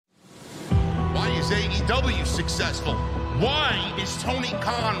is AEW successful? Why is Tony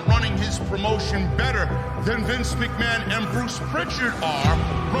Khan running his promotion better than Vince McMahon and Bruce Pritchard are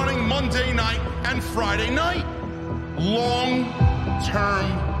running Monday night and Friday night? Long-term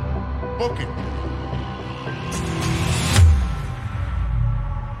booking.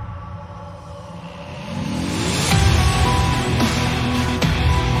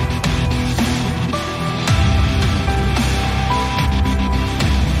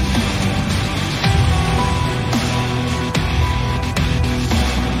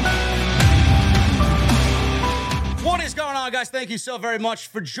 Guys, thank you so very much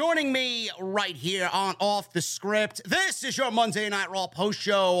for joining me right here on Off the Script. This is your Monday Night Raw post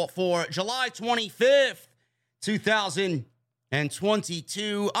show for July 25th,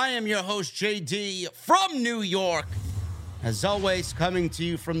 2022. I am your host, JD from New York. As always, coming to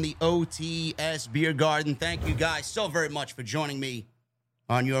you from the OTS Beer Garden. Thank you guys so very much for joining me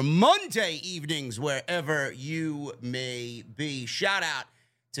on your Monday evenings, wherever you may be. Shout out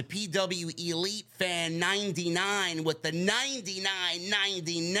to PW Elite Fan 99 with the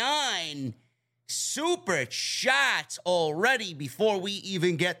 99.99 super chat already before we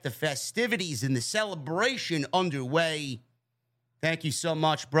even get the festivities and the celebration underway. Thank you so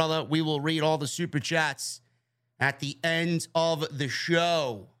much, brother. We will read all the super chats at the end of the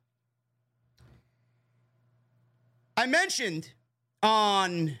show. I mentioned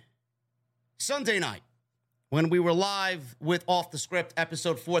on Sunday night, when we were live with Off the Script,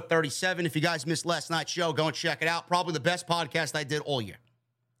 episode 437. If you guys missed last night's show, go and check it out. Probably the best podcast I did all year.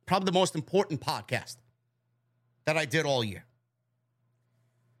 Probably the most important podcast that I did all year.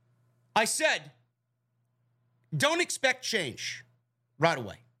 I said, don't expect change right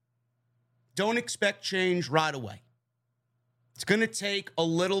away. Don't expect change right away. It's going to take a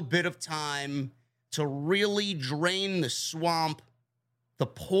little bit of time to really drain the swamp, the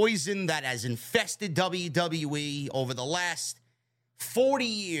poison that has infested WWE over the last 40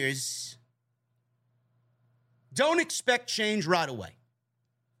 years. Don't expect change right away.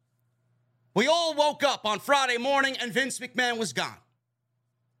 We all woke up on Friday morning and Vince McMahon was gone.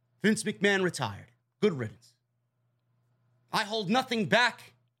 Vince McMahon retired. Good riddance. I hold nothing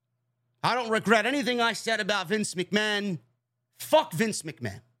back. I don't regret anything I said about Vince McMahon. Fuck Vince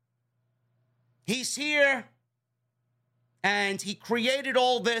McMahon. He's here. And he created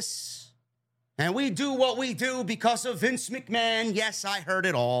all this. And we do what we do because of Vince McMahon. Yes, I heard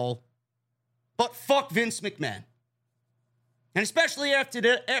it all. But fuck Vince McMahon. And especially after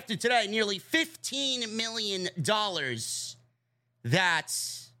today, nearly $15 million that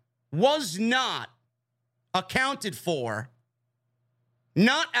was not accounted for,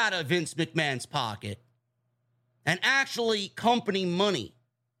 not out of Vince McMahon's pocket, and actually company money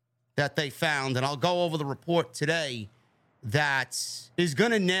that they found. And I'll go over the report today that is going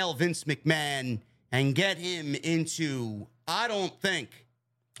to nail Vince McMahon and get him into, I don't think,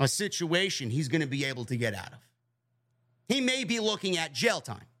 a situation he's going to be able to get out of. He may be looking at jail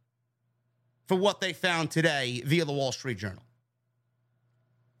time for what they found today via the Wall Street Journal.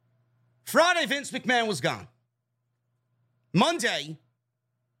 Friday, Vince McMahon was gone. Monday,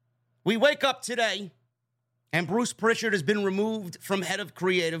 we wake up today, and Bruce Pritchard has been removed from head of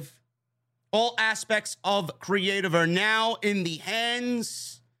creative. All aspects of creative are now in the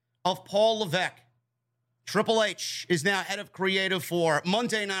hands of Paul Levesque. Triple H is now head of creative for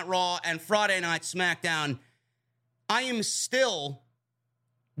Monday Night Raw and Friday Night SmackDown. I am still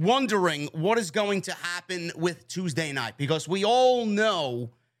wondering what is going to happen with Tuesday night, because we all know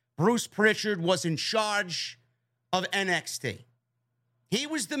Bruce Pritchard was in charge of NXT. He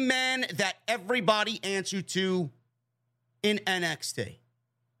was the man that everybody answered to in NXT.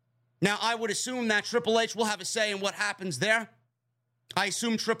 Now, I would assume that Triple H will have a say in what happens there. I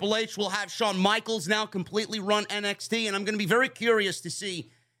assume Triple H will have Shawn Michaels now completely run NXT, and I'm going to be very curious to see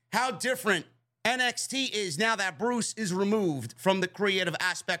how different NXT is now that Bruce is removed from the creative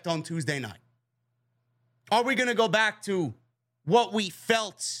aspect on Tuesday night. Are we going to go back to what we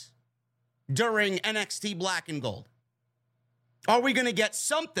felt during NXT Black and Gold? Are we going to get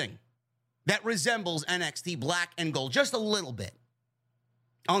something that resembles NXT Black and Gold just a little bit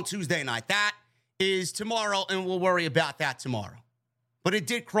on Tuesday night? That is tomorrow, and we'll worry about that tomorrow. But it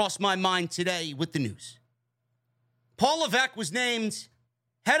did cross my mind today with the news. Paul Levesque was named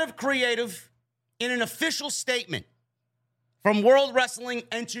head of creative in an official statement from World Wrestling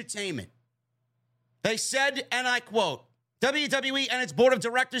Entertainment. They said, and I quote, WWE and its board of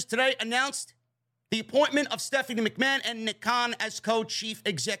directors today announced the appointment of Stephanie McMahon and Nick Khan as co-chief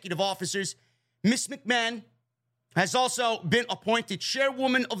executive officers. Ms. McMahon has also been appointed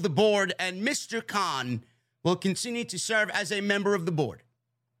chairwoman of the board, and Mr. Khan will continue to serve as a member of the board.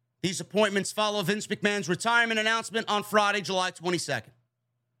 These appointments follow Vince McMahon's retirement announcement on Friday, July 22nd.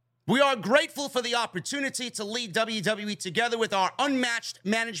 We are grateful for the opportunity to lead WWE together with our unmatched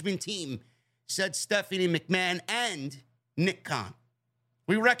management team, said Stephanie McMahon and Nick Khan.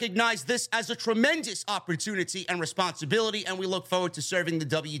 We recognize this as a tremendous opportunity and responsibility, and we look forward to serving the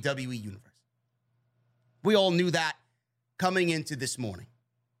WWE universe. We all knew that coming into this morning.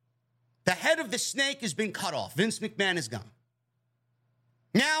 The head of the snake has been cut off. Vince McMahon is gone.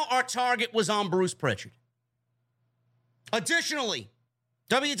 Now our target was on Bruce Pritchard. Additionally,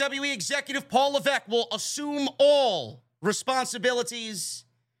 WWE executive Paul Levesque will assume all responsibilities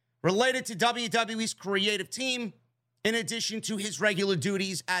related to WWE's creative team, in addition to his regular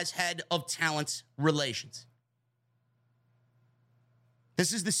duties as head of talent relations.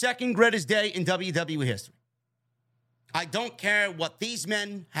 This is the second greatest day in WWE history. I don't care what these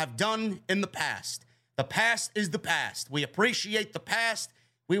men have done in the past. The past is the past. We appreciate the past.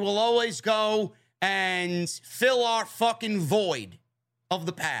 We will always go and fill our fucking void of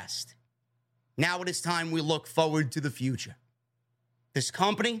the past. Now it is time we look forward to the future. This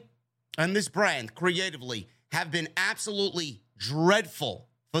company and this brand creatively have been absolutely dreadful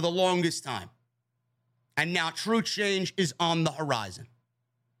for the longest time. And now true change is on the horizon.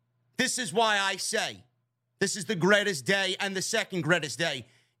 This is why I say this is the greatest day and the second greatest day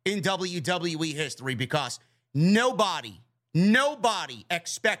in WWE history, because nobody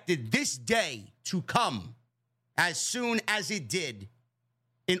expected this day to come as soon as it did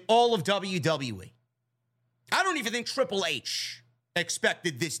in all of WWE. I don't even think Triple H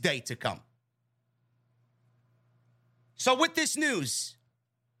expected this day to come. So with this news,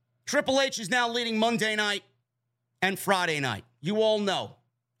 Triple H is now leading Monday night and Friday night. You all know,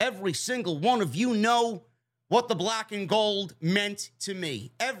 every single one of you know what the black and gold meant to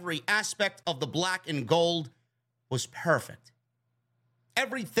me. Every aspect of the black and gold was perfect.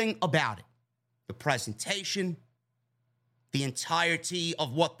 Everything about it. The presentation, the entirety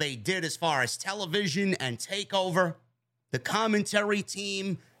of what they did as far as television and takeover, the commentary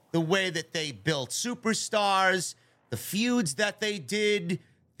team, the way that they built superstars, the feuds that they did,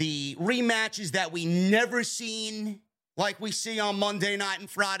 the rematches that we never seen, like we see on Monday night and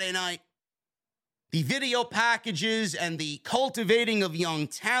Friday night, the video packages and the cultivating of young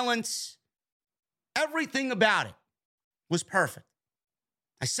talents, everything about it was perfect.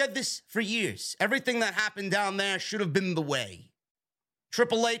 I said this for years. Everything that happened down there should have been the way.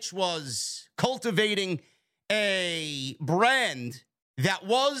 Triple H was cultivating a brand that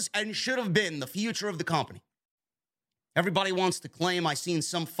was and should have been the future of the company. Everybody wants to claim, I seen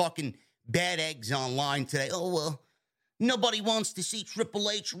some fucking bad eggs online today. Oh, well, nobody wants to see Triple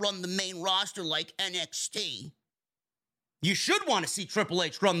H run the main roster like NXT. You should want to see Triple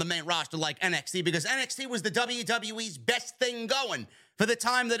H run the main roster like NXT, because NXT was the WWE's best thing going for the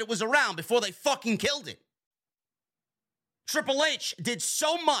time that it was around before they fucking killed it. Triple H did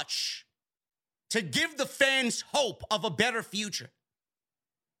so much to give the fans hope of a better future.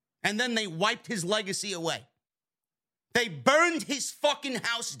 And then they wiped his legacy away. They burned his fucking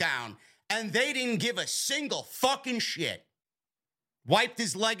house down, and they didn't give a single fucking shit. Wiped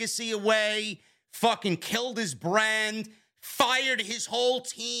his legacy away, fucking killed his brand, fired his whole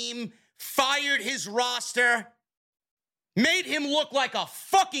team, fired his roster, made him look like a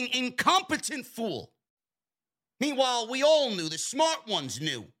fucking incompetent fool. Meanwhile, we all knew, the smart ones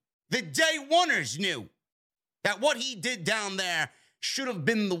knew, the day oneers knew that what he did down there should have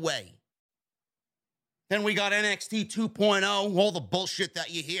been the way. Then we got NXT 2.0, all the bullshit that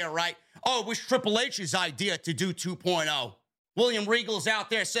you hear, right? Oh, it was Triple H's idea to do 2.0. William Regal's out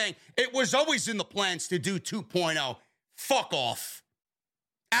there saying it was always in the plans to do 2.0. Fuck off.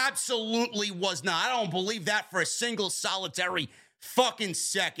 Absolutely was not. I don't believe that for a single solitary fucking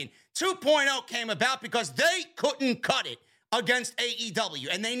second. 2.0 came about because they couldn't cut it against AEW,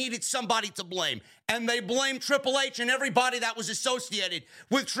 and they needed somebody to blame. And they blamed Triple H and everybody that was associated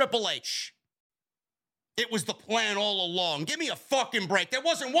with Triple H. It was the plan all along. Give me a fucking break. There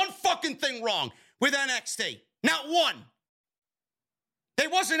wasn't one fucking thing wrong with NXT. Not one. There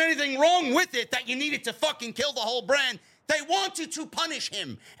wasn't anything wrong with it that you needed to fucking kill the whole brand. They wanted to punish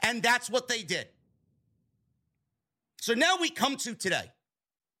him, and that's what they did. So now we come to today.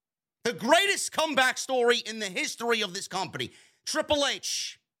 The greatest comeback story in the history of this company. Triple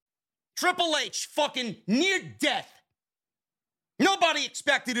H. Triple H fucking near death. Nobody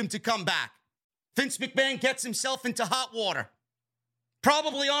expected him to come back. Vince McMahon gets himself into hot water.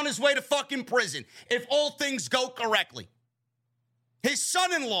 Probably on his way to fucking prison, if all things go correctly. His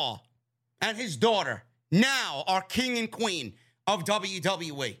son-in-law and his daughter now are king and queen of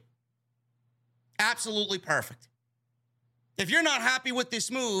WWE. Absolutely perfect. If you're not happy with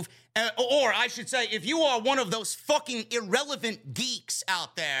this move, or I should say, if you are one of those fucking irrelevant geeks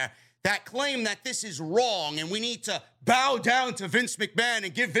out there that claim that this is wrong and we need to bow down to Vince McMahon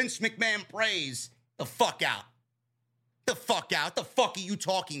and give Vince McMahon praise, the fuck out. The fuck out. The fuck are you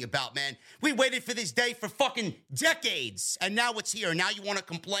talking about, man? We waited for this day for fucking decades, and now it's here. Now you want to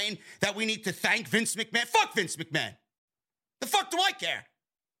complain that we need to thank Vince McMahon? Fuck Vince McMahon. The fuck do I care?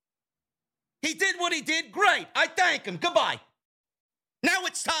 He did what he did. Great. I thank him. Goodbye. Now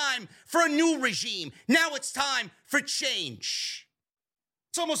it's time for a new regime. Now it's time for change.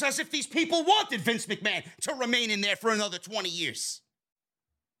 It's almost as if these people wanted Vince McMahon to remain in there for another 20 years.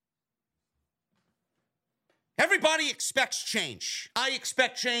 Everybody expects change. I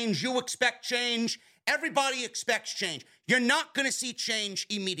expect change. You expect change. Everybody expects change. You're not going to see change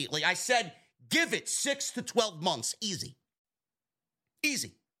immediately. I said, give it 6 to 12 months. Easy.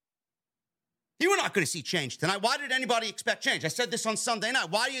 Easy. You were not going to see change tonight. Why did anybody expect change? I said this on Sunday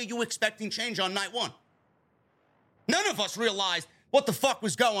night. Why are you expecting change on night one? None of us realized what the fuck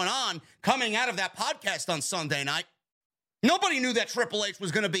was going on coming out of that podcast on Sunday night. Nobody knew that Triple H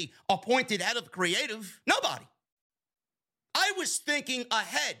was going to be appointed head of creative. Nobody. I was thinking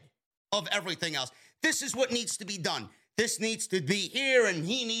ahead of everything else. This is what needs to be done. This needs to be here, and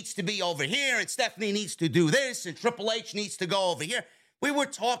he needs to be over here, and Stephanie needs to do this, and Triple H needs to go over here. We were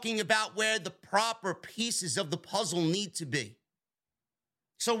talking about where the proper pieces of the puzzle need to be.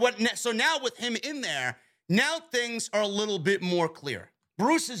 So now with him in there, now things are a little bit more clear.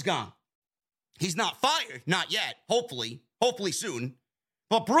 Bruce is gone. He's not fired, not yet, hopefully soon.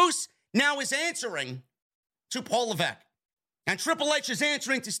 But Bruce now is answering to Paul Levesque. And Triple H is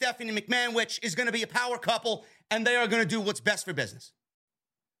answering to Stephanie McMahon, which is going to be a power couple, and they are going to do what's best for business.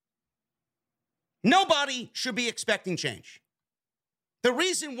 Nobody should be expecting change. The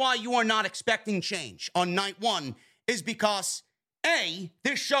reason why you are not expecting change on night one is because, A,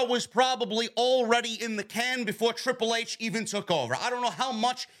 this show was probably already in the can before Triple H even took over. I don't know how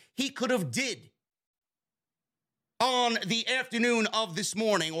much he could have did on the afternoon of this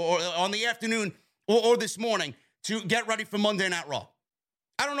morning or on the afternoon or this morning to get ready for Monday Night Raw.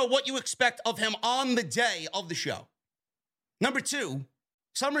 I don't know what you expect of him on the day of the show. Number two,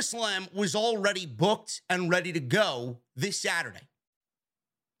 SummerSlam was already booked and ready to go this Saturday.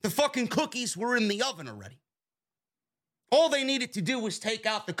 The fucking cookies were in the oven already. All they needed to do was take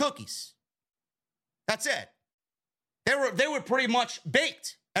out the cookies. That's it. They were pretty much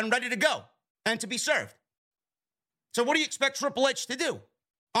baked and ready to go and to be served. So what do you expect Triple H to do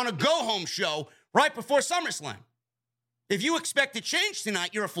on a go-home show right before SummerSlam? If you expect to change tonight,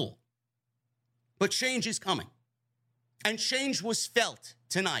 you're a fool. But change is coming. And change was felt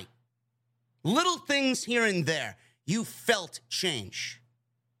tonight. Little things here and there, you felt change.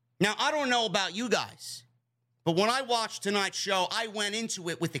 Now, I don't know about you guys, but when I watched tonight's show, I went into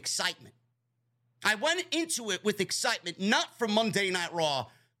it with excitement. I went into it with excitement, not for Monday Night Raw,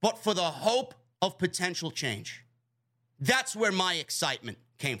 but for the hope of potential change. That's where my excitement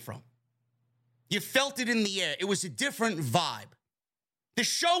came from. You felt it in the air. It was a different vibe. The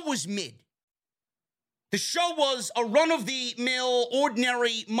show was mid. The show was a run-of-the-mill,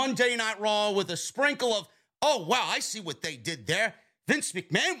 ordinary Monday Night Raw with a sprinkle of, oh, wow, I see what they did there. Vince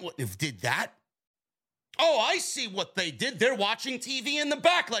McMahon wouldn't have did that. Oh, I see what they did. They're watching TV in the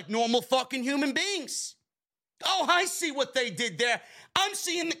back like normal fucking human beings. Oh, I see what they did there. I'm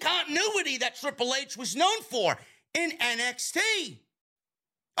seeing the continuity that Triple H was known for in NXT.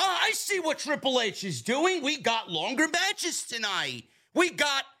 Oh, I see what Triple H is doing. We got longer matches tonight. We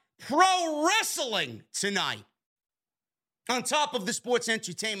got pro wrestling tonight. On top of the sports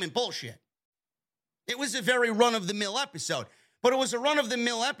entertainment bullshit. It was a very run-of-the-mill episode. But it was a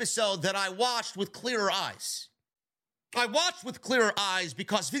run-of-the-mill episode that I watched with clearer eyes. I watched with clearer eyes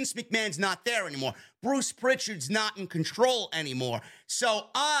because Vince McMahon's not there anymore. Bruce Pritchard's not in control anymore. So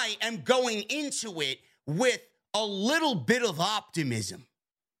I am going into it with a little bit of optimism.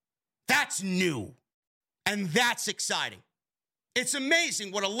 That's new. And that's exciting. It's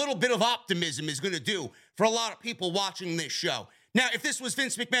amazing what a little bit of optimism is going to do for a lot of people watching this show. Now, if this was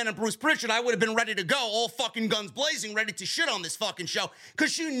Vince McMahon and Bruce Pritchard, I would have been ready to go, all fucking guns blazing, ready to shit on this fucking show,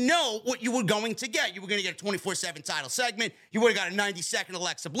 because you know what you were going to get. You were going to get a 24/7 title segment. You would have got a 90-second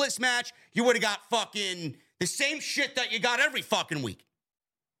Alexa Bliss match. You would have got fucking the same shit that you got every fucking week.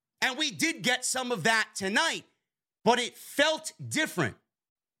 And we did get some of that tonight, but it felt different.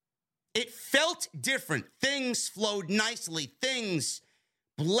 It felt different. Things flowed nicely. Things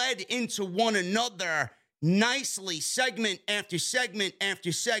bled into one another nicely, segment after segment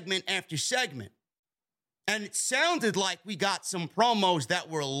after segment after segment. And it sounded like we got some promos that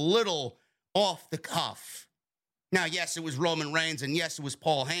were a little off the cuff. Now, yes, it was Roman Reigns, and yes, it was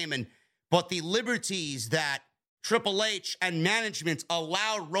Paul Heyman, but the liberties that Triple H and management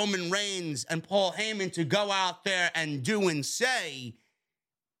allowed Roman Reigns and Paul Heyman to go out there and do and say,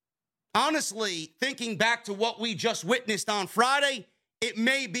 honestly, thinking back to what we just witnessed on Friday, it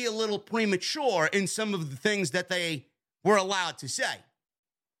may be a little premature in some of the things that they were allowed to say.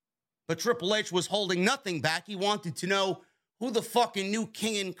 But Triple H was holding nothing back. He wanted to know who the fucking new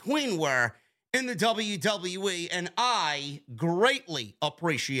king and queen were in the WWE, and I greatly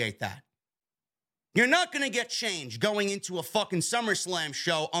appreciate that. You're not going to get change going into a fucking SummerSlam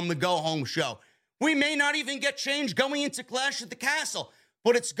show on the go-home show. We may not even get change going into Clash at the Castle,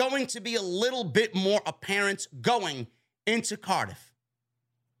 but it's going to be a little bit more apparent going into Cardiff.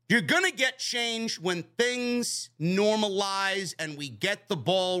 You're going to get change when things normalize and we get the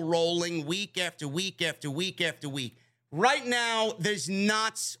ball rolling week after week after week after week. Right now, there's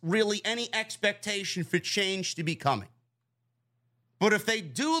not really any expectation for change to be coming. But if they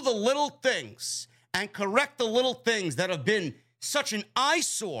do the little things and correct the little things that have been such an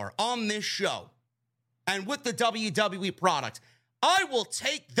eyesore on this show and with the WWE product, I will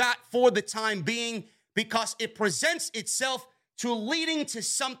take that for the time being because it presents itself to leading to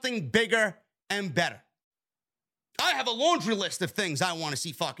something bigger and better. I have a laundry list of things I want to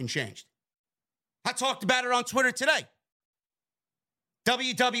see fucking changed. I talked about it on Twitter today.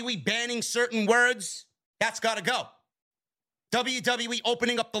 WWE banning certain words, that's got to go. WWE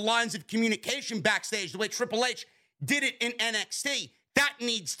opening up the lines of communication backstage the way Triple H did it in NXT. That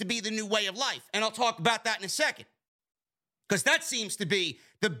needs to be the new way of life. And I'll talk about that in a second. Because that seems to be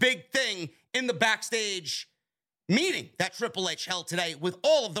the big thing in the backstage meeting that Triple H held today with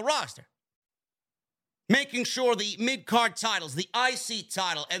all of the roster. Making sure the mid-card titles, the IC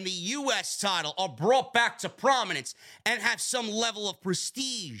title, and the US title are brought back to prominence and have some level of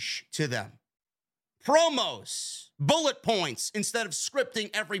prestige to them. Promos, bullet points, instead of scripting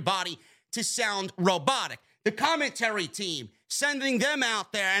everybody to sound robotic. The commentary team, sending them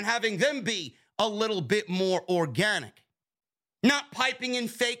out there and having them be a little bit more organic. Not piping in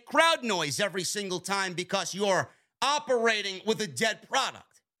fake crowd noise every single time because you're operating with a dead product.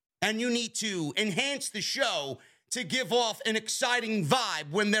 And you need to enhance the show to give off an exciting vibe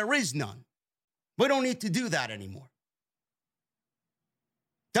when there is none. We don't need to do that anymore.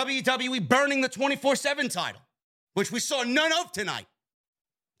 WWE burning the 24/7 title, which we saw none of tonight.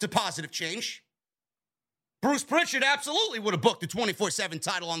 It's a positive change. Bruce Pritchard absolutely would have booked the 24/7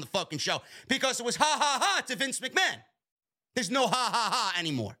 title on the fucking show because it was ha ha ha to Vince McMahon. There's no ha ha ha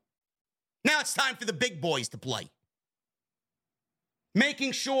anymore. Now it's time for the big boys to play.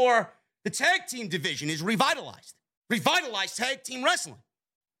 Making sure the tag team division is revitalized. Revitalized tag team wrestling.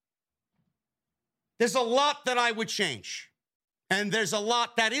 There's a lot that I would change. And there's a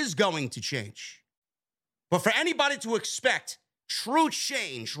lot that is going to change. But for anybody to expect true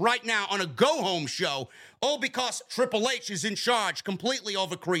change right now on a go-home show, all because Triple H is in charge completely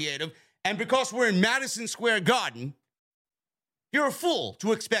over creative, and because we're in Madison Square Garden, you're a fool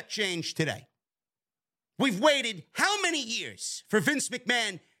to expect change today. We've waited how many years for Vince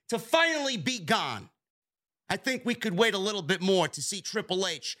McMahon to finally be gone? I think we could wait a little bit more to see Triple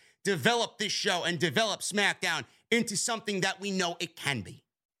H develop this show and develop SmackDown into something that we know it can be.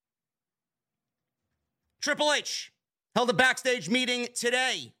 Triple H held a backstage meeting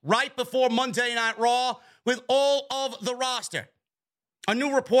today, right before Monday Night Raw, with all of the roster. A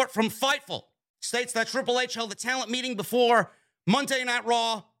new report from Fightful states that Triple H held a talent meeting before Monday Night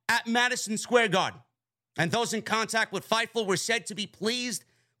Raw at Madison Square Garden. And those in contact with Fightful were said to be pleased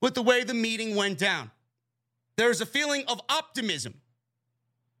with the way the meeting went down. There's a feeling of optimism.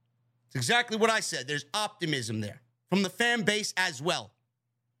 It's exactly what I said. There's optimism there from the fan base as well.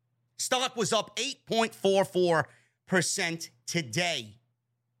 Stock was up 8.44% today.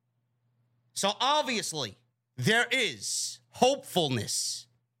 So obviously, there is hopefulness.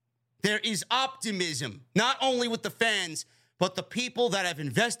 There is optimism, not only with the fans, but the people that have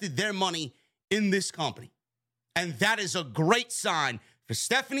invested their money in this company. And that is a great sign for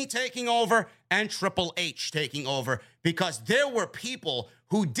Stephanie taking over and Triple H taking over, because there were people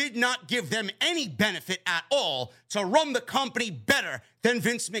who did not give them any benefit at all to run the company better than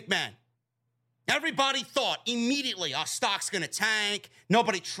Vince McMahon. Everybody thought immediately our stock's going to tank.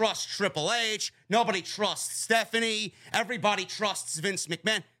 Nobody trusts Triple H. Nobody trusts Stephanie. Everybody trusts Vince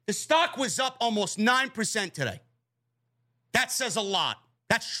McMahon. The stock was up almost 9% today. That says a lot.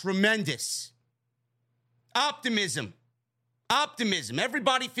 That's tremendous. Optimism. Optimism.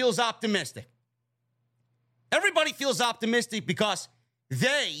 Everybody feels optimistic. Everybody feels optimistic because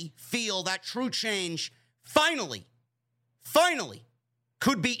they feel that true change finally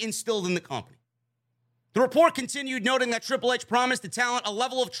could be instilled in the company. The report continued, noting that Triple H promised the talent a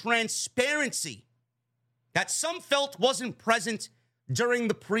level of transparency that some felt wasn't present during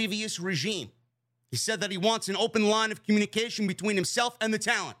the previous regime. He said that he wants an open line of communication between himself and the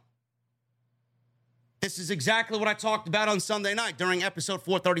talent. This is exactly what I talked about on Sunday night during episode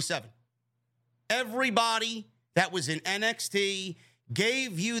 437. Everybody that was in NXT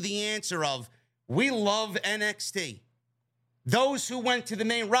gave you the answer of, we love NXT. Those who went to the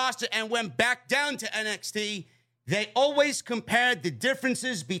main roster and went back down to NXT, they always compared the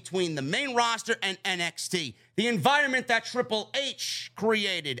differences between the main roster and NXT. The environment that Triple H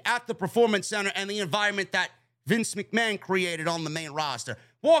created at the Performance Center and the environment that Vince McMahon created on the main roster.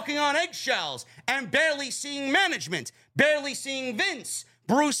 Walking on eggshells and barely seeing management, barely seeing Vince,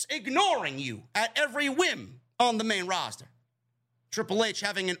 Bruce ignoring you at every whim on the main roster. Triple H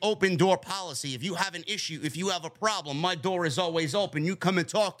having an open door policy. If you have an issue, if you have a problem, my door is always open. You come and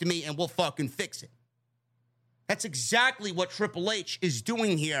talk to me and we'll fucking fix it. That's exactly what Triple H is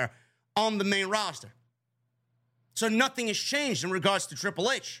doing here on the main roster. So nothing has changed in regards to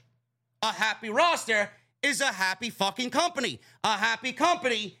Triple H. A happy roster is a happy fucking company. A happy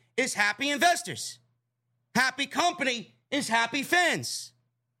company is happy investors. Happy company is happy fans.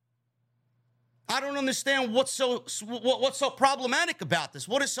 I don't understand what's so problematic about this.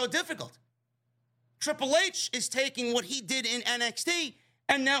 What is so difficult? Triple H is taking what he did in NXT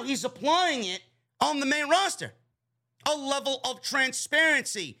and now he's applying it on the main roster. A level of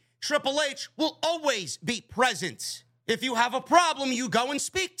transparency. Triple H will always be present. If you have a problem, you go and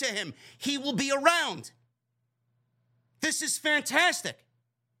speak to him. He will be around. This is fantastic.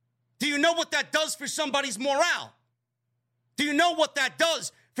 Do you know what that does for somebody's morale? Do you know what that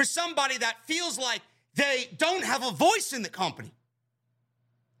does for somebody that feels like they don't have a voice in the company?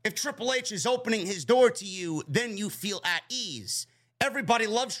 If Triple H is opening his door to you, then you feel at ease. Everybody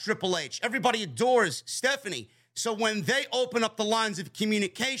loves Triple H. Everybody adores Stephanie. So when they open up the lines of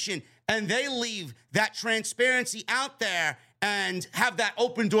communication and they leave that transparency out there and have that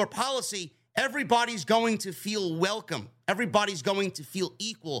open door policy, everybody's going to feel welcome. Everybody's going to feel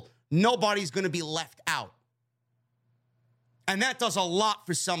equal. Nobody's going to be left out. And that does a lot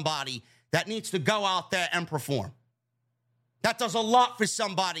for somebody that needs to go out there and perform. That does a lot for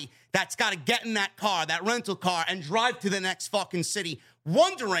somebody that's got to get in that car, that rental car, and drive to the next fucking city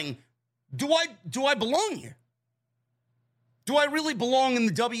wondering, do I belong here? Do I really belong in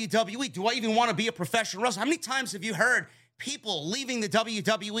the WWE? Do I even want to be a professional wrestler? How many times have you heard people leaving the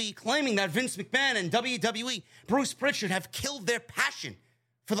WWE claiming that Vince McMahon and WWE, Bruce Pritchard, have killed their passion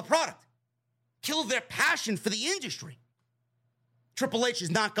for the product, killed their passion for the industry? Triple H is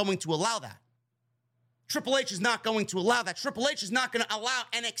not going to allow that. Triple H is not going to allow that. Triple H is not going to allow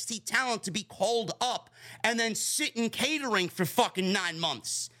NXT talent to be called up and then sit in catering for fucking 9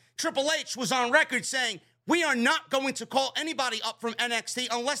 months. Triple H was on record saying, we are not going to call anybody up from NXT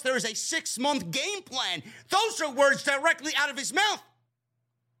unless there is a 6-month game plan. Those are words directly out of his mouth.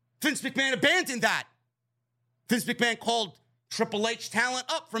 Vince McMahon abandoned that. Vince McMahon called Triple H talent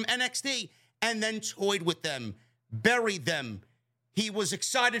up from NXT and then toyed with them, buried them. He was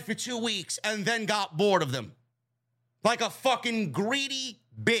excited for 2 weeks and then got bored of them. Like a fucking greedy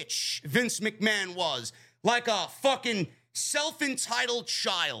bitch, Vince McMahon was. Like a fucking self-entitled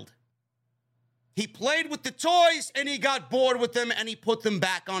child. He played with the toys and he got bored with them and he put them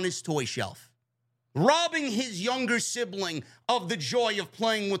back on his toy shelf, robbing his younger sibling of the joy of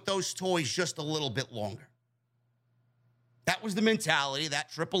playing with those toys just a little bit longer. That was the mentality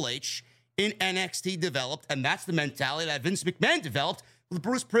that Triple H in NXT developed, and that's the mentality that Vince McMahon developed with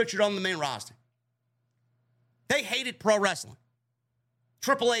Bruce Pritchard on the main roster. They hated pro wrestling.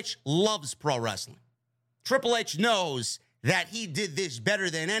 Triple H loves pro wrestling. Triple H knows that he did this better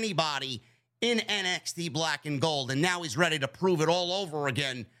than anybody in NXT Black and Gold, and now he's ready to prove it all over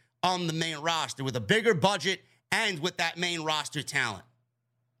again on the main roster with a bigger budget and with that main roster talent.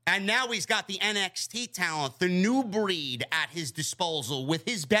 And now he's got the NXT talent, the new breed at his disposal with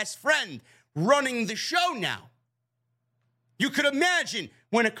his best friend running the show now. You could imagine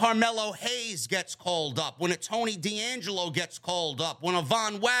when a Carmelo Hayes gets called up, when a Tony D'Angelo gets called up, when a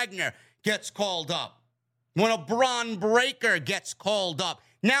Von Wagner gets called up, when a Bron Breakker gets called up.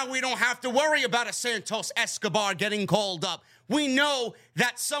 Now we don't have to worry about a Santos Escobar getting called up. We know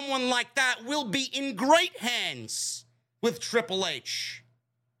that someone like that will be in great hands with Triple H.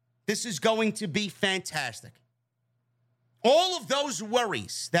 This is going to be fantastic. All of those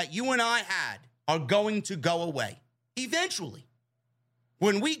worries that you and I had are going to go away eventually.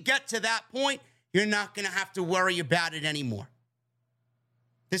 When we get to that point, you're not going to have to worry about it anymore.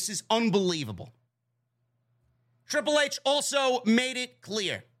 This is unbelievable. Triple H also made it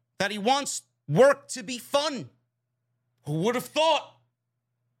clear that he wants work to be fun. Who would have thought?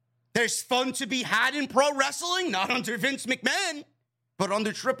 There's fun to be had in pro wrestling, not under Vince McMahon, but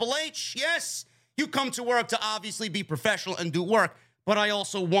under Triple H. Yes, you come to work to obviously be professional and do work, but I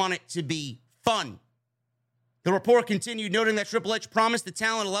also want it to be fun. The report continued, noting that Triple H promised the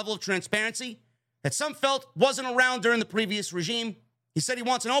talent a level of transparency that some felt wasn't around during the previous regime. He said he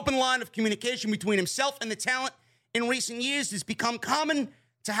wants an open line of communication between himself and the talent. In recent years, it's become common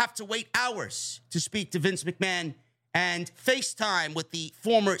to have to wait hours to speak to Vince McMahon, and FaceTime with the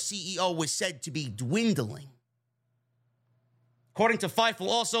former CEO was said to be dwindling. According to Fightful,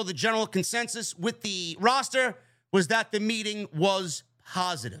 also, the general consensus with the roster was that the meeting was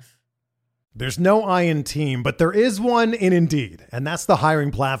positive. There's no I in team, but there is one in Indeed, and that's the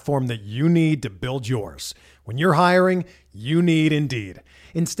hiring platform that you need to build yours. When you're hiring, you need Indeed.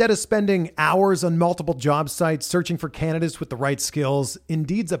 Instead of spending hours on multiple job sites searching for candidates with the right skills,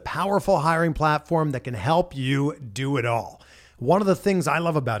 Indeed's a powerful hiring platform that can help you do it all. One of the things I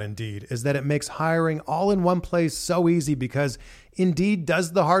love about Indeed is that it makes hiring all in one place so easy because Indeed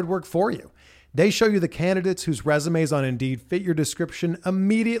does the hard work for you. They show you the candidates whose resumes on Indeed fit your description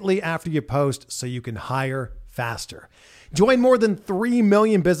immediately after you post so you can hire faster. Join more than 3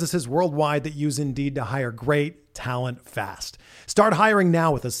 million businesses worldwide that use Indeed to hire great talent fast. Start hiring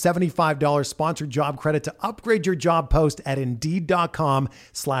now with a $75 sponsored job credit to upgrade your job post at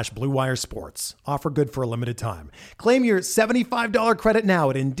Indeed.com/Blue Wire Sports. Offer good for a limited time. Claim your $75 credit now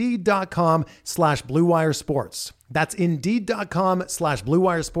at Indeed.com/Blue Wire Sports. That's Indeed.com/Blue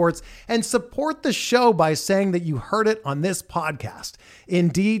Wire Sports, and support the show by saying that you heard it on this podcast.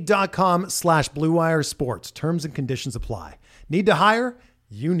 Indeed.com/Blue Wire Sports. Terms and conditions apply. Need to hire?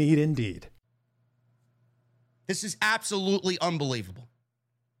 You need Indeed. This is absolutely unbelievable.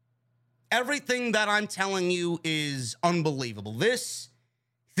 Everything that I'm telling you is unbelievable. This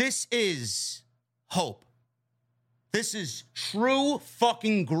is hope. This is true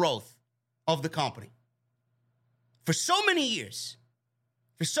fucking growth of the company. For so many years,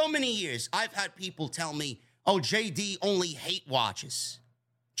 I've had people tell me, oh, JD only hate watches.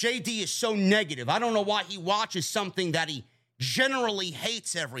 JD is so negative. I don't know why he watches something that he generally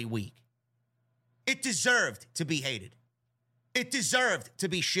hates every week. It deserved to be hated. It deserved to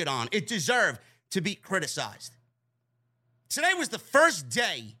be shit on. It deserved to be criticized. Today was the first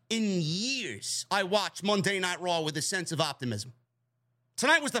day in years I watched Monday Night Raw with a sense of optimism.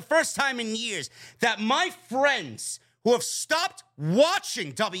 Tonight was the first time in years that my friends who have stopped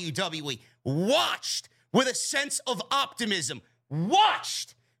watching WWE watched with a sense of optimism.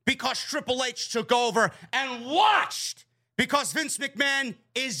 Watched because Triple H took over, and watched because Vince McMahon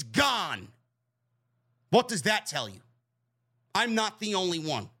is gone. What does that tell you? I'm not the only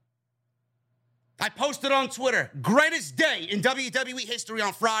one. I posted on Twitter, greatest day in WWE history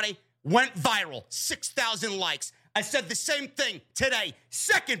on Friday, went viral, 6,000 likes. I said the same thing today,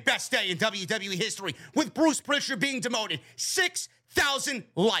 second best day in WWE history, with Bruce Prichard being demoted, 6,000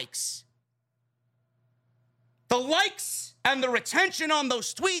 likes. The likes and the retention on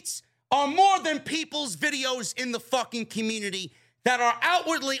those tweets are more than people's videos in the fucking community that are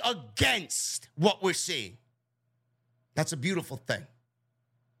outwardly against what we're seeing. That's a beautiful thing.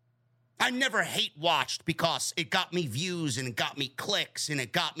 I never hate watched because it got me views and it got me clicks and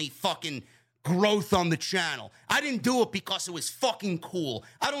it got me fucking growth on the channel. I didn't do it because it was fucking cool.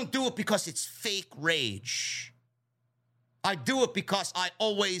 I don't do it because it's fake rage. I do it because I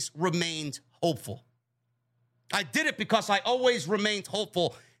always remained hopeful. I did it because I always remained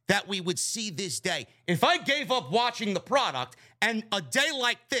hopeful that we would see this day. If I gave up watching the product and a day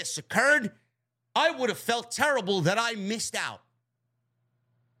like this occurred, I would have felt terrible that I missed out.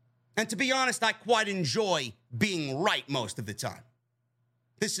 And to be honest, I quite enjoy being right most of the time.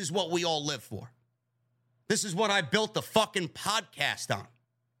 This is what we all live for. This is what I built the fucking podcast on.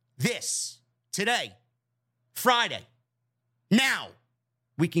 This, today, Friday. Now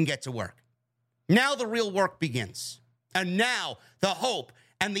we can get to work. Now the real work begins. And now the hope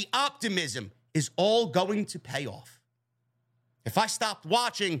and the optimism is all going to pay off. If I stopped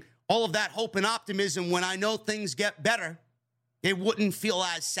watching all of that hope and optimism when I know things get better, it wouldn't feel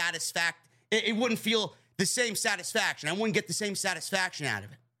as it wouldn't feel the same satisfaction. I wouldn't get the same satisfaction out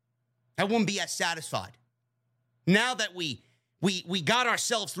of it. I wouldn't be as satisfied. Now that we got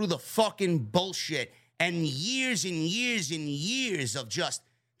ourselves through the fucking bullshit and years of just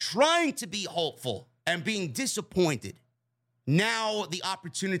trying to be hopeful and being disappointed, now the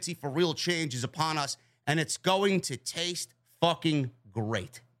opportunity for real change is upon us, and it's going to taste fucking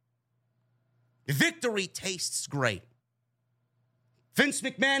great. Victory tastes great. Vince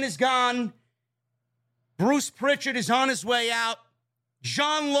McMahon is gone. Bruce Prichard is on his way out.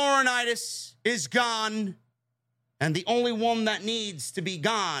 John Laurinaitis is gone, and the only one that needs to be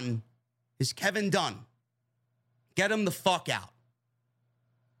gone is Kevin Dunn. Get him the fuck out.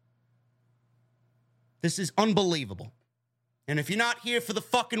 This is unbelievable. And if you're not here for the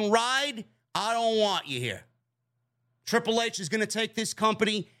fucking ride, I don't want you here. Triple H is going to take this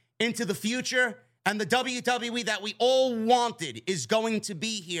company into the future, and the WWE that we all wanted is going to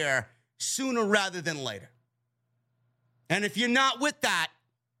be here sooner rather than later. And if you're not with that,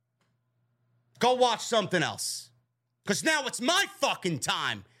 go watch something else. Because now it's my fucking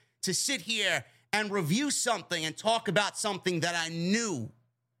time to sit here and review something and talk about something that I knew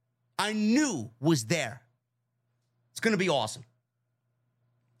was there. It's going to be awesome.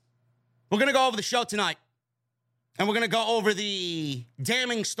 We're going to go over the show tonight, and we're going to go over the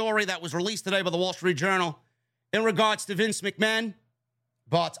damning story that was released today by the Wall Street Journal in regards to Vince McMahon.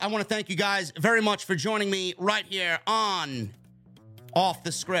 But I want to thank you guys very much for joining me right here on Off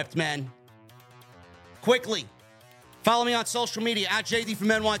the Script, man. Quickly, follow me on social media at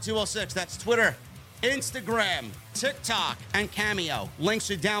JDfromNY206. That's Twitter, Instagram, TikTok, and Cameo. Links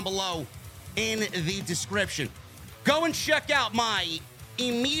are down below in the description. Go and check out my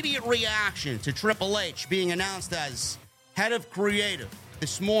immediate reaction to Triple H being announced as head of creative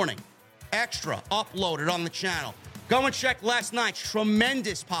this morning. Extra uploaded on the channel. Go and check last night's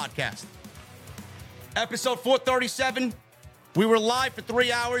tremendous podcast. Episode 437. We were live for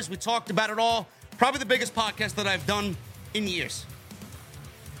 3 hours. We talked about it all. Probably the biggest podcast that I've done in years.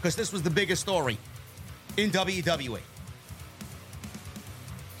 Because this was the biggest story in WWE.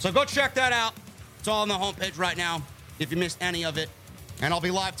 So go check that out. It's all on the homepage right now if you missed any of it. And I'll be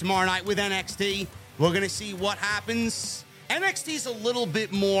live tomorrow night with NXT. We're going to see what happens. NXT's a little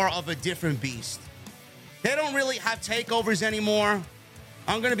bit more of a different beast. They don't really have takeovers anymore.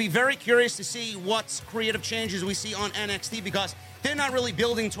 I'm going to be very curious to see what creative changes we see on NXT because they're not really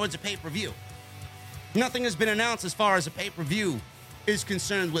building towards a pay-per-view. Nothing has been announced as far as a pay-per-view is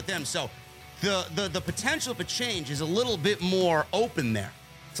concerned with them. So the potential for change is a little bit more open there.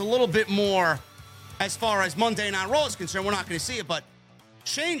 It's a little bit more as far as Monday Night Raw is concerned. We're not going to see it, but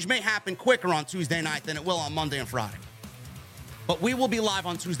change may happen quicker on Tuesday night than it will on Monday and Friday. But we will be live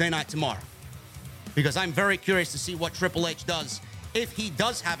on Tuesday night tomorrow because I'm very curious to see what Triple H does if he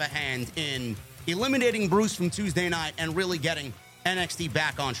does have a hand in eliminating Bruce from Tuesday night and really getting NXT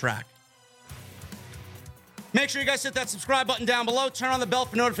back on track. Make sure you guys hit that subscribe button down below. Turn on the bell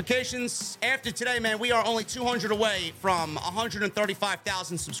for notifications. After today, man, we are only 200 away from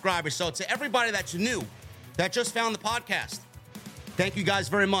 135,000 subscribers. So to everybody that's new, that just found the podcast, thank you guys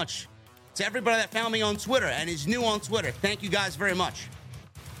very much. To everybody that found me on Twitter and is new on Twitter, thank you guys very much.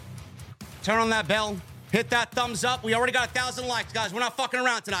 Turn on that bell. Hit that thumbs up. We already got 1,000 likes, guys. We're not fucking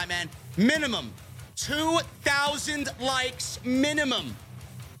around tonight, man. Minimum 2,000 likes minimum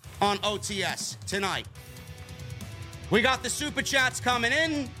on OTS tonight. We got the super chats coming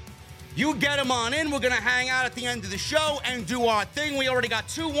in. You get them on in. We're going to hang out at the end of the show and do our thing. We already got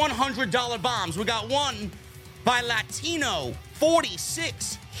 2 $100 bombs. We got one by Latino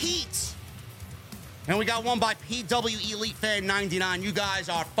 46 Heat. And we got one by PW Elite Fan 99. You guys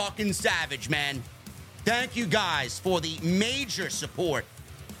are fucking savage, man. Thank you guys for the major support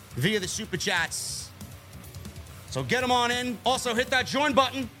via the super chats. So get them on in. Also, hit that join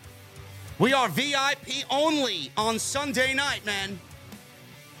button. We are VIP only on Sunday night, man.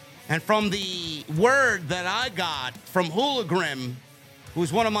 And from the word that I got from Hoolagrim,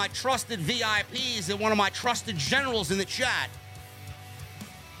 who's one of my trusted VIPs and one of my trusted generals in the chat,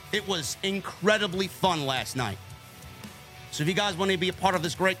 it was incredibly fun last night. So if you guys want to be a part of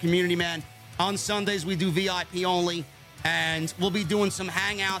this great community, man, on Sundays we do VIP only, and we'll be doing some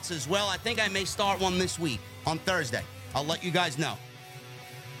hangouts as well. I think I may start one this week on Thursday. I'll let you guys know.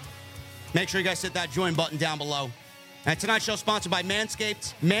 Make sure you guys hit that join button down below. And tonight's show sponsored by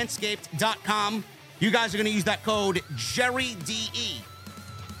Manscaped, manscaped.com. You guys are going to use that code JERRYDE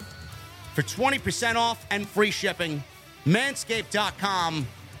for 20% off and free shipping. Manscaped.com.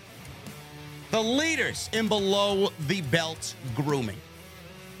 The leaders in below-the-belt grooming.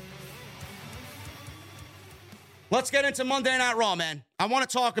 Let's get into Monday Night Raw, man. I want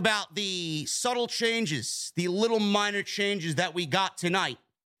to talk about the subtle changes, the little minor changes that we got tonight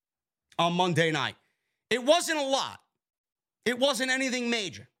on Monday night. It wasn't a lot. It wasn't anything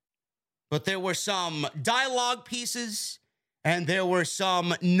major. But there were some dialogue pieces, and there were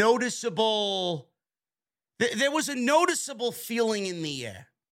some noticeable... There was a noticeable feeling in the air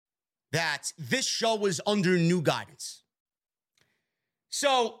that this show was under new guidance.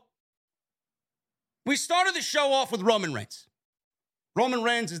 So, we started the show off with Roman Reigns. Roman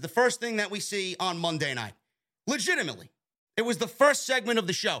Reigns is the first thing that we see on Monday night. Legitimately. It was the first segment of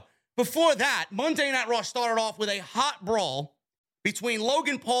the show. Before that, Monday Night Raw started off with a hot brawl between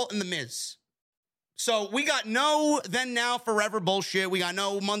Logan Paul and The Miz. So we got no then, now, forever bullshit. We got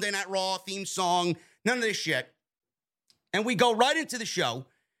no Monday Night Raw theme song, none of this shit. And we go right into the show,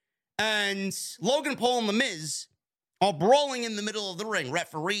 and Logan Paul and The Miz are brawling in the middle of the ring.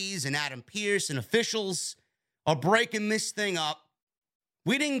 Referees and Adam Pearce and officials are breaking this thing up.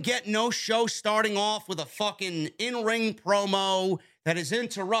 We didn't get no show starting off with a fucking in-ring promo that is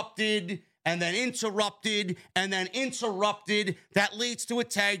interrupted and then interrupted and then interrupted. That leads to a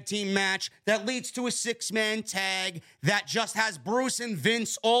tag team match. That leads to a 6-man tag that just has Bruce and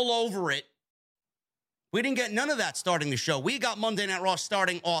Vince all over it. We didn't get none of that starting the show. We got Monday Night Raw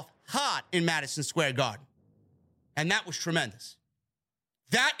starting off hot in Madison Square Garden. And that was tremendous.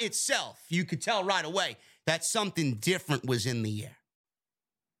 That itself, you could tell right away that something different was in the air.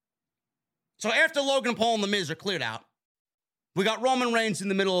 So after Logan Paul and The Miz are cleared out, we got Roman Reigns in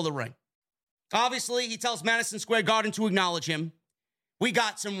the middle of the ring. Obviously, he tells Madison Square Garden to acknowledge him. We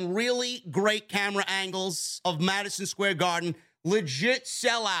got some really great camera angles of Madison Square Garden. Legit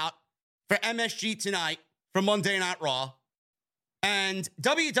sellout for MSG tonight for Monday Night Raw. And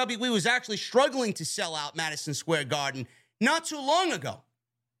WWE was actually struggling to sell out Madison Square Garden not too long ago.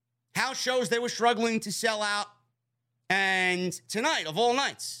 House shows they were struggling to sell out. And tonight, of all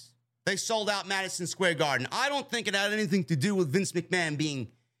nights, they sold out Madison Square Garden. I don't think it had anything to do with Vince McMahon being,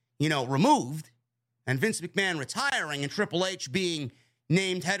 removed and Vince McMahon retiring and Triple H being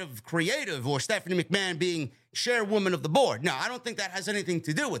named head of creative or Stephanie McMahon being chairwoman of the board. No, I don't think that has anything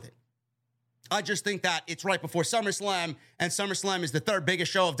to do with it. I just think that it's right before SummerSlam, and SummerSlam is the third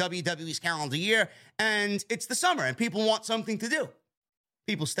biggest show of WWE's calendar year, and it's the summer, and people want something to do.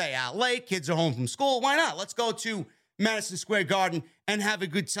 People stay out late, kids are home from school. Why not? Let's go to Madison Square Garden and have a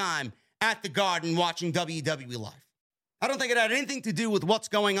good time at the Garden watching WWE live. I don't think it had anything to do with what's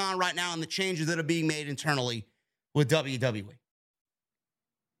going on right now and the changes that are being made internally with WWE.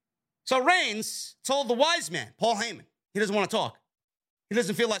 So Reigns told the wise man, Paul Heyman, he doesn't want to talk. He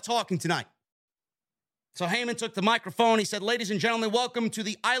doesn't feel like talking tonight. So Heyman took the microphone. He said, ladies and gentlemen, welcome to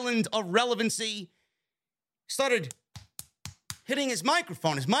the island of relevancy. Started hitting his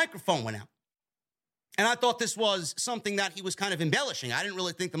microphone. His microphone went out. And I thought this was something that he was kind of embellishing. I didn't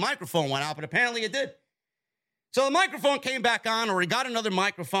really think the microphone went out, but apparently it did. So the microphone came back on, or he got another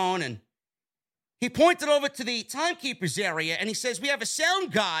microphone, and he pointed over to the timekeeper's area, and he says, we have a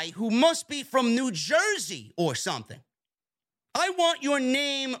sound guy who must be from New Jersey or something. I want your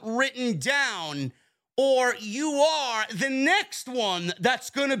name written down, or you are the next one that's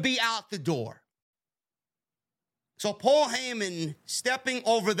going to be out the door. So Paul Heyman stepping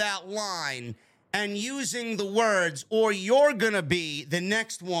over that line and using the words, or you're going to be the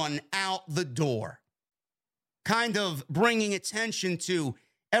next one out the door. Kind of bringing attention to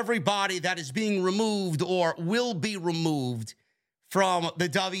everybody that is being removed or will be removed from the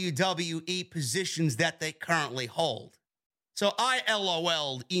WWE positions that they currently hold. So I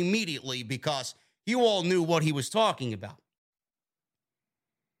LOL'd immediately because you all knew what he was talking about.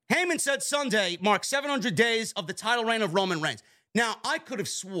 Heyman said Sunday marked 700 days of the title reign of Roman Reigns. Now, I could have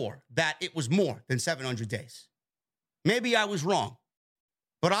swore that it was more than 700 days. Maybe I was wrong,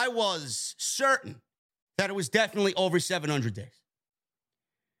 but I was certain that it was definitely over 700 days.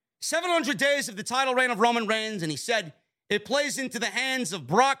 700 days of the title reign of Roman Reigns, and he said it plays into the hands of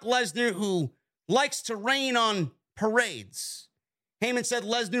Brock Lesnar, who likes to rain on parades. Heyman said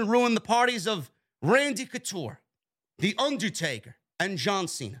Lesnar ruined the parties of Randy Couture, The Undertaker, and John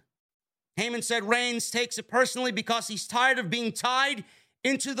Cena. Heyman said Reigns takes it personally because he's tired of being tied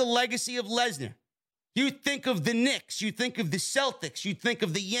into the legacy of Lesnar. You think of the Knicks, you think of the Celtics, you think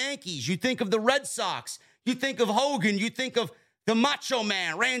of the Yankees, you think of the Red Sox, you think of Hogan, you think of the Macho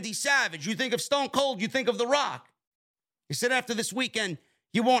Man, Randy Savage, you think of Stone Cold, you think of The Rock. He said after this weekend,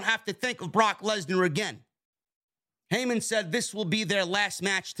 you won't have to think of Brock Lesnar again. Heyman said this will be their last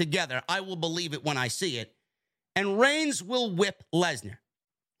match together. I will believe it when I see it. And Reigns will whip Lesnar.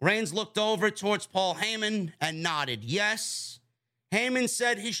 Reigns looked over towards Paul Heyman and nodded yes. Heyman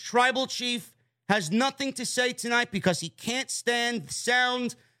said his tribal chief has nothing to say tonight because he can't stand the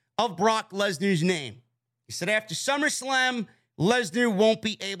sound of Brock Lesnar's name. He said after SummerSlam, Lesnar won't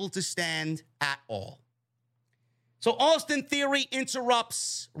be able to stand at all. So Austin Theory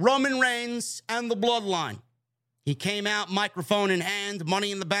interrupts Roman Reigns and the Bloodline. He came out, microphone in hand,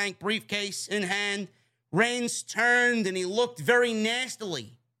 Money in the Bank briefcase in hand. Reigns turned and he looked very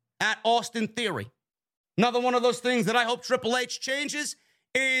nastily at Austin Theory. Another one of those things that I hope Triple H changes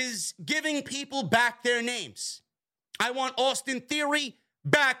is giving people back their names. I want Austin Theory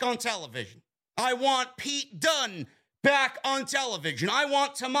back on television. I want Pete Dunne back on television. I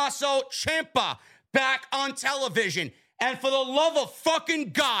want Tommaso Ciampa back on television. And for the love of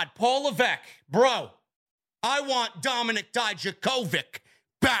fucking God, Paul Levesque, bro, I want Dominic Dijakovic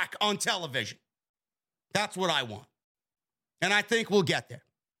back on television. That's what I want. And I think we'll get there.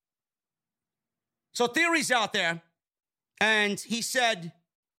 So Theory's out there, and he said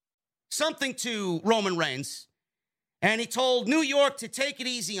something to Roman Reigns, and he told New York to take it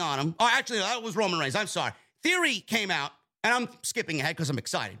easy on him. Oh, actually, that was Roman Reigns. I'm sorry. Theory came out, and I'm skipping ahead because I'm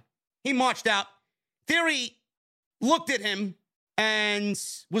excited. He marched out. Theory looked at him and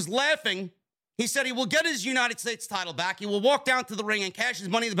was laughing. He said he will get his United States title back. He will walk down to the ring and cash his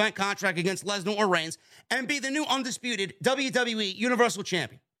Money in the Bank contract against Lesnar or Reigns and be the new undisputed WWE Universal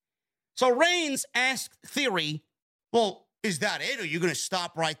Champion. So Reigns asked Theory, well, is that it? Are you going to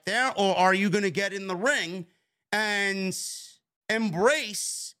stop right there? Or are you going to get in the ring and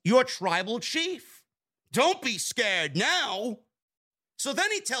embrace your tribal chief? Don't be scared now. So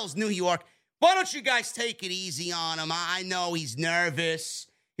then he tells New York, why don't you guys take it easy on him? I know he's nervous.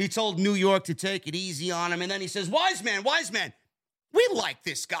 He told New York to take it easy on him. And then he says, wise man, we like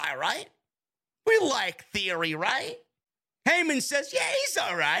this guy, right? We like Theory, right? Heyman says, yeah, he's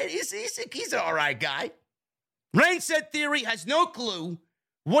all right. He's an all right guy. Reigns said Theory has no clue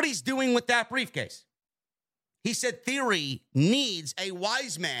what he's doing with that briefcase. He said Theory needs a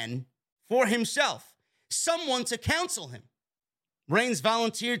wise man for himself, someone to counsel him. Reigns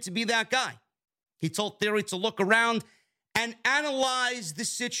volunteered to be that guy. He told Theory to look around and analyze the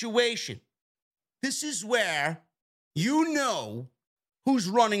situation. This is where you know who's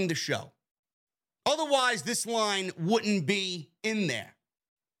running the show. Otherwise, this line wouldn't be in there.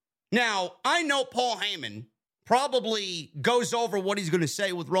 Now, I know Paul Heyman probably goes over what he's going to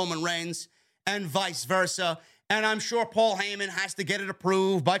say with Roman Reigns and vice versa. And I'm sure Paul Heyman has to get it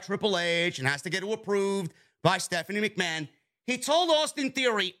approved by Triple H and has to get it approved by Stephanie McMahon. He told Austin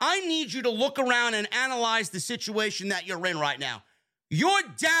Theory, I need you to look around and analyze the situation that you're in right now. Your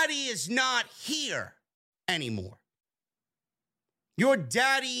daddy is not here anymore. Your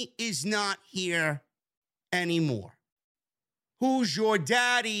daddy is not here anymore. Who's your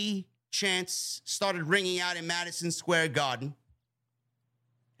daddy? Chants started ringing out in Madison Square Garden.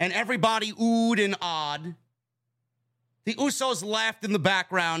 And everybody oohed and awed. The Usos laughed in the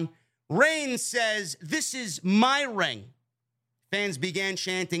background. Reigns says, this is my ring. Fans began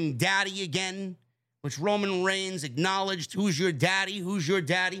chanting daddy again, which Roman Reigns acknowledged. Who's your daddy? Who's your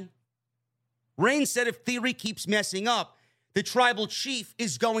daddy? Reigns said if Theory keeps messing up, the tribal chief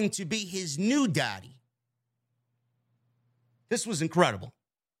is going to be his new daddy. This was incredible.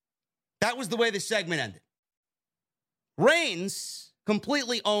 That was the way the segment ended. Reigns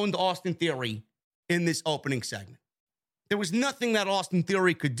completely owned Austin Theory in this opening segment. There was nothing that Austin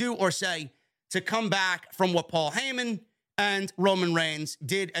Theory could do or say to come back from what Paul Heyman and Roman Reigns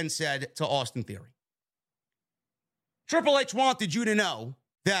did and said to Austin Theory. Triple H wanted you to know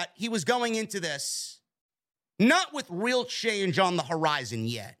that he was going into this not with real change on the horizon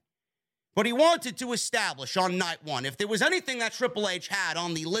yet, but he wanted to establish on night one, if there was anything that Triple H had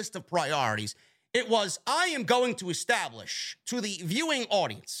on the list of priorities, it was, I am going to establish to the viewing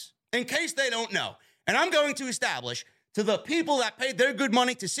audience, in case they don't know, and I'm going to establish to the people that paid their good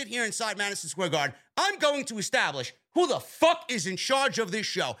money to sit here inside Madison Square Garden, I'm going to establish who the fuck is in charge of this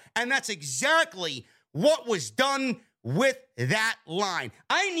show. And that's exactly what was done with that line.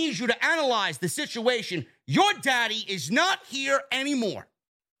 I need you to analyze the situation. Your daddy is not here anymore.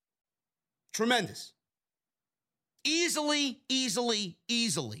 Tremendous. Easily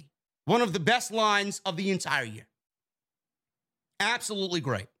one of the best lines of the entire year. Absolutely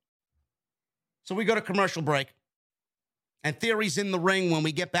great. So we go to commercial break. And Theory's in the ring when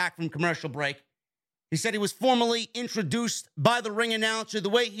we get back from commercial break. He said he was formally introduced by the ring announcer the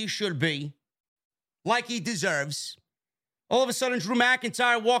way he should be, like he deserves. All of a sudden, Drew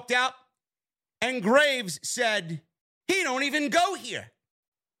McIntyre walked out, and Graves said, he don't even go here.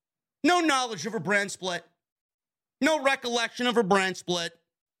 No knowledge of a brand split. No recollection of a brand split.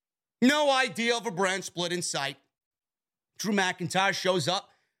 No idea of a brand split in sight. Drew McIntyre shows up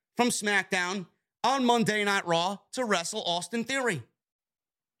from SmackDown on Monday Night Raw to wrestle Austin Theory.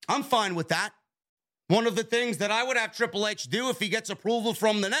 I'm fine with that. One of the things that I would have Triple H do if he gets approval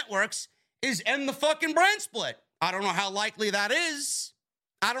from the networks is end the fucking brand split. I don't know how likely that is.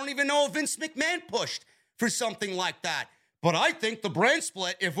 I don't even know if Vince McMahon pushed for something like that. But I think the brand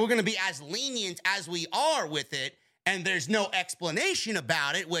split, if we're going to be as lenient as we are with it, and there's no explanation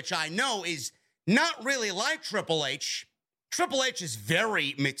about it, which I know is not really like Triple H, Triple H is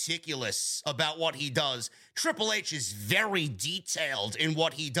very meticulous about what he does. Triple H is very detailed in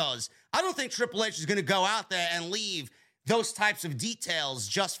what he does. I don't think Triple H is going to go out there and leave those types of details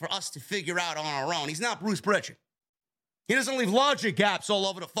just for us to figure out on our own. He's not Bruce Pritchard. He doesn't leave logic gaps all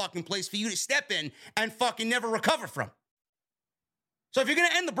over the fucking place for you to step in and fucking never recover from. So if you're going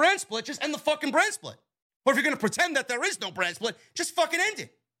to end the brand split, just end the fucking brand split. Or if you're going to pretend that there is no brand split, just fucking end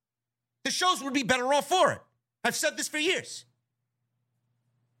it. The shows would be better off for it. I've said this for years.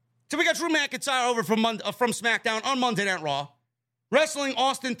 So we got Drew McIntyre over from SmackDown on Monday Night Raw, wrestling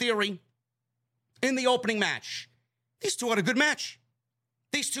Austin Theory in the opening match. These two had a good match.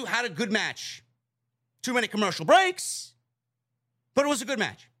 Too many commercial breaks, but it was a good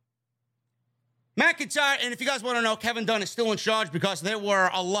match. McIntyre, and if you guys want to know, Kevin Dunn is still in charge because there were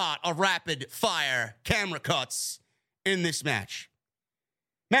a lot of rapid-fire camera cuts in this match.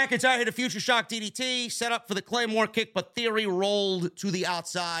 McIntyre hit a Future Shock DDT, set up for the Claymore kick, but Theory rolled to the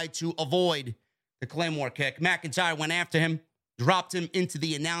outside to avoid the Claymore kick. McIntyre went after him, dropped him into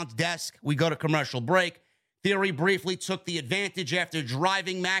the announce desk. We go to commercial break. Theory briefly took the advantage after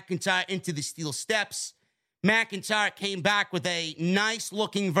driving McIntyre into the steel steps. McIntyre came back with a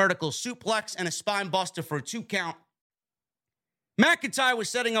nice-looking vertical suplex and a spine buster for a 2 count. McIntyre was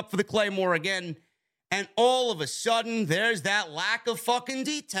setting up for the Claymore again, and all of a sudden, there's that lack of fucking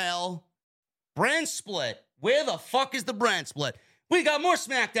detail. Brand split. Where the fuck is the brand split? We got more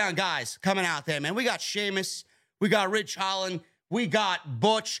SmackDown guys coming out there, man. We got Sheamus. We got Ridge Holland. We got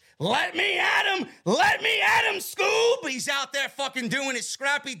Butch. Let me at him. Let me at him, Scoob. He's out there fucking doing his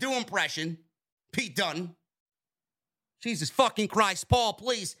Scrappy Doo impression. Pete Dunne. Jesus fucking Christ. Paul,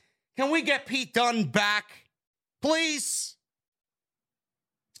 please. Can we get Pete Dunne back? Please.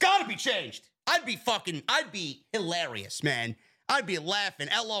 It's got to be changed. I'd be hilarious, man. I'd be laughing,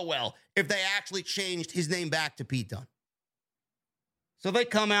 LOL, if they actually changed his name back to Pete Dunne. So they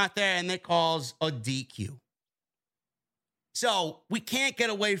come out there and they cause a DQ. So we can't get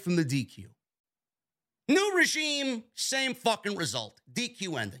away from the DQ. New regime, same fucking result.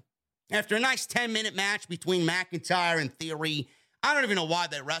 DQ ending. After a nice 10-minute match between McIntyre and Theory, I don't even know why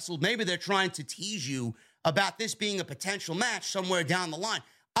they wrestled. Maybe they're trying to tease you about this being a potential match somewhere down the line.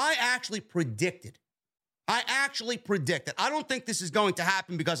 I actually predicted. I don't think this is going to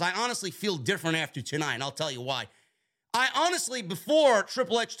happen because I honestly feel different after tonight, and I'll tell you why. I honestly, before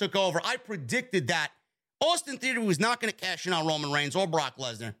Triple H took over, I predicted that Austin Theory was not going to cash in on Roman Reigns or Brock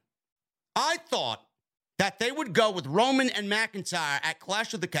Lesnar. I thought that they would go with Roman and McIntyre at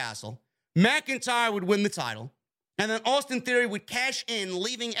Clash of the Castle. McIntyre would win the title, and then Austin Theory would cash in,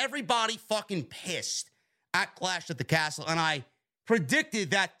 leaving everybody fucking pissed at Clash of the Castle, and I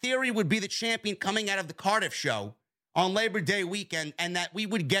predicted that Theory would be the champion coming out of the Cardiff show on Labor Day weekend, and that we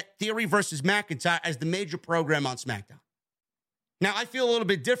would get Theory versus McIntyre as the major program on SmackDown. Now, I feel a little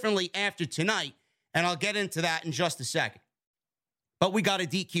bit differently after tonight, and I'll get into that in just a second. But we got a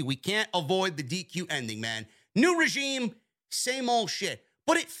DQ. We can't avoid the DQ ending, man. New regime, same old shit.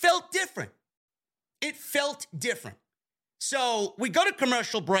 But it felt different. So we go to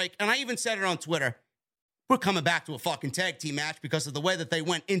commercial break, and I even said it on Twitter. We're coming back to a fucking tag team match because of the way that they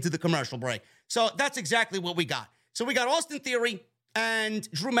went into the commercial break. So that's exactly what we got. So we got Austin Theory and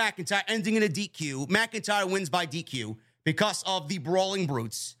Drew McIntyre ending in a DQ. McIntyre wins by DQ because of the Brawling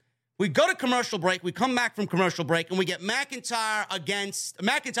Brutes. We go to commercial break. We come back from commercial break, and we get McIntyre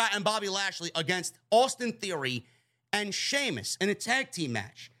and Bobby Lashley against Austin Theory and Sheamus in a tag team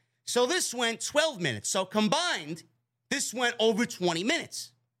match. So this went 12 minutes. So combined, this went over 20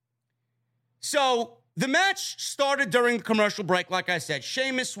 minutes. So the match started during the commercial break, like I said.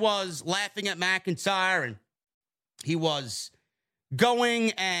 Sheamus was laughing at McIntyre, and he was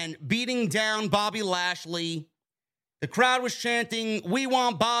going and beating down Bobby Lashley. The crowd was chanting, "We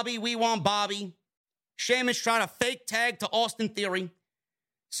want Bobby, we want Bobby." Sheamus tried a fake tag to Austin Theory.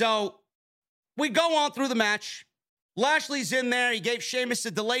 So we go on through the match. Lashley's in there. He gave Sheamus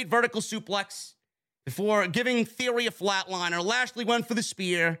a delayed vertical suplex before giving Theory a flatliner. Lashley went for the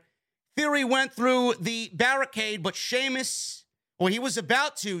spear. Theory went through the barricade, but Sheamus, he was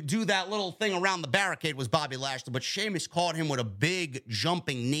about to do that little thing around the barricade, was Bobby Lashley, but Sheamus caught him with a big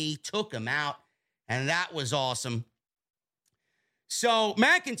jumping knee, took him out, and that was awesome. So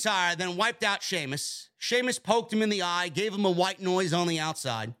McIntyre then wiped out Sheamus. Sheamus poked him in the eye, gave him a white noise on the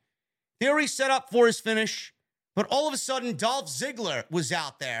outside. Theory set up for his finish, but all of a sudden, Dolph Ziggler was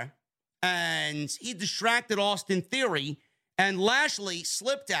out there, and he distracted Austin Theory, and Lashley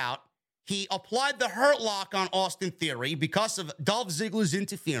slipped out. He applied the Hurt Lock on Austin Theory because of Dolph Ziggler's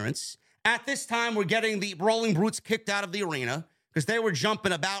interference. At this time, we're getting the Brawling Brutes kicked out of the arena. because they were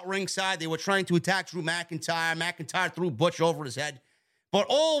jumping about ringside. They were trying to attack Drew McIntyre. McIntyre threw Butch over his head. But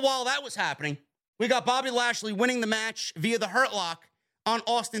all while that was happening, we got Bobby Lashley winning the match via the Hurt Lock on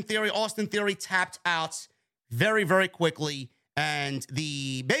Austin Theory. Austin Theory tapped out very, very quickly, and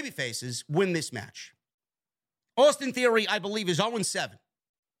the babyfaces win this match. Austin Theory, I believe, is 0-7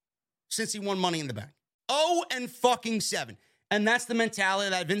 since he won Money in the Bank. 0-7. And that's the mentality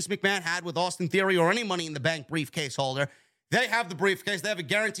that Vince McMahon had with Austin Theory or any Money in the Bank briefcase holder. They have the briefcase. They have a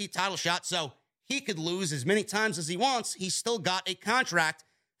guaranteed title shot, so he could lose as many times as he wants. He's still got a contract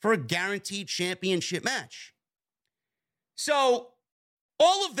for a guaranteed championship match. So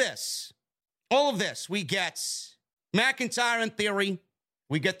all of this, we get McIntyre and Theory.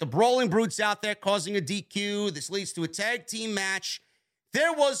 We get the Brawling Brutes out there causing a DQ. This leads to a tag team match.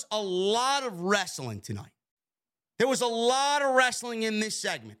 There was a lot of wrestling tonight. There was a lot of wrestling in this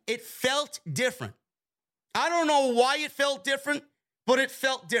segment. It felt different. I don't know why it felt different, but it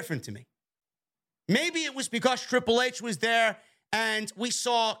felt different to me. Maybe it was because Triple H was there and we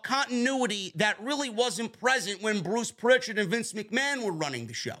saw continuity that really wasn't present when Bruce Pritchard and Vince McMahon were running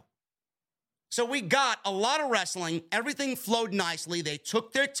the show. So we got a lot of wrestling. Everything flowed nicely. They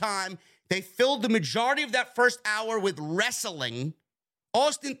took their time. They filled the majority of that first hour with wrestling.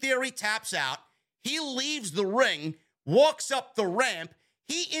 Austin Theory taps out. He leaves the ring, walks up the ramp.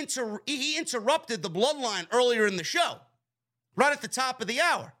 He interrupted the Bloodline earlier in the show, right at the top of the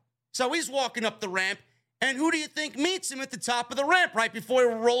hour. So he's walking up the ramp, and who do you think meets him at the top of the ramp right before he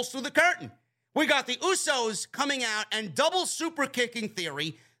rolls through the curtain? We got the Usos coming out and double super kicking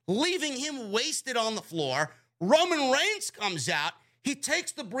Theory, leaving him wasted on the floor. Roman Reigns comes out. He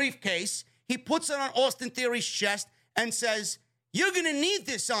takes the briefcase. He puts it on Austin Theory's chest and says, "You're going to need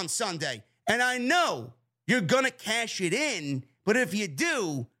this on Sunday. And I know you're going to cash it in, but if you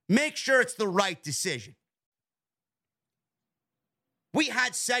do, make sure it's the right decision." We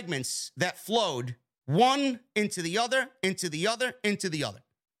had segments that flowed one into the other, into the other, into the other.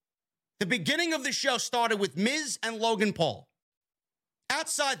 The beginning of the show started with Miz and Logan Paul.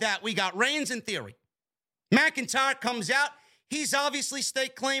 Outside that, we got Reigns and Theory. McIntyre comes out. He's obviously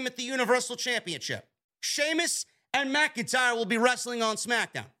staked claim at the Universal Championship. Sheamus and McIntyre will be wrestling on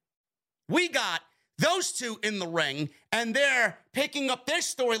SmackDown. We got those two in the ring, and they're picking up their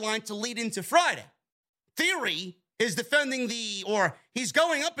storyline to lead into Friday. Theory is he's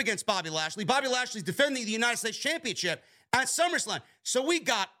going up against Bobby Lashley. Bobby Lashley's defending the United States Championship at SummerSlam. So we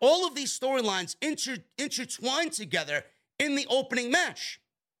got all of these storylines intertwined together in the opening match.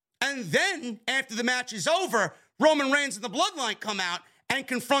 And then, after the match is over, Roman Reigns and the Bloodline come out and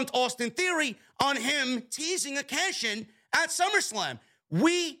confront Austin Theory on him teasing a cash-in at SummerSlam.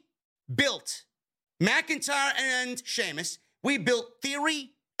 We built McIntyre and Sheamus. We built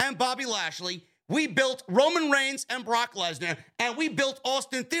Theory and Bobby Lashley. We built Roman Reigns and Brock Lesnar. And we built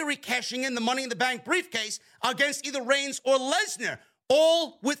Austin Theory cashing in the Money in the Bank briefcase against either Reigns or Lesnar,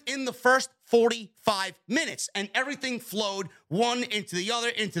 all within the first 45 minutes. And everything flowed one into the other,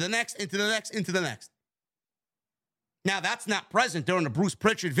 into the next, into the next, into the next. Now, that's not present during a Bruce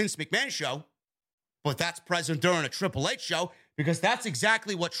Pritchard, Vince McMahon show, but that's present during a Triple H show, because that's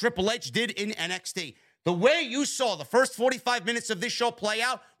exactly what Triple H did in NXT. The way you saw the first 45 minutes of this show play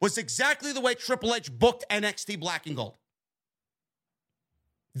out was exactly the way Triple H booked NXT Black and Gold.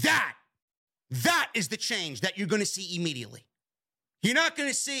 That is the change that you're going to see immediately. You're not going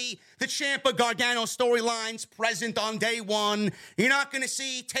to see the Ciampa Gargano storylines present on day one. You're not going to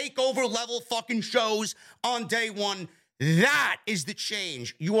see takeover level fucking shows on day one. That is the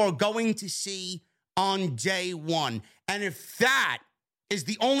change you are going to see on day one. And if that is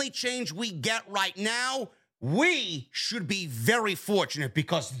the only change we get right now, we should be very fortunate,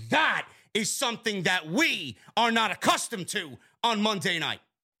 because that is something that we are not accustomed to on Monday night.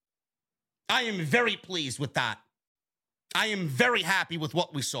 I am very pleased with that. I am very happy with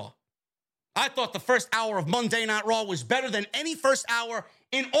what we saw. I thought the first hour of Monday Night Raw was better than any first hour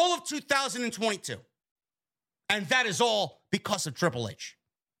in all of 2022. And that is all because of Triple H.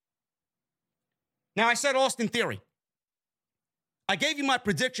 Now, I said Austin Theory. I gave you my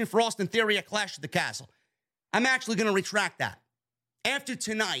prediction for Austin Theory at Clash of the Castle. I'm actually going to retract that. After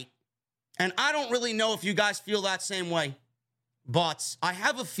tonight, and I don't really know if you guys feel that same way, but I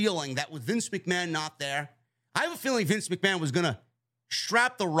have a feeling that with Vince McMahon not there, I have a feeling Vince McMahon was going to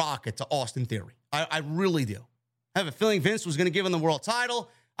strap the rocket to Austin Theory. I really do. I have a feeling Vince was going to give him the world title.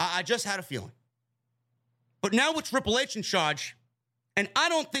 I just had a feeling. But now with Triple H in charge, and I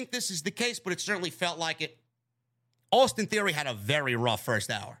don't think this is the case, but it certainly felt like it, Austin Theory had a very rough first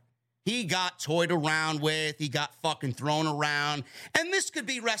hour. He got toyed around with. He got fucking thrown around. And this could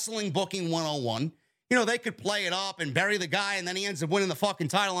be wrestling booking 101. they could play it up and bury the guy, and then he ends up winning the fucking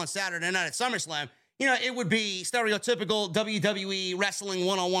title on Saturday night at SummerSlam. It would be stereotypical WWE wrestling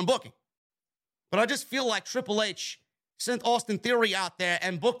one-on-one booking. But I just feel like Triple H sent Austin Theory out there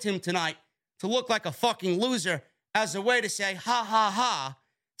and booked him tonight to look like a fucking loser as a way to say ha ha ha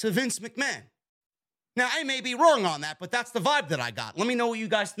to Vince McMahon. Now, I may be wrong on that, but that's the vibe that I got. Let me know what you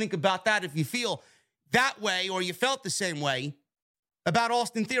guys think about that if you feel that way or you felt the same way about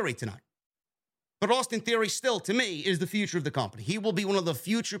Austin Theory tonight. But Austin Theory still, to me, is the future of the company. He will be one of the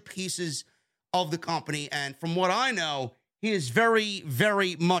future pieces of the company. And from what I know, he is very,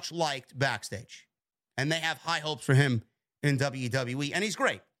 very much liked backstage. And they have high hopes for him in WWE. And he's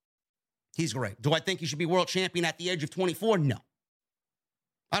great. He's great. Do I think he should be world champion at the age of 24? No.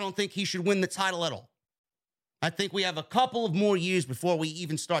 I don't think he should win the title at all. I think we have a couple of more years before we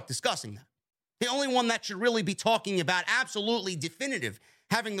even start discussing that. The only one that should really be talking about absolutely definitive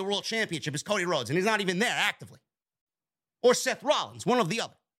having the world championship is Cody Rhodes, and he's not even there actively. Or Seth Rollins, one of the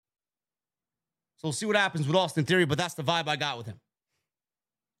other. So we'll see what happens with Austin Theory, but that's the vibe I got with him.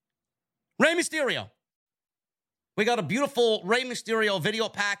 Rey Mysterio. We got a beautiful Rey Mysterio video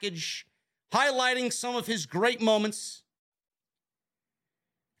package highlighting some of his great moments.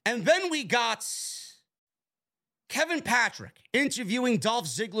 And then we got Kevin Patrick interviewing Dolph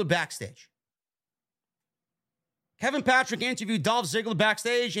Ziggler backstage. Kevin Patrick interviewed Dolph Ziggler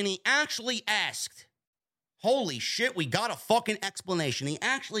backstage, and he actually asked, holy shit, we got a fucking explanation. He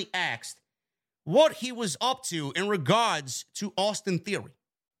actually asked what he was up to in regards to Austin Theory.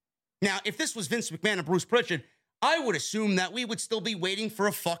 Now, if this was Vince McMahon and Bruce Pritchard, I would assume that we would still be waiting for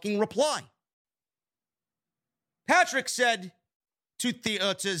a fucking reply. Patrick said to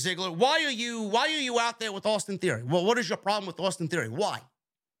Ziggler, why are you out there with Austin Theory? Well, what is your problem with Austin Theory? Why?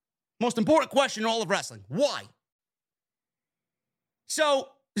 Most important question in all of wrestling. Why? So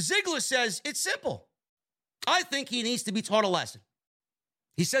Ziggler says, it's simple. I think he needs to be taught a lesson.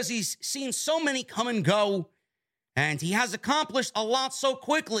 He says he's seen so many come and go, and he has accomplished a lot so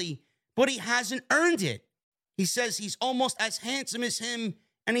quickly, but he hasn't earned it. He says he's almost as handsome as him,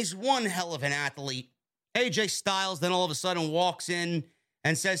 and he's one hell of an athlete. AJ Styles then all of a sudden walks in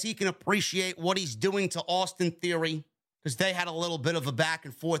and says he can appreciate what he's doing to Austin Theory, because they had a little bit of a back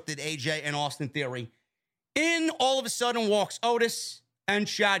and forth, did AJ and Austin Theory. In all of a sudden walks Otis and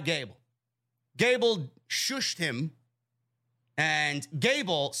Chad Gable. Gable shushed him, and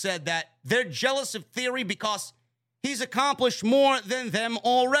Gable said that they're jealous of Theory because he's accomplished more than them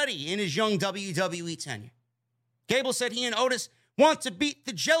already in his young WWE tenure. Gable said he and Otis want to beat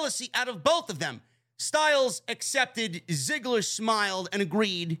the jealousy out of both of them. Styles accepted, Ziggler smiled and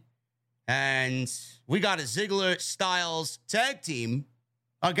agreed, and we got a Ziggler-Styles tag team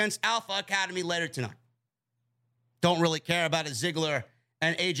against Alpha Academy later tonight. Don't really care about a Ziggler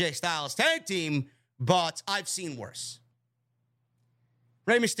and AJ Styles tag team, but I've seen worse.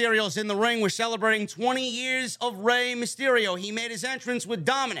 Rey Mysterio's in the ring. We're celebrating 20 years of Rey Mysterio. He made his entrance with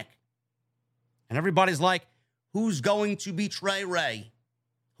Dominic. And everybody's like, who's going to betray Rey?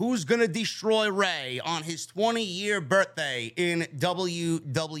 Who's going to destroy Rey on his 20-year birthday in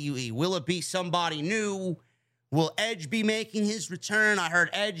WWE? Will it be somebody new? Will Edge be making his return? I heard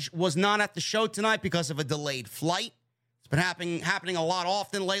Edge was not at the show tonight because of a delayed flight. It's been happening a lot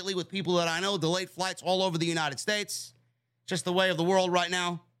often lately with people that I know, delayed flights all over the United States. Just the way of the world right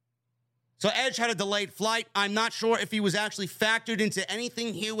now. So Edge had a delayed flight. I'm not sure if he was actually factored into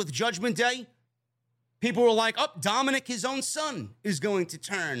anything here with Judgment Day. People were like, Dominic, his own son, is going to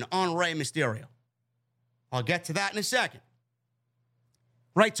turn on Rey Mysterio. I'll get to that in a second.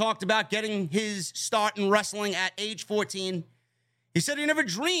 Rey talked about getting his start in wrestling at age 14. He said he never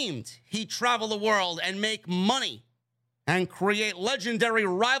dreamed he'd travel the world and make money and create legendary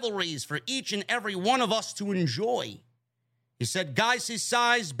rivalries for each and every one of us to enjoy. He said guys his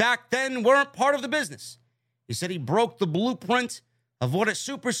size back then weren't part of the business. He said he broke the blueprint of what a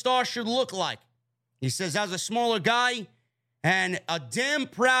superstar should look like. He says as a smaller guy and a damn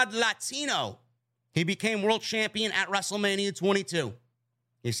proud Latino, he became world champion at WrestleMania 22.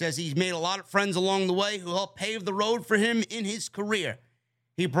 He says he's made a lot of friends along the way who helped pave the road for him in his career.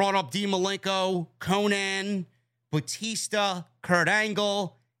 He brought up Dean Malenko, Conan, Batista, Kurt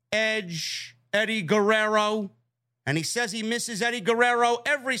Angle, Edge, Eddie Guerrero. And he says he misses Eddie Guerrero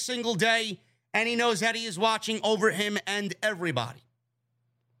every single day, and he knows Eddie is watching over him and everybody.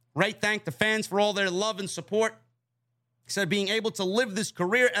 Rey thanked the fans for all their love and support. He said being able to live this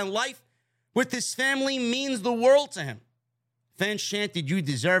career and life with his family means the world to him. Fans chanted, "You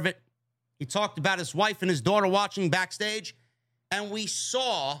deserve it." He talked about his wife and his daughter watching backstage, and we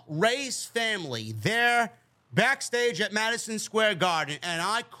saw Rey's family there backstage at Madison Square Garden, and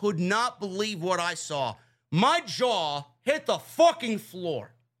I could not believe what I saw. My jaw hit the fucking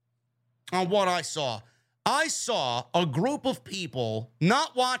floor on what I saw. I saw a group of people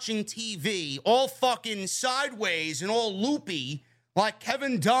not watching TV, all fucking sideways and all loopy, like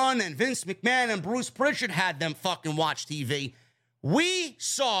Kevin Dunn and Vince McMahon and Bruce Pritchard had them fucking watch TV. We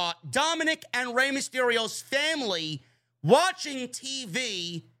saw Dominic and Rey Mysterio's family watching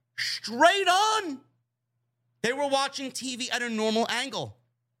TV straight on. They were watching TV at a normal angle.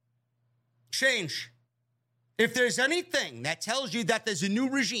 Change. If there's anything that tells you that there's a new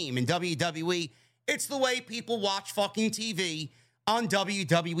regime in WWE, it's the way people watch fucking TV on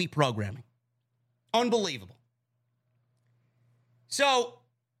WWE programming. Unbelievable. So,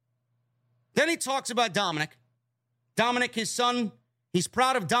 then he talks about Dominic. Dominic, his son, he's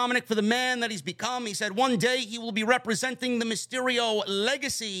proud of Dominic for the man that he's become. He said one day he will be representing the Mysterio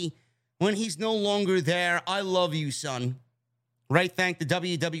legacy when he's no longer there. I love you, son. Ray thanked the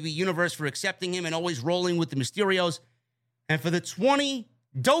WWE Universe for accepting him and always rolling with the Mysterios. And for the 20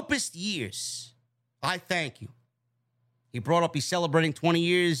 dopest years, I thank you. He brought up he's celebrating 20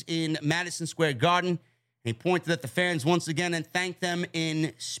 years in Madison Square Garden. And he pointed at the fans once again and thanked them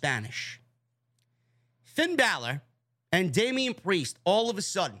in Spanish. Finn Balor and Damian Priest all of a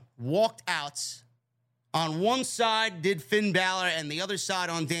sudden walked out. On one side did Finn Balor and the other side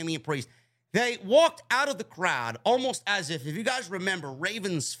on Damian Priest. They walked out of the crowd almost as if you guys remember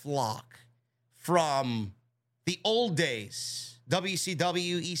Raven's Flock from the old days,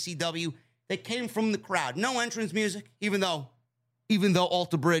 WCW, ECW, they came from the crowd. No entrance music, even though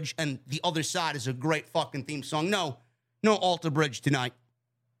Alter Bridge and The Other Side is a great fucking theme song. No Alter Bridge tonight.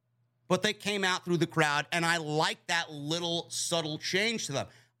 But they came out through the crowd, and I like that little subtle change to them.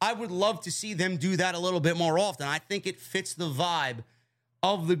 I would love to see them do that a little bit more often. I think it fits the vibe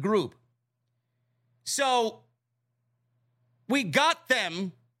of the group. So we got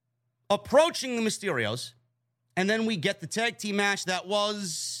them approaching the Mysterios, and then we get the tag team match that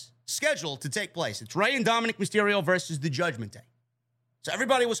was scheduled to take place. It's Rey and Dominic Mysterio versus the Judgment Day. So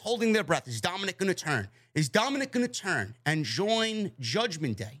everybody was holding their breath. Is Dominic going to turn? Is Dominic going to turn and join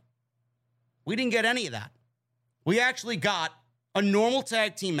Judgment Day? We didn't get any of that. We actually got a normal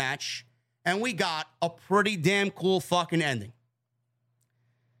tag team match, and we got a pretty damn cool fucking ending.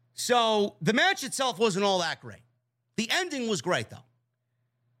 So the match itself wasn't all that great. The ending was great, though.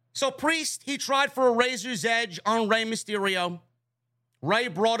 So Priest, he tried for a razor's edge on Rey Mysterio. Rey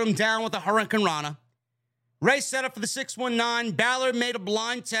brought him down with a Hurricane Rana. Rey set up for the 619. Balor made a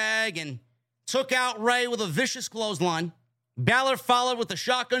blind tag and took out Rey with a vicious clothesline. Balor followed with a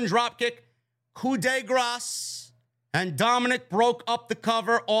shotgun dropkick, coup de grace, and Dominic broke up the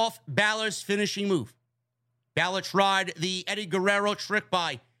cover off Balor's finishing move. Balor tried the Eddie Guerrero trick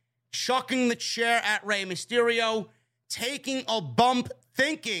by chucking the chair at Rey Mysterio, taking a bump,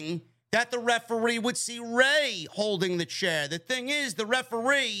 thinking that the referee would see Rey holding the chair. The thing is, the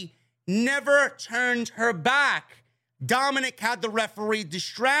referee never turned her back. Dominic had the referee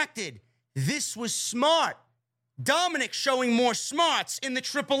distracted. This was smart. Dominic showing more smarts in the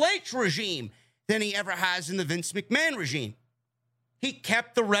Triple H regime than he ever has in the Vince McMahon regime. He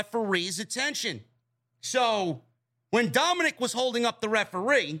kept the referee's attention. So when Dominic was holding up the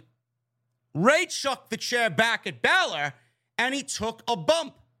referee, Rey chucked the chair back at Balor, and he took a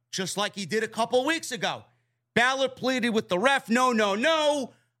bump, just like he did a couple weeks ago. Balor pleaded with the ref,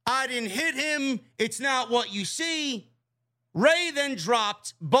 no, I didn't hit him. It's not what you see. Rey then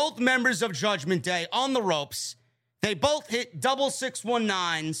dropped both members of Judgment Day on the ropes. They both hit double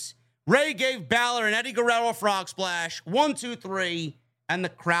 619s. Rey gave Balor an Eddie Guerrero frog splash, 1, 2, 3, and the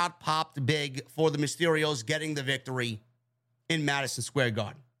crowd popped big for the Mysterios getting the victory in Madison Square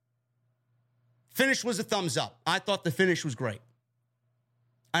Garden. Finish was a thumbs up. I thought the finish was great.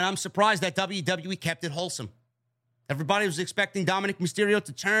 And I'm surprised that WWE kept it wholesome. Everybody was expecting Dominic Mysterio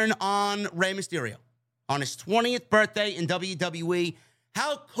to turn on Rey Mysterio on his 20th birthday in WWE.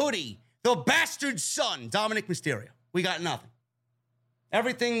 How could he? The bastard son, Dominic Mysterio. We got nothing.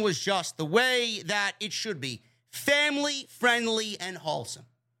 Everything was just the way that it should be. Family, friendly, and wholesome.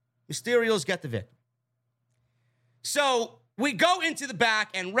 Mysterios get the victory. So we go into the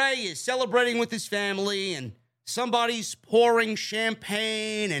back, and Rey is celebrating with his family, and somebody's pouring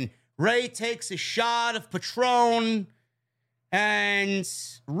champagne, and Rey takes a shot of Patron, and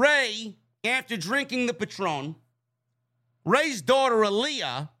Rey, after drinking the Patron, Rey's daughter,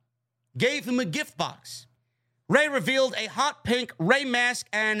 Aaliyah, gave him a gift box. Rey revealed a hot pink Rey mask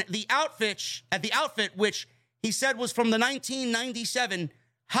and the outfit, which he said was from the 1997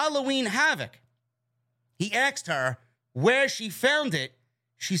 Halloween Havoc. He asked her where she found it.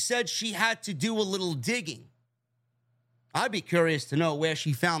 She said she had to do a little digging. I'd be curious to know where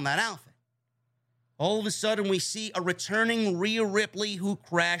she found that outfit. All of a sudden, we see a returning Rhea Ripley who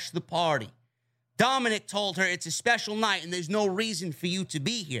crashed the party. Dominic told her it's a special night and there's no reason for you to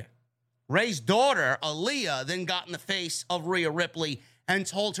be here. Ray's daughter, Aaliyah, then got in the face of Rhea Ripley and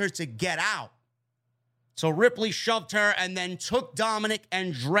told her to get out. So Ripley shoved her and then took Dominic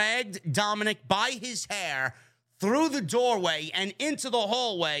and dragged Dominic by his hair through the doorway and into the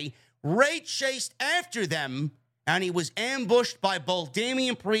hallway. Ray chased after them, and he was ambushed by both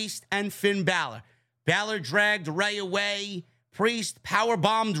Damian Priest and Finn Balor. Balor dragged Ray away. Priest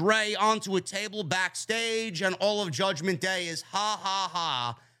powerbombed Ray onto a table backstage, and all of Judgment Day is ha, ha,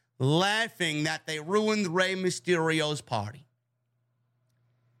 ha, laughing that they ruined Rey Mysterio's party.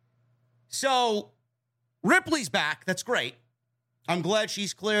 So Ripley's back. That's great. I'm glad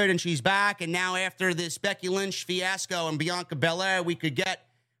she's cleared and she's back. And now after this Becky Lynch fiasco and Bianca Belair, we could get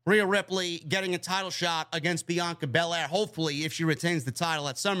Rhea Ripley getting a title shot against Bianca Belair, hopefully, if she retains the title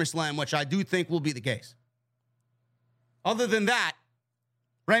at SummerSlam, which I do think will be the case. Other than that,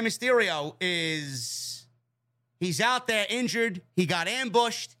 Rey Mysterio he's out there injured. He got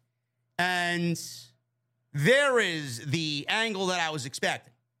ambushed. And there is the angle that I was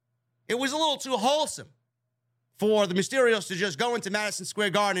expecting. It was a little too wholesome for the Mysterios to just go into Madison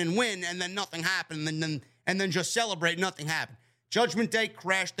Square Garden and win, and then nothing happened, and then just celebrate, nothing happened. Judgment Day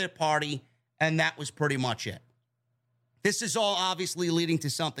crashed their party, and that was pretty much it. This is all obviously leading to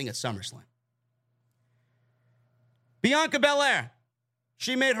something at SummerSlam. Bianca Belair,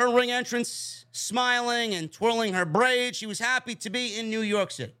 she made her ring entrance smiling and twirling her braids. She was happy to be in New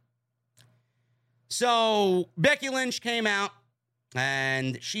York City. So Becky Lynch came out,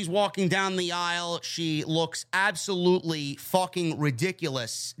 and she's walking down the aisle. She looks absolutely fucking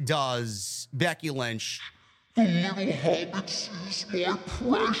ridiculous, does Becky Lynch. The little hobbits is more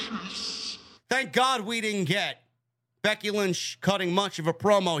precious. Thank God we didn't get Becky Lynch cutting much of a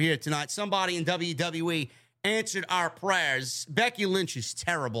promo here tonight. Somebody in WWE answered our prayers. Becky Lynch is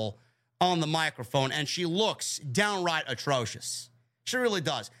terrible on the microphone, and she looks downright atrocious. She really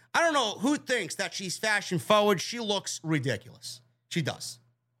does. I don't know who thinks that she's fashion forward. She looks ridiculous. She does.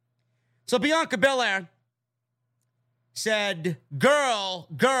 So Bianca Belair said, girl,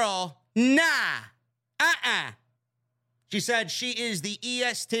 nah. She said she is the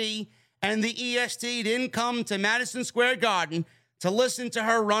EST, and the EST didn't come to Madison Square Garden to listen to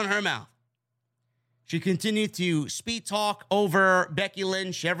her run her mouth. She continued to speed talk over Becky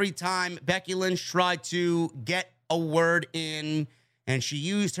Lynch every time Becky Lynch tried to get a word in, and she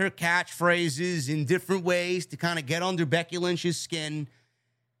used her catchphrases in different ways to kind of get under Becky Lynch's skin.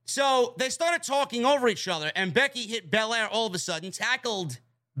 So they started talking over each other, and Becky hit Belair all of a sudden, tackled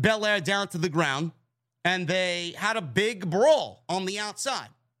Belair down to the ground, and they had a big brawl on the outside.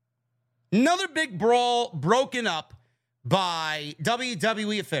 Another big brawl broken up by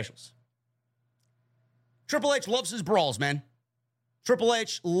WWE officials. Triple H loves his brawls, man. Triple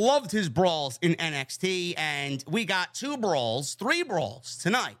H loved his brawls in NXT, and we got three brawls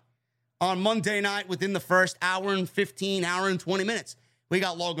tonight on Monday night within the first hour and 20 minutes. We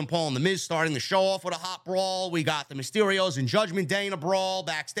got Logan Paul and The Miz starting the show off with a hot brawl. We got the Mysterios and Judgment Day in a brawl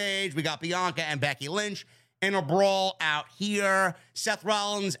backstage. We got Bianca and Becky Lynch in a brawl out here. Seth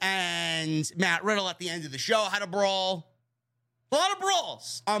Rollins and Matt Riddle at the end of the show had a brawl. A lot of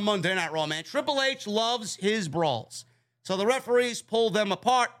brawls on Monday Night Raw, man. Triple H loves his brawls. So the referees pulled them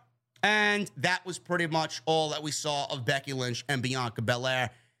apart, and that was pretty much all that we saw of Becky Lynch and Bianca Belair.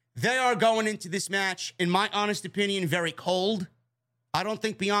 They are going into this match, in my honest opinion, very cold. I don't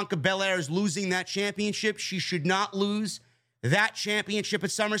think Bianca Belair is losing that championship. She should not lose that championship at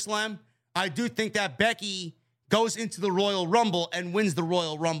SummerSlam. I do think that Becky goes into the Royal Rumble and wins the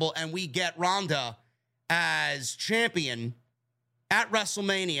Royal Rumble, and we get Ronda as champion at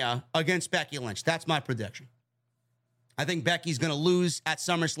WrestleMania against Becky Lynch. That's my prediction. I think Becky's going to lose at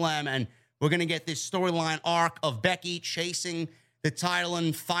SummerSlam, and we're going to get this storyline arc of Becky chasing the title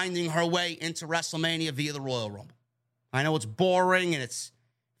and finding her way into WrestleMania via the Royal Rumble. I know it's boring, and it's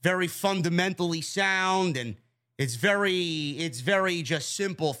very fundamentally sound, and it's very just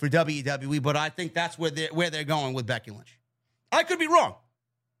simple for WWE, but I think that's where they're going with Becky Lynch. I could be wrong.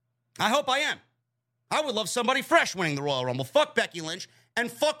 I hope I am. I would love somebody fresh winning the Royal Rumble. Fuck Becky Lynch, and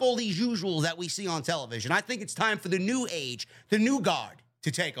fuck all these usuals that we see on television. I think it's time for the new age, the new guard,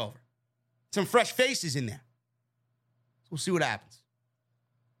 to take over. Some fresh faces in there. We'll see what happens.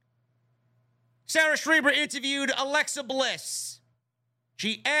 Sarah Schreiber interviewed Alexa Bliss.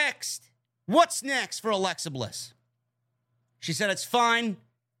 She asked, what's next for Alexa Bliss? She said it's fine.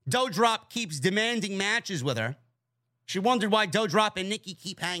 Doudrop keeps demanding matches with her. She wondered why Doudrop and Nikki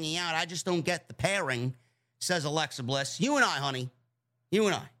keep hanging out. I just don't get the pairing. says Alexa Bliss. You and I, honey. You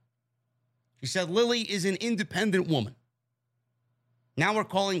and I. She said Lily is an independent woman. Now we're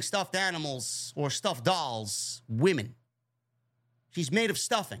calling stuffed animals or stuffed dolls women. She's made of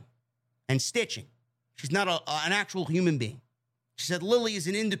stuffing and stitching. She's not an actual human being. She said Lily is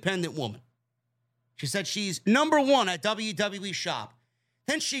an independent woman. She said she's number one at WWE Shop.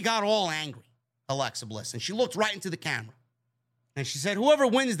 Then she got all angry, Alexa Bliss, and she looked right into the camera. And she said, whoever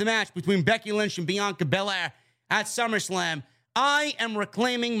wins the match between Becky Lynch and Bianca Belair at SummerSlam, I am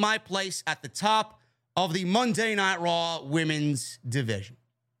reclaiming my place at the top of the Monday Night Raw women's division.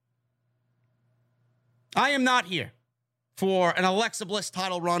 I am not here for an Alexa Bliss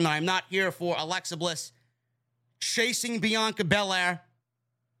title run. I am not here for Alexa Bliss chasing Bianca Belair.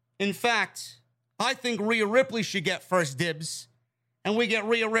 In fact, I think Rhea Ripley should get first dibs, and we get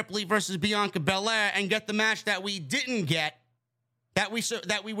Rhea Ripley versus Bianca Belair and get the match that we didn't get, that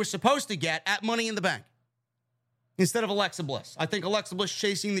we were supposed to get at Money in the Bank, instead of Alexa Bliss. I think Alexa Bliss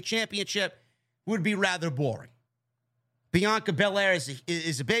chasing the championship would be rather boring. Bianca Belair is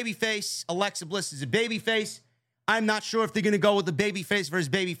a babyface. Alexa Bliss is a babyface. I'm not sure if they're going to go with the babyface versus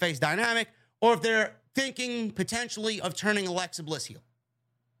babyface dynamic, or if they're thinking potentially of turning Alexa Bliss heel.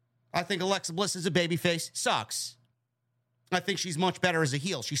 I think Alexa Bliss as a babyface sucks. I think she's much better as a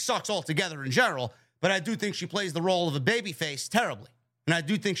heel. She sucks altogether in general, but I do think she plays the role of a babyface terribly. And I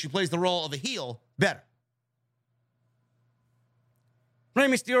do think she plays the role of a heel better. Rey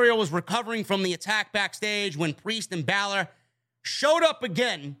Mysterio was recovering from the attack backstage when Priest and Balor showed up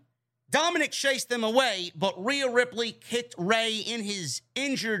again. Dominic chased them away, but Rhea Ripley kicked Rey in his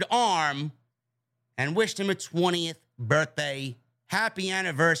injured arm and wished him a 20th birthday. Happy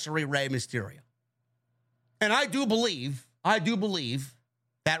anniversary, Rey Mysterio. And I do believe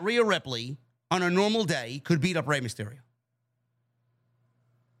that Rhea Ripley on a normal day could beat up Rey Mysterio.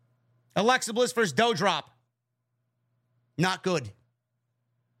 Alexa Bliss versus Doudrop. Not good.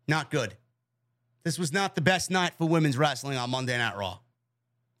 Not good. This was not the best night for women's wrestling on Monday Night Raw.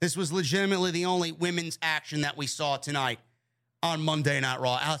 This was legitimately the only women's action that we saw tonight on Monday Night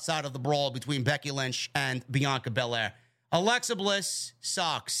Raw, outside of the brawl between Becky Lynch and Bianca Belair. Alexa Bliss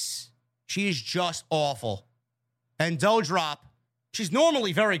sucks. She is just awful. And Doudrop, she's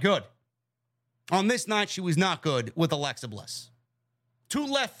normally very good. On this night, she was not good with Alexa Bliss. 2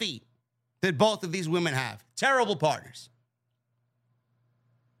 left feet that both of these women have. Terrible partners.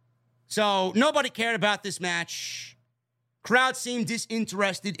 So nobody cared about this match. Crowd seemed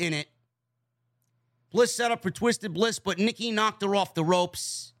disinterested in it. Bliss set up for Twisted Bliss, but Nikki knocked her off the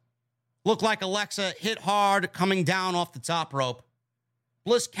ropes. Looked like Alexa hit hard coming down off the top rope.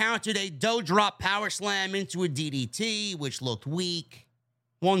 Bliss countered a Doudrop power slam into a DDT, which looked weak.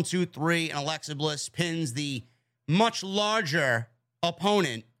 1, 2, 3, and Alexa Bliss pins the much larger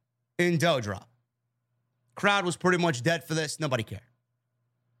opponent in Doudrop. Crowd was pretty much dead for this. Nobody cared.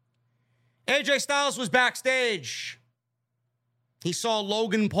 AJ Styles was backstage. He saw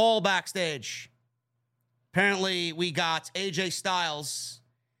Logan Paul backstage. Apparently, we got AJ Styles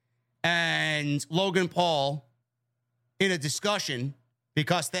and Logan Paul in a discussion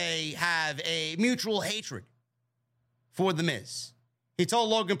because they have a mutual hatred for The Miz. He told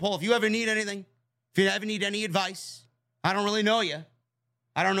Logan Paul, if you ever need anything, if you ever need any advice, I don't really know you.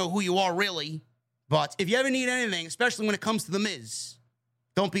 I don't know who you are really. But if you ever need anything, especially when it comes to The Miz,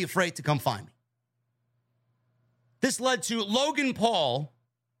 don't be afraid to come find me. This led to Logan Paul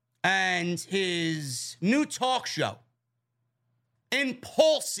and his new talk show.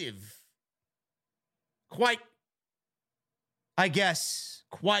 Impulsive. Quite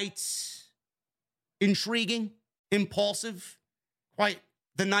intriguing. Impulsive. Quite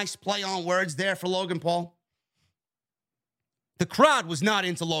the nice play on words there for Logan Paul. The crowd was not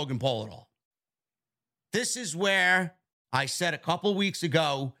into Logan Paul at all. This is where I said a couple weeks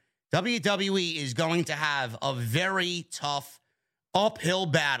ago, WWE is going to have a very tough uphill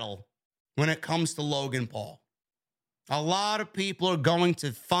battle when it comes to Logan Paul. A lot of people are going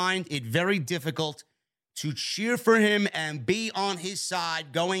to find it very difficult to cheer for him and be on his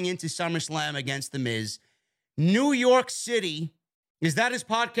side going into SummerSlam against The Miz. New York City, is that his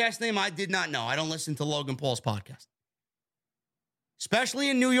podcast name? I did not know. I don't listen to Logan Paul's podcast. Especially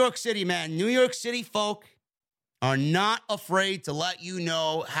in New York City, man. New York City folk are not afraid to let you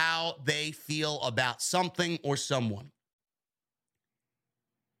know how they feel about something or someone.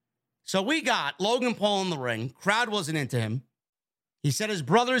 So we got Logan Paul in the ring. Crowd wasn't into him. He said his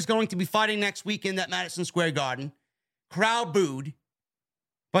brother is going to be fighting next weekend at Madison Square Garden. Crowd booed.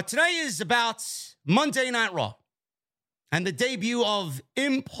 But today is about Monday Night Raw and the debut of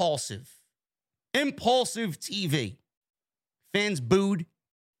Impulsive TV. Fans booed.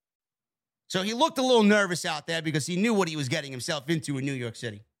 So he looked a little nervous out there because he knew what he was getting himself into in New York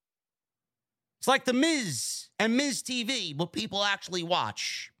City. It's like The Miz and Miz TV, what people actually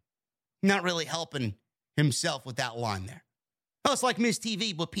watch. Not really helping himself with that line there. Oh, it's like Miz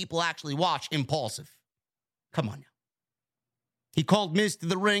TV, what people actually watch. Impulsive. Come on now. He called Miz to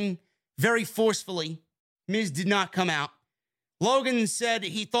the ring very forcefully. Miz did not come out. Logan said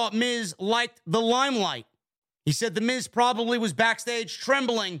he thought Miz liked the limelight. He said the Miz probably was backstage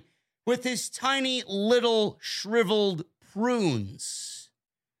trembling with his tiny little shriveled prunes.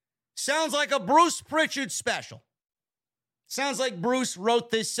 Sounds like a Bruce Pritchard special. Sounds like Bruce wrote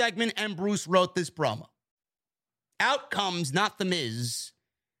this segment and Bruce wrote this promo. Out comes not the Miz,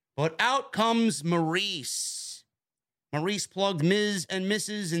 but out comes Maurice. Maurice plugged Miz and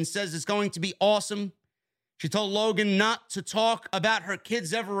Mrs. and says it's going to be awesome. She told Logan not to talk about her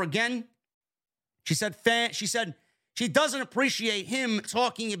kids ever again. She said she doesn't appreciate him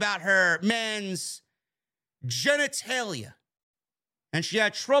talking about her man's genitalia. And she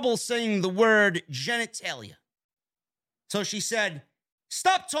had trouble saying the word genitalia. So she said,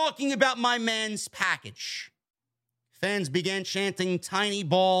 "Stop talking about my man's package." Fans began chanting, "Tiny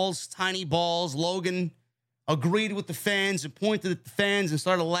balls, tiny balls." Logan agreed with the fans and pointed at the fans and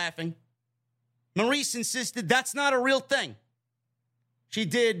started laughing. Maurice insisted that's not a real thing. She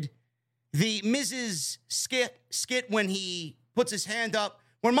did the Mrs. skit when he puts his hand up.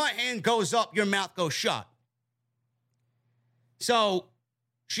 When my hand goes up, your mouth goes shut. So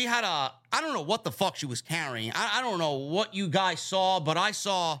she had I don't know what the fuck she was carrying. I don't know what you guys saw, but I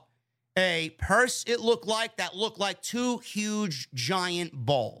saw a purse, that looked like two huge giant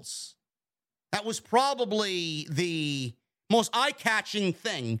balls. That was probably the most eye-catching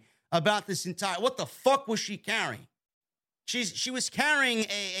thing about this entire... What the fuck was she carrying? She was carrying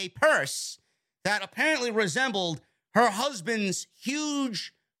a purse that apparently resembled her husband's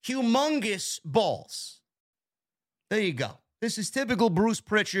humongous balls. There you go. This is typical Bruce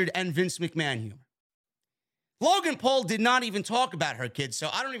Pritchard and Vince McMahon humor. Logan Paul did not even talk about her kids, so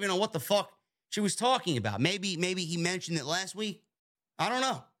I don't even know what the fuck she was talking about. Maybe he mentioned it last week. I don't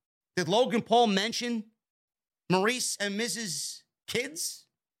know. Did Logan Paul mention Maurice and Mrs. kids?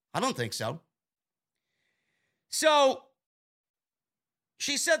 I don't think so. So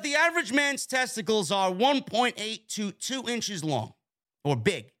she said the average man's testicles are 1.8 to 2 inches long, or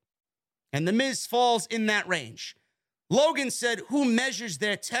big, and the Miz falls in that range. Logan said, "Who measures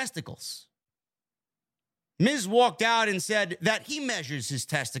their testicles?" Miz walked out and said that he measures his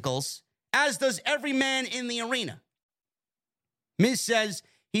testicles, as does every man in the arena. Miz says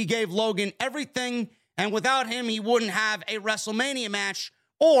he gave Logan everything, and without him, he wouldn't have a WrestleMania match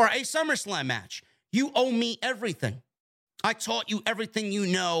or a SummerSlam match. You owe me everything. I taught you everything you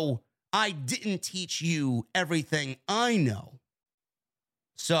know. I didn't teach you everything I know.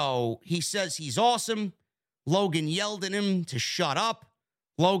 So he says he's awesome. Logan yelled at him to shut up.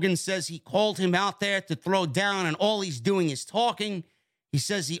 Logan says he called him out there to throw down and all he's doing is talking. He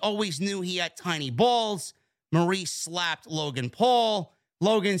says he always knew he had tiny balls. Maurice slapped Logan Paul.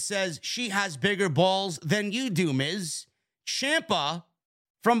 Logan says she has bigger balls than you do, Miz. Ciampa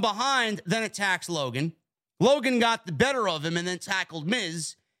from behind then attacks Logan. Logan got the better of him and then tackled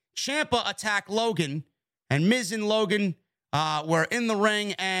Miz. Ciampa attacked Logan, and Miz and Logan were in the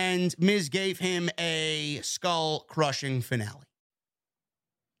ring, and Miz gave him a skull-crushing finale.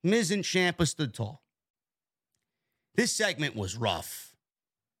 Miz and Ciampa stood tall. This segment was rough.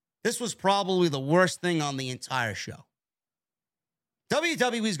 This was probably the worst thing on the entire show.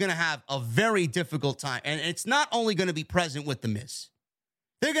 WWE is going to have a very difficult time, and it's not only going to be present with The Miz.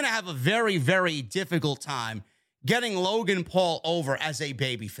 They're going to have a very, very difficult time getting Logan Paul over as a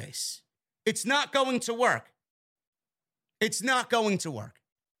babyface. It's not going to work. It's not going to work.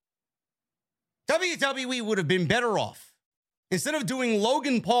 WWE would have been better off instead of doing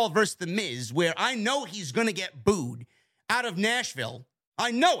Logan Paul versus The Miz, where I know he's going to get booed out of Nashville.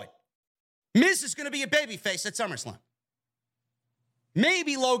 I know it. Miz is going to be a babyface at SummerSlam.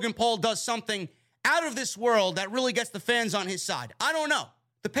 Maybe Logan Paul does something out of this world that really gets the fans on his side. I don't know.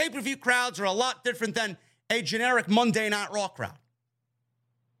 The pay-per-view crowds are a lot different than a generic Monday Night Raw crowd.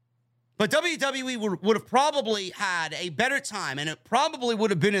 But WWE would have probably had a better time, and it probably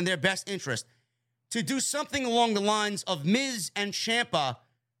would have been in their best interest to do something along the lines of Miz and Ciampa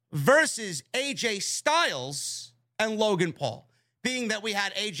versus AJ Styles and Logan Paul. Being that we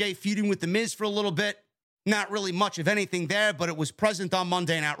had AJ feuding with The Miz for a little bit, not really much of anything there, but it was present on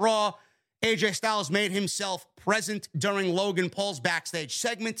Monday Night Raw. AJ Styles made himself present during Logan Paul's backstage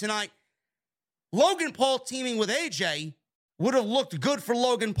segment tonight. Logan Paul teaming with AJ would have looked good for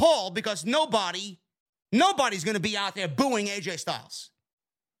Logan Paul because nobody's going to be out there booing AJ Styles.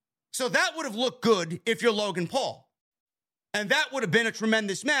 So that would have looked good if you're Logan Paul. And that would have been a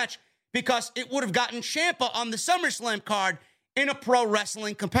tremendous match because it would have gotten Ciampa on the SummerSlam card in a pro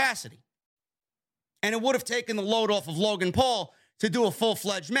wrestling capacity. And it would have taken the load off of Logan Paul to do a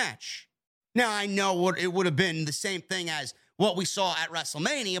full-fledged match. Now, I know it would have been the same thing as what we saw at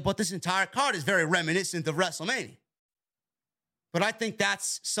WrestleMania, but this entire card is very reminiscent of WrestleMania. But I think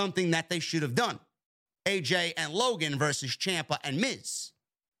that's something that they should have done. AJ and Logan versus Ciampa and Miz.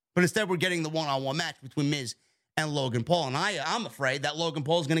 But instead, we're getting the one-on-one match between Miz and Logan Paul. And I'm afraid that Logan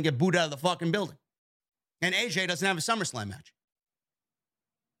Paul is going to get booed out of the fucking building. And AJ doesn't have a SummerSlam match.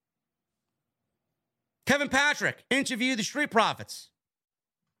 Kevin Patrick interviewed the Street Profits.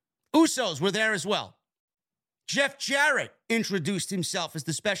 Usos were there as well. Jeff Jarrett introduced himself as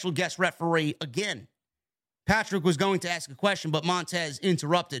the special guest referee again. Patrick was going to ask a question, but Montez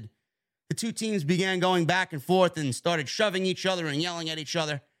interrupted. The two teams began going back and forth and started shoving each other and yelling at each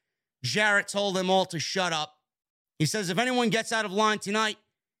other. Jarrett told them all to shut up. He says if anyone gets out of line tonight,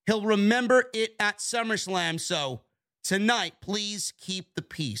 he'll remember it at SummerSlam. So tonight, please keep the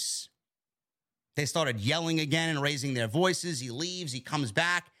peace. They started yelling again and raising their voices. He leaves, he comes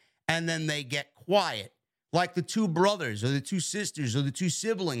back, and then they get quiet. Like the two brothers or the two sisters or the two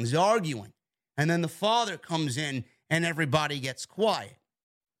siblings arguing. And then the father comes in and everybody gets quiet.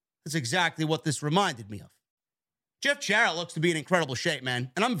 That's exactly what this reminded me of. Jeff Jarrett looks to be in incredible shape,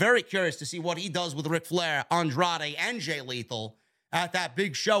 man. And I'm very curious to see what he does with Ric Flair, Andrade, and Jay Lethal at that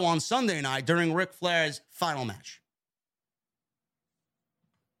big show on Sunday night during Ric Flair's final match.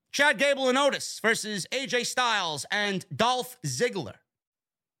 Chad Gable and Otis versus AJ Styles and Dolph Ziggler.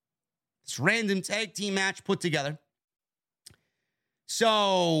 This random tag team match put together.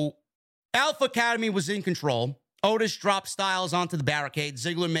 So, Alpha Academy was in control. Otis dropped Styles onto the barricade.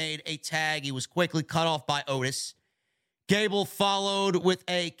 Ziggler made a tag. He was quickly cut off by Otis. Gable followed with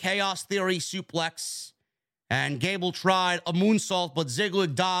a Chaos Theory suplex. And Gable tried a moonsault, but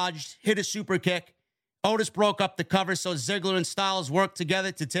Ziggler dodged, hit a super kick. Otis broke up the cover, so Ziggler and Styles worked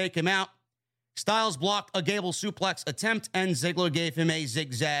together to take him out. Styles blocked a Gable suplex attempt, and Ziggler gave him a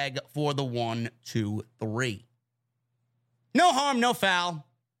zigzag for the 1, 2, 3. No harm, no foul.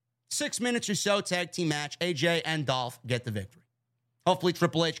 6 minutes or so tag team match. AJ and Dolph get the victory. Hopefully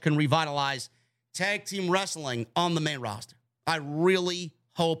Triple H can revitalize tag team wrestling on the main roster. I really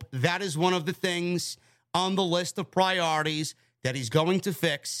hope that is one of the things on the list of priorities that he's going to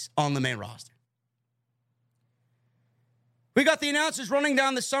fix on the main roster. We got the announcers running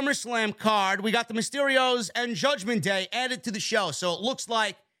down the SummerSlam card. We got the Mysterios and Judgment Day added to the show. So it looks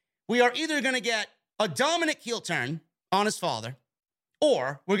like we are either going to get a Dominic heel turn on his father,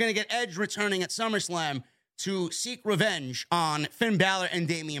 or we're going to get Edge returning at SummerSlam to seek revenge on Finn Balor and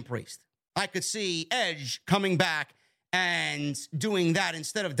Damian Priest. I could see Edge coming back and doing that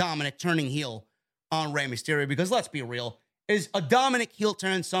instead of Dominic turning heel on Rey Mysterio, because let's be real, is a Dominic heel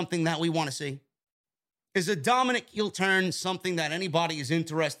turn something that we want to see? Is a Dominic heel turn something that anybody is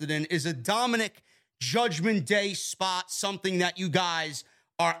interested in? Is a Dominic Judgment Day spot something that you guys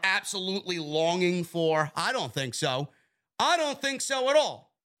are absolutely longing for? I don't think so. I don't think so at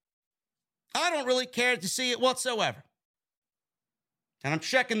all. I don't really care to see it whatsoever. And I'm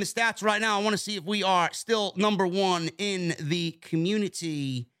checking the stats right now. I want to see if we are still number one in the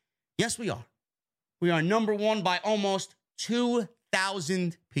community. Yes, we are. We are number one by almost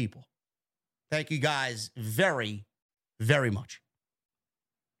 2,000 people. Thank you guys very, very much.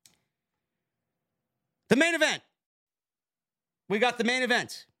 The main event. We got the main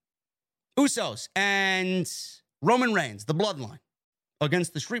event. Usos and Roman Reigns, the Bloodline,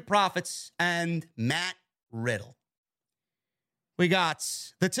 against the Street Profits and Matt Riddle. We got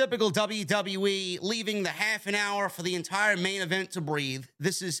the typical WWE leaving the half an hour for the entire main event to breathe.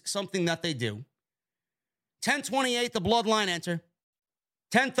 This is something that they do. 10:28, the Bloodline enter.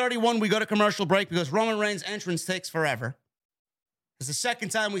 10:31, we go to commercial break because Roman Reigns' entrance takes forever. It's the second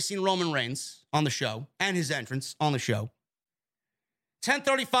time we've seen Roman Reigns on the show and his entrance on the show.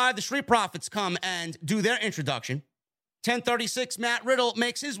 10:35, the Street Profits come and do their introduction. 10:36, Matt Riddle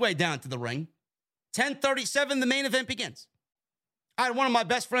makes his way down to the ring. 10:37, the main event begins. I had one of my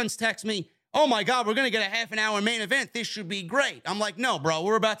best friends text me, "Oh my God, we're going to get a half an hour main event. This should be great." I'm like, no, bro,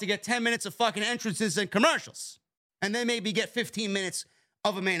 we're about to get 10 minutes of fucking entrances and commercials. And then maybe get 15 minutes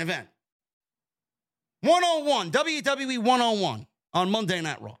of a main event. 101, WWE 101 on Monday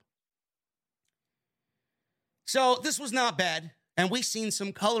Night Raw. So this was not bad. And we seen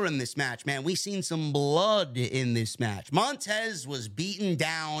some color in this match, man. We seen some blood in this match. Montez was beaten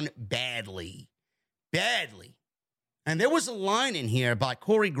down badly. Badly. And there was a line in here by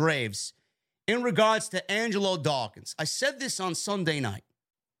Corey Graves in regards to Angelo Dawkins. I said this on Sunday night.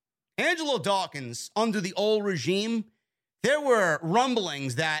 Angelo Dawkins, under the old regime, there were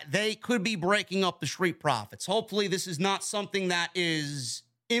rumblings that they could be breaking up the Street Profits. Hopefully, this is not something that is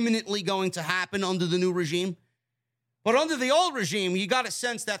imminently going to happen under the new regime. But under the old regime, you got a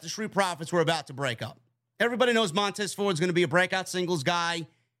sense that the Street Profits were about to break up. Everybody knows Montez Ford's going to be a breakout singles guy.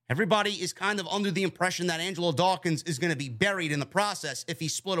 Everybody is kind of under the impression that Angelo Dawkins is going to be buried in the process if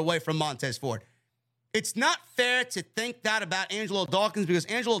he's split away from Montez Ford. It's not fair to think that about Angelo Dawkins because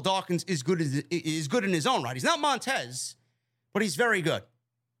Angelo Dawkins is good in his own right. He's not Montez, but he's very good.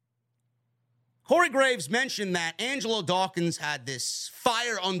 Corey Graves mentioned that Angelo Dawkins had this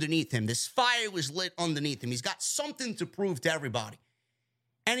fire underneath him. This fire was lit underneath him. He's got something to prove to everybody.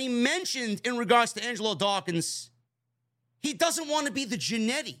 And he mentioned in regards to Angelo Dawkins, he doesn't want to be the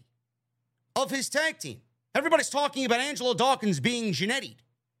Jannetty of his tag team. Everybody's talking about Angelo Dawkins being Jannetti'd,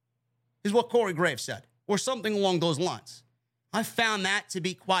 is what Corey Graves said, or something along those lines. I found that to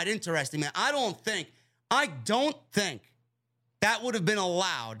be quite interesting, man. I don't think that would have been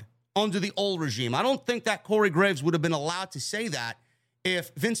allowed under the old regime. I don't think that Corey Graves would have been allowed to say that if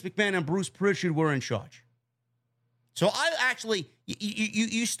Vince McMahon and Bruce Pritchard were in charge. So I actually,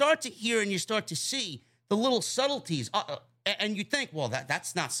 you start to hear and you start to see the little subtleties, and you think, well,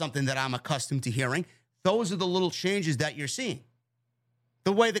 that's not something that I'm accustomed to hearing. Those are the little changes that you're seeing.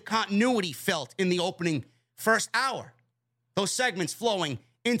 The way the continuity felt in the opening first hour. Those segments flowing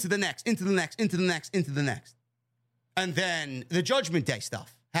into the next, into the next, into the next, into the next. And then the Judgment Day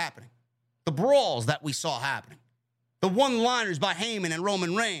stuff happening. The brawls that we saw happening. The one-liners by Heyman and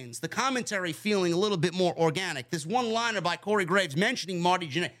Roman Reigns. The commentary feeling a little bit more organic. This one-liner by Corey Graves mentioning Marty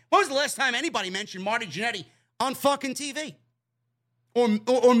Jannetty. When was the last time anybody mentioned Marty Jannetty on fucking TV?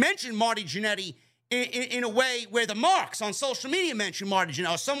 Or mentioned Marty Jannetty in a way where the marks on social media mention Marty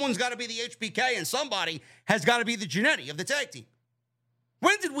Jannetty. Someone's got to be the HBK and somebody has got to be the Jannetty of the tag team.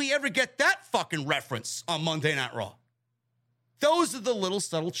 When did we ever get that fucking reference on Monday Night Raw? Those are the little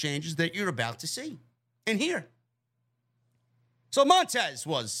subtle changes that you're about to see and hear. So Montez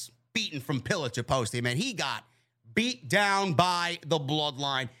was beaten from pillar to post. Man, he got beat down by the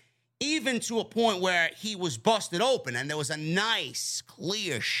Bloodline, even to a point where he was busted open, and there was a nice,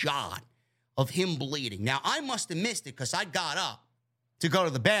 clear shot of him bleeding. Now, I must have missed it because I got up to go to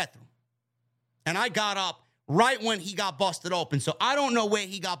the bathroom, and I got up right when he got busted open, so I don't know where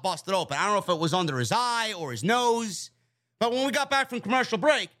he got busted open. I don't know if it was under his eye or his nose, but when we got back from commercial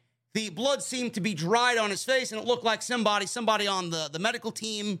break, the blood seemed to be dried on his face, and it looked like somebody on the medical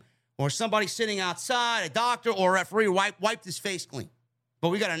team or somebody sitting outside, a doctor or a referee, wiped his face clean. But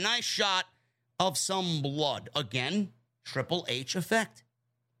we got a nice shot of some blood. Again, Triple H effect.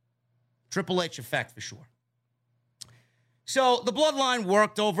 Triple H effect for sure. So the Bloodline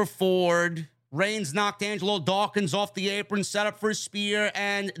worked over Ford. Reigns knocked Angelo Dawkins off the apron, set up for a spear,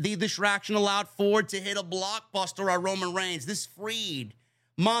 and the distraction allowed Ford to hit a blockbuster on Roman Reigns. This freed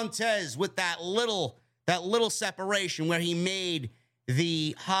Montez with that little separation where he made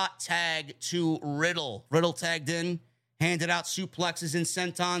the hot tag to Riddle. Riddle tagged in, handed out suplexes and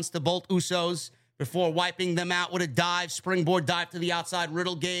sentons to both Usos before wiping them out with a dive, springboard dive to the outside.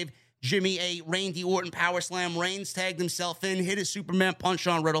 Riddle gave Jimmy a Randy Orton power slam. Reigns tagged himself in, hit his Superman punch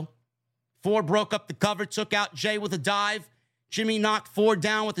on Riddle. Ford broke up the cover, took out Jay with a dive. Jimmy knocked Ford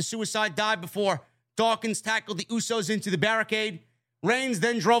down with a suicide dive before Dawkins tackled the Usos into the barricade. Reigns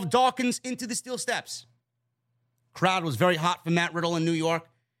then drove Dawkins into the steel steps. Crowd was very hot for Matt Riddle in New York.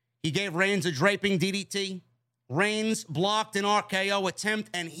 He gave Reigns a draping DDT. Reigns blocked an RKO attempt,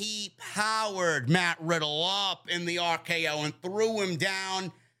 and he powered Matt Riddle up in the RKO and threw him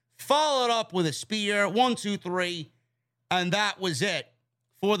down, followed up with a spear, 1, 2, 3, and that was it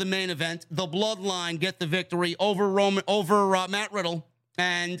for the main event. The Bloodline get the victory over Matt Riddle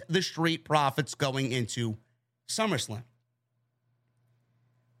and the Street Profits going into SummerSlam.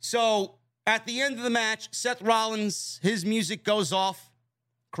 So at the end of the match, Seth Rollins, his music goes off.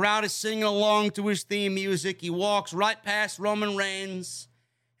 Crowd is singing along to his theme music. He walks right past Roman Reigns,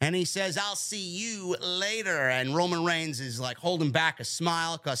 and he says, "I'll see you later." And Roman Reigns is like holding back a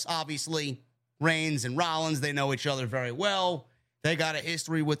smile because obviously Reigns and Rollins, they know each other very well. They got a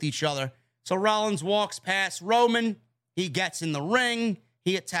history with each other. So Rollins walks past Roman. He gets in the ring.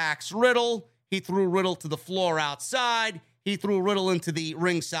 He attacks Riddle. He threw Riddle to the floor outside. He threw Riddle into the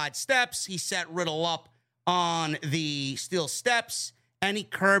ringside steps. He set Riddle up on the steel steps, and he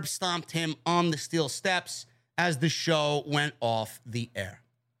curb stomped him on the steel steps as the show went off the air.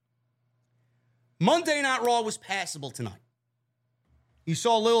 Monday Night Raw was passable tonight. You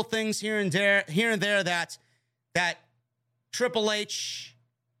saw little things here and there that Triple H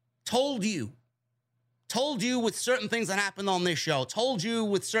told you told you with certain things that happened on this show, told you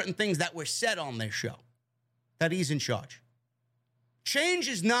with certain things that were said on this show, that he's in charge. Change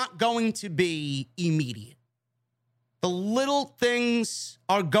is not going to be immediate. The little things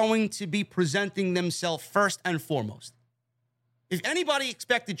are going to be presenting themselves first and foremost. If anybody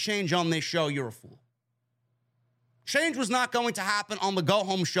expected change on this show, you're a fool. Change was not going to happen on the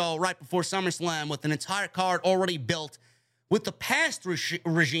go-home show right before SummerSlam with an entire card already built, with the past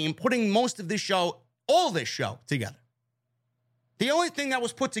regime putting most of this show, all this show, together. The only thing that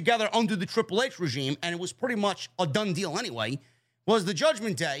was put together under the Triple H regime, and it was pretty much a done deal anyway, was the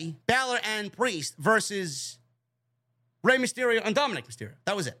Judgment Day, Balor and Priest versus Rey Mysterio and Dominic Mysterio.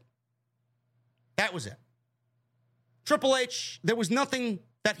 That was it. That was it. Triple H, there was nothing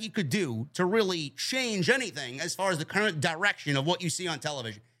that he could do to really change anything as far as the current direction of what you see on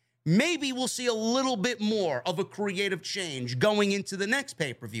television. Maybe we'll see a little bit more of a creative change going into the next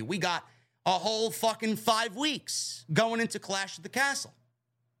pay-per-view. We got a whole fucking 5 weeks going into Clash at the Castle.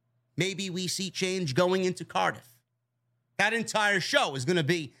 Maybe we see change going into Cardiff. That entire show is going to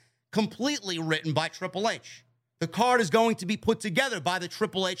be completely written by Triple H. The card is going to be put together by the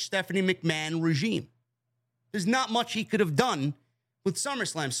Triple H Stephanie McMahon regime. There's not much he could have done with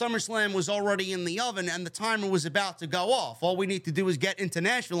SummerSlam. SummerSlam was already in the oven and the timer was about to go off. All we need to do is get into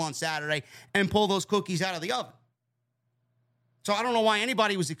Nashville on Saturday and pull those cookies out of the oven. So I don't know why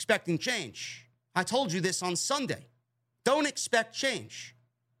anybody was expecting change. I told you this on Sunday. Don't expect change.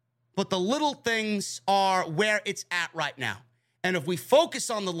 But the little things are where it's at right now. And if we focus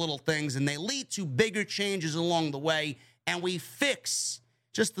on the little things and they lead to bigger changes along the way, and we fix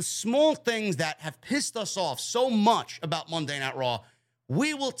just the small things that have pissed us off so much about Monday Night Raw,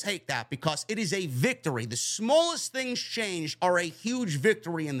 we will take that because it is a victory. The smallest things changed are a huge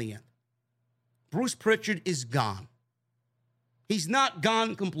victory in the end. Bruce Pritchard is gone. He's not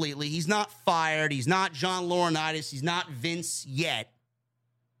gone completely. He's not fired. He's not John Laurinaitis. He's not Vince yet.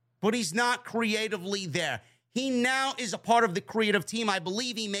 But he's not creatively there. He now is a part of the creative team. I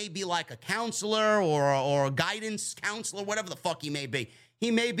believe he may be like a counselor or a guidance counselor, whatever the fuck he may be.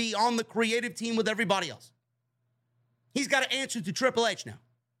 He may be on the creative team with everybody else. He's got to answer to Triple H now.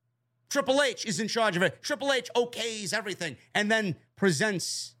 Triple H is in charge of it. Triple H okays everything and then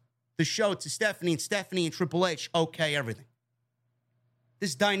presents the show to Stephanie, and Stephanie and Triple H okay everything.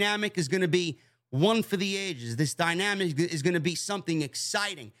 This dynamic is going to be one for the ages. This dynamic is going to be something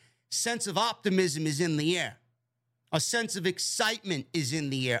exciting. Sense of optimism is in the air. A sense of excitement is in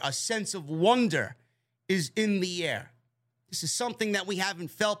the air. A sense of wonder is in the air. This is something that we haven't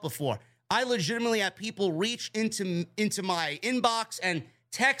felt before. I legitimately had people reach into my inbox and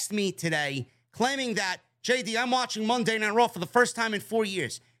text me today claiming that, JD, I'm watching Monday Night Raw for the first time in 4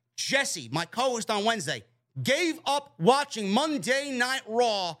 years. Jesse, my co-host on Wednesday, gave up watching Monday Night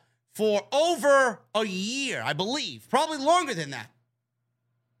Raw for over a year, I believe. Probably longer than that.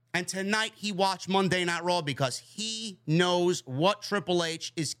 And tonight he watched Monday Night Raw because he knows what Triple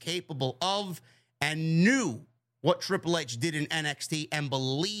H is capable of and knew what Triple H did in NXT and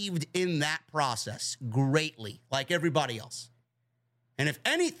believed in that process greatly, like everybody else. And if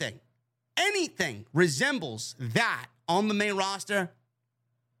anything resembles that on the main roster,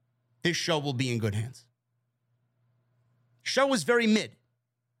 this show will be in good hands. Show was very mid.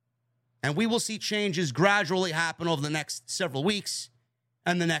 And we will see changes gradually happen over the next several weeks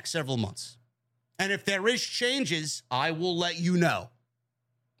and the next several months. And if there is changes, I will let you know.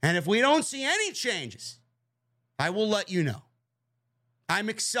 And if we don't see any changes, I will let you know. I'm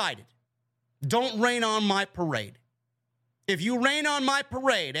excited. Don't rain on my parade. If you rain on my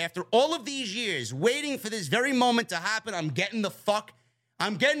parade after all of these years waiting for this very moment to happen, I'm getting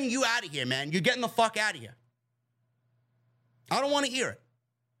you out of here, man. You're getting the fuck out of here. I don't want to hear it.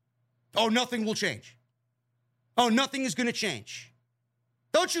 Oh, nothing will change. Oh, nothing is going to change.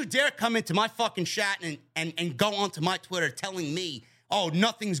 Don't you dare come into my fucking chat and go onto my Twitter telling me, oh,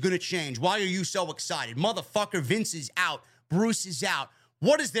 nothing's going to change. Why are you so excited? Motherfucker, Vince is out. Bruce is out.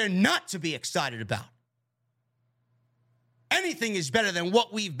 What is there not to be excited about? Anything is better than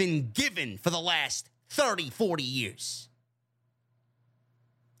what we've been given for the last 30, 40 years.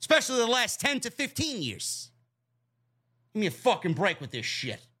 Especially the last 10 to 15 years. Give me a fucking break with this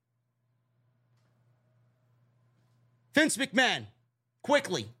shit. Vince McMahon,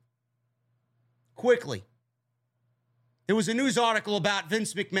 quickly. There was a news article about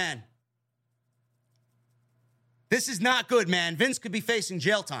Vince McMahon. This is not good, man. Vince could be facing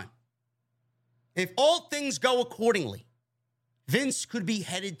jail time. If all things go accordingly, Vince could be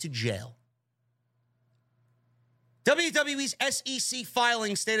headed to jail. WWE's SEC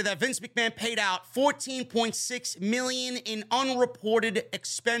filing stated that Vince McMahon paid out $14.6 million in unreported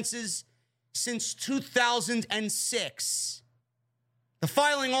expenses since 2006. The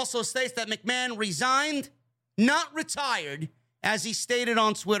filing also states that McMahon resigned, not retired, as he stated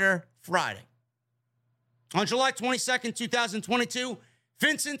on Twitter Friday. On July 22nd, 2022,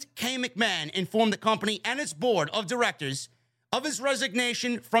 Vincent K. McMahon informed the company and its board of directors of his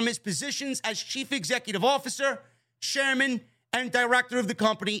resignation from his positions as chief executive officer, chairman, and director of the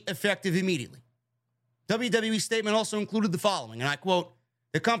company effective immediately. WWE's statement also included the following, and I quote,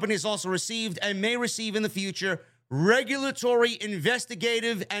 "The company has also received and may receive in the future regulatory,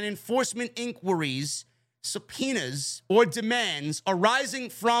 investigative, and enforcement inquiries, subpoenas, or demands arising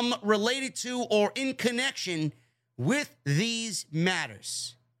from, related to, or in connection with these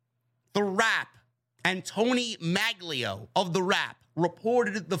matters." The Wrap and Tony Maglio of The Wrap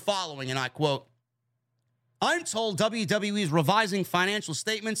reported the following, and I quote, "I'm told WWE is revising financial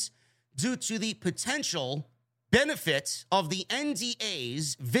statements due to the potential benefit of the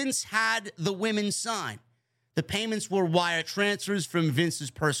NDAs Vince had the women sign. The payments were wire transfers from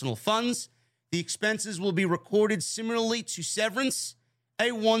Vince's personal funds. The expenses will be recorded similarly to severance,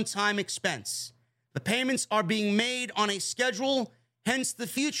 a one-time expense. The payments are being made on a schedule, hence the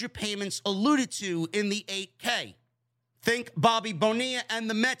future payments alluded to in the 8K. Think Bobby Bonilla and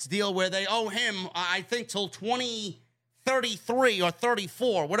the Mets deal where they owe him, I think, till 2033 or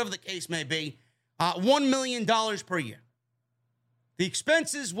 34, whatever the case may be, $1 million per year. The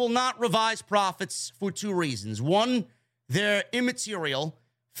expenses will not revise profits for two reasons. One, they're immaterial.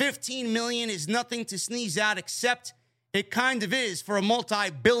 $15 million is nothing to sneeze at, except it kind of is for a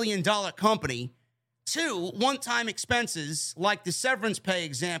multi-billion-dollar company. Two, one-time expenses, like the severance pay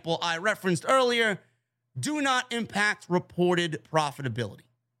example I referenced earlier, do not impact reported profitability.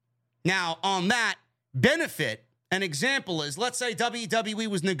 Now, on that benefit, an example is, let's say WWE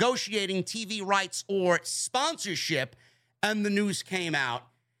was negotiating TV rights or sponsorship, and the news came out.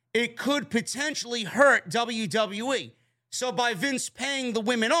 It could potentially hurt WWE. So by Vince paying the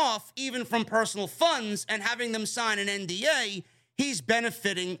women off, even from personal funds, and having them sign an NDA, he's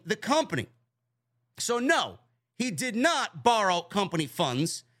benefiting the company. So no, he did not borrow company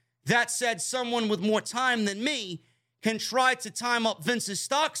funds. That said, someone with more time than me can try to time up Vince's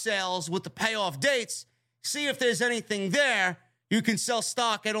stock sales with the payoff dates, see if there's anything there. You can sell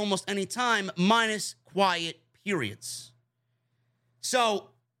stock at almost any time, minus quiet periods. So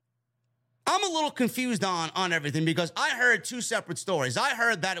I'm a little confused on everything, because I heard two separate stories. I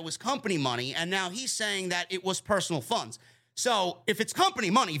heard that it was company money, and now he's saying that it was personal funds. So if it's company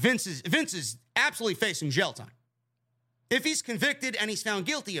money, Vince is absolutely facing jail time. If he's convicted and he's found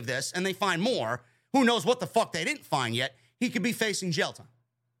guilty of this and they find more, who knows what the fuck they didn't find yet, he could be facing jail time.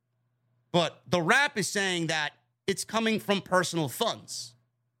 But The Wrap is saying that it's coming from personal funds.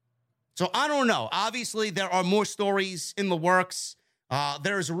 So I don't know. Obviously, there are more stories in the works.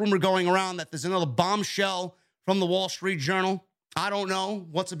 There is a rumor going around that there's another bombshell from the Wall Street Journal. I don't know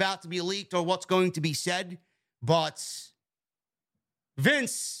what's about to be leaked or what's going to be said, but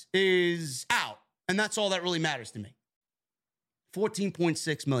Vince is out, and that's all that really matters to me.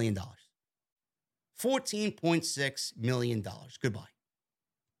 $14.6 million. $14.6 million. Goodbye.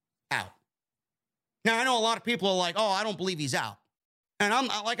 Out. Now, I know a lot of people are like, oh, I don't believe he's out. And I'm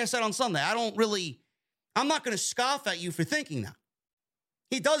like I said on Sunday, I'm not going to scoff at you for thinking that.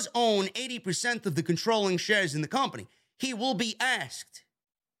 He does own 80% of the controlling shares in the company. He will be asked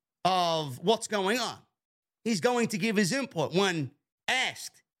of what's going on. He's going to give his input when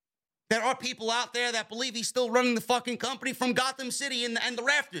asked. There are people out there that believe he's still running the fucking company from Gotham City and the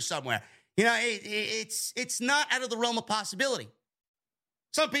rafters somewhere. You know, it's not out of the realm of possibility.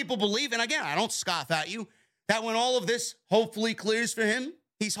 Some people believe, and again, I don't scoff at you, that when all of this hopefully clears for him,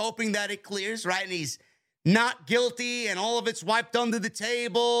 he's hoping that it clears, right? And he's not guilty and all of it's wiped under the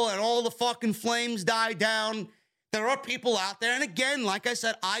table and all the fucking flames die down. There are people out there, and again, like I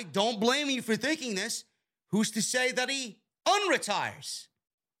said, I don't blame you for thinking this. Who's to say that he unretires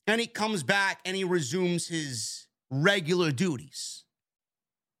and he comes back and he resumes his regular duties?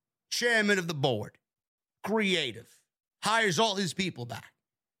 Chairman of the board, creative, hires all his people back.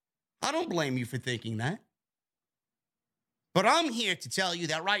 I don't blame you for thinking that. But I'm here to tell you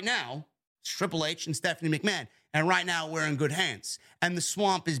that right now, it's Triple H and Stephanie McMahon, and right now we're in good hands. And the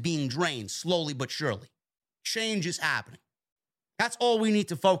swamp is being drained slowly but surely. Change is happening. That's all we need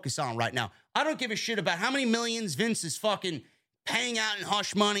to focus on right now. I don't give a shit about how many millions Vince is fucking paying out in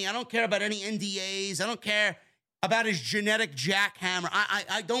hush money. I don't care about any NDAs. I don't care about his genetic jackhammer.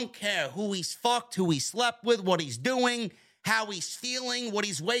 I don't care who he's fucked, who he slept with, what he's doing, how he's feeling, what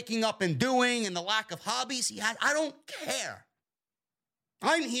he's waking up and doing, and the lack of hobbies he has. I don't care.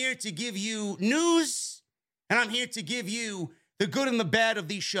 I'm here to give you news, and I'm here to give you the good and the bad of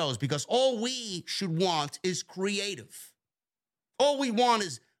these shows, because all we should want is creative. All we want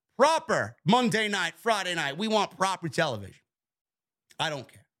is proper Monday night, Friday night. We want proper television. I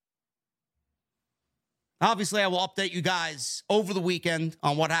don't care. Obviously, I will update you guys over the weekend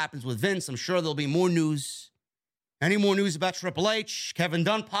on what happens with Vince. I'm sure there'll be more news. Any more news about Triple H, Kevin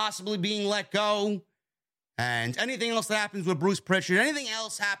Dunn possibly being let go, and anything else that happens with Bruce Pritchard, anything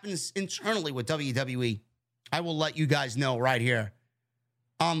else happens internally with WWE, I will let you guys know right here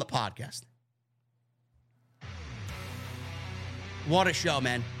on the podcast. What a show,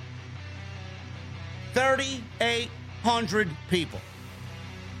 man. 3,800 people.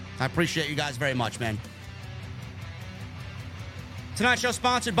 I appreciate you guys very much, man. Tonight's show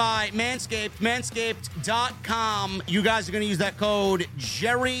sponsored by Manscaped, manscaped.com. You guys are going to use that code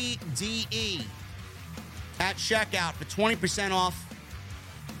JerryDE at checkout for 20% off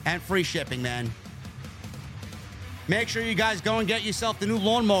and free shipping, man. Make sure you guys go and get yourself the new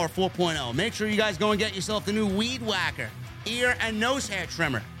Lawnmower 4.0. Make sure you guys go and get yourself the new Weed Whacker ear and nose hair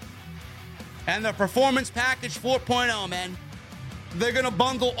trimmer. And the Performance Package 4.0, man. They're going to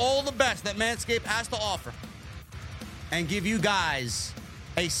bundle all the best that Manscaped has to offer and give you guys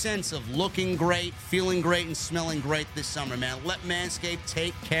a sense of looking great, feeling great, and smelling great this summer, man. Let Manscaped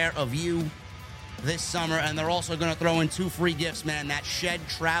take care of you this summer. And they're also going to throw in 2 free gifts, man. That Shed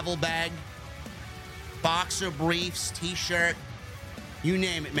travel bag, boxer briefs, t-shirt, you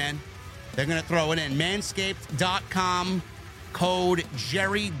name it, man. They're going to throw it in. Manscaped.com, code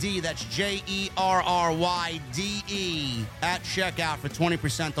JerryD. That's JerryDE at checkout for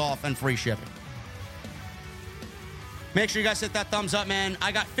 20% off and free shipping. Make sure you guys hit that thumbs up, man.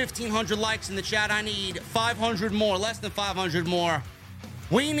 I got 1,500 likes in the chat. I need 500 more, less than 500 more.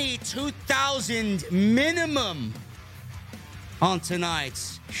 We need 2,000 minimum on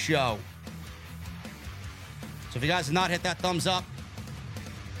tonight's show. So if you guys have not hit that thumbs up,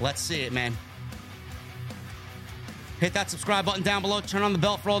 let's see it, man. Hit that subscribe button down below. Turn on the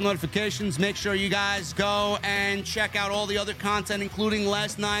bell for all notifications. Make sure you guys go and check out all the other content, including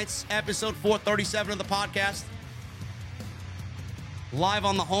last night's episode 437 of the podcast. Live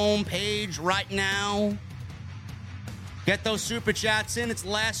on the home page right now. Get those super chats in. It's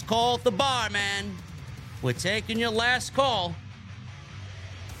last call at the bar, man. We're taking your last call.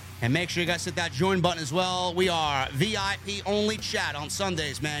 And make sure you guys hit that join button as well. We are VIP only chat on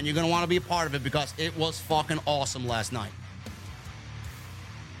Sundays, man. You're going to want to be a part of it because it was fucking awesome last night.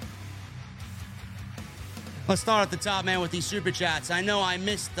 Let's start at the top, man, with these super chats. I know I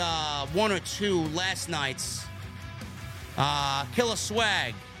missed 1 or 2 last nights. Killer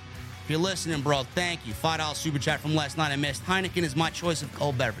Swag. If you're listening, bro, thank you. $5 super chat from last night I missed. Heineken is my choice of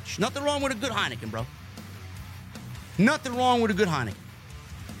cold beverage. Nothing wrong with a good Heineken, bro. Nothing wrong with a good Heineken.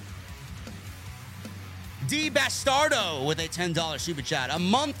 D Bastardo with a $10 super chat. A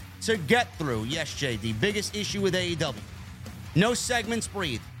month to get through. Yes, JD. Biggest issue with AEW. No segments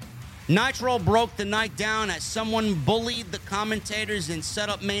breathe. Nitro broke the night down as someone bullied the commentators and set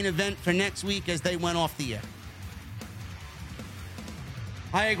up main event for next week as they went off the air.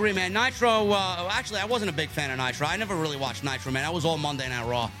 I agree, man. Nitro, actually, I wasn't a big fan of Nitro. I never really watched Nitro, man. I was all Monday Night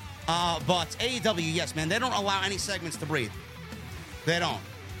Raw. But AEW, yes, man, they don't allow any segments to breathe. They don't.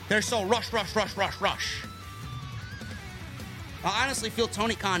 They're so rush. I honestly feel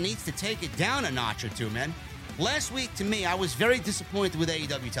Tony Khan needs to take it down a notch or two, man. Last week, to me, I was very disappointed with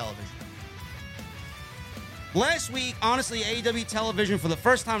AEW television. Last week, honestly, AEW television, for the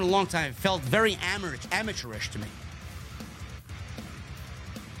first time in a long time, felt very amateurish to me.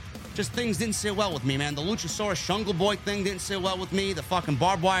 Just things didn't sit well with me, man. The Luchasaurus Jungle Boy thing didn't sit well with me. The fucking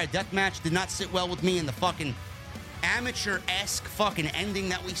barbed wire death match did not sit well with me. And the fucking amateur-esque fucking ending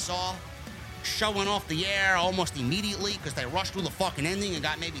that we saw showing off the air almost immediately because they rushed through the fucking ending and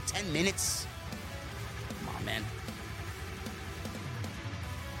got maybe 10 minutes. Come on, man.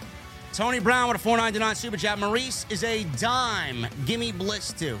 Tony Brown with a $4.99 super chat. Maurice is a dime. Gimme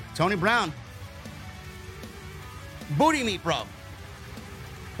Bliss too. Tony Brown. Booty meat, bro.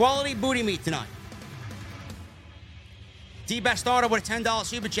 Quality booty meat tonight. D Bastardo with a $10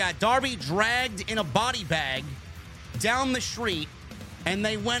 super chat. Darby dragged in a body bag down the street, and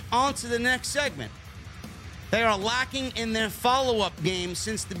they went on to the next segment. They are lacking in their follow-up game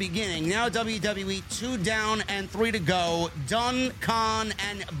since the beginning. Now WWE 2 down and 3 to go. Dunn, Khan,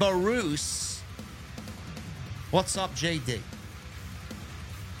 and Bruce. What's up, JD?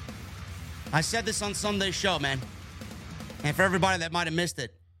 I said this on Sunday's show, man. And for everybody that might have missed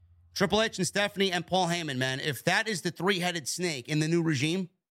it, Triple H and Stephanie and Paul Heyman, man, if that is the three-headed snake in the new regime,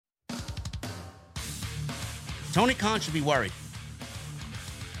 Tony Khan should be worried.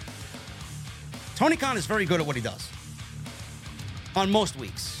 Tony Khan is very good at what he does. on most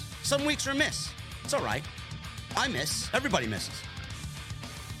weeks. Some weeks are a miss. It's all right. I miss. Everybody misses.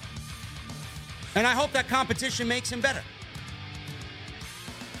 And I hope that competition makes him better.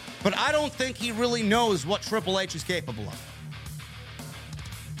 But I don't think he really knows what Triple H is capable of.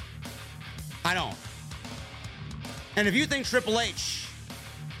 I don't. And if you think Triple H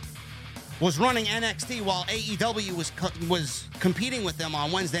was running NXT while AEW was competing with them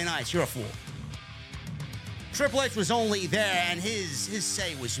on Wednesday nights, you're a fool. Triple H was only there, and his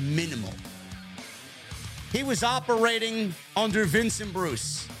say was minimal. He was operating under Vince and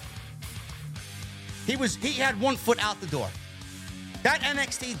Bruce. He had one foot out the door. That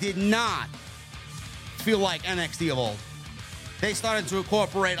NXT did not feel like NXT of old. They started to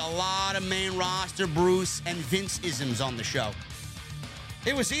incorporate a lot of main roster Bruce and Vince-isms on the show.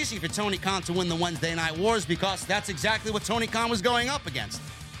 It was easy for Tony Khan to win the Wednesday Night Wars because that's exactly what Tony Khan was going up against.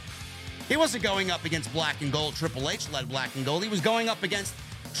 He wasn't going up against Black and Gold. Triple H led Black and Gold. He was going up against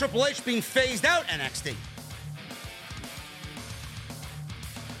Triple H being phased out NXT.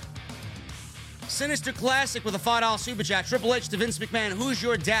 Sinister Classic with a $5 super chat. Triple H to Vince McMahon, who's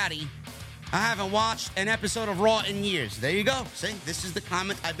your daddy? I haven't watched an episode of Raw in years. There you go. See, this is the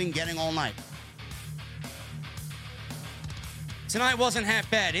comment I've been getting all night. Tonight wasn't half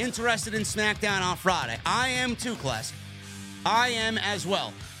bad. Interested in SmackDown on Friday. I am too, Classic. I am as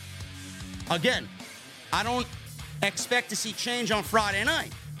well. Again, I don't expect to see change on Friday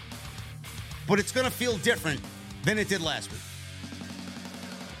night, but it's going to feel different than it did last week.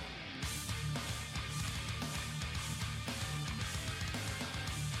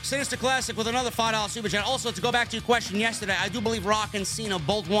 Sinister Classic with another $5 super chat. Also, to go back to your question yesterday, I do believe Rock and Cena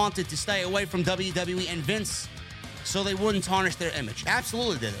both wanted to stay away from WWE and Vince so they wouldn't tarnish their image.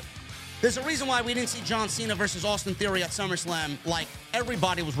 Absolutely did it. There's a reason why we didn't see John Cena versus Austin Theory at SummerSlam like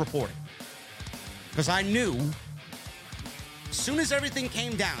everybody was reporting. Because I knew as soon as everything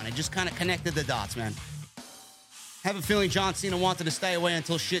came down, it just kind of connected the dots, man. I have a feeling John Cena wanted to stay away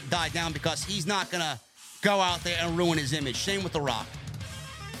until shit died down because he's not going to go out there and ruin his image. Same with The Rock.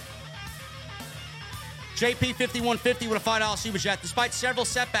 JP5150 with a $5 super chat. Despite several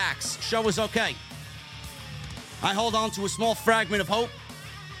setbacks, show was okay. I hold on to a small fragment of hope.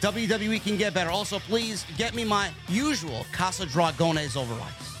 WWE can get better. Also, please get me my usual Casa Dragones over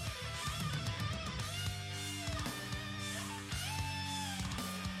ice.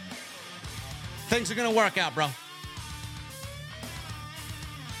 Things are going to work out, bro.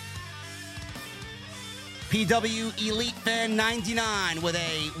 PW Elite Fan 99 with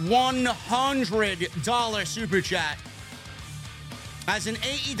a $100 super chat. As an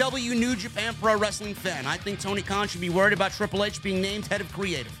AEW New Japan Pro Wrestling fan, I think Tony Khan should be worried about Triple H being named head of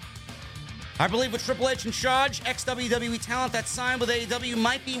creative. I believe with Triple H in charge, ex-WWE talent that signed with AEW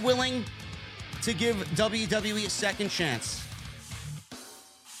might be willing to give WWE a second chance.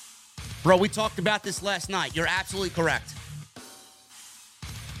 Bro, we talked about this last night. You're absolutely correct.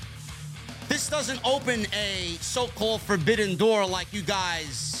 This doesn't open a so-called forbidden door like you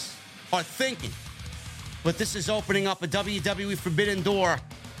guys are thinking. But this is opening up a WWE forbidden door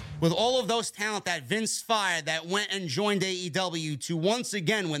with all of those talent that Vince fired that went and joined AEW to once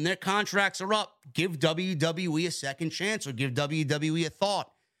again, when their contracts are up, give WWE a second chance or give WWE a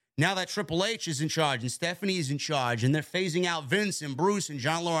thought. Now that Triple H is in charge and Stephanie is in charge and they're phasing out Vince and Bruce and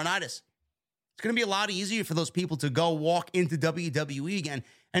John Laurinaitis, it's going to be a lot easier for those people to go walk into WWE again.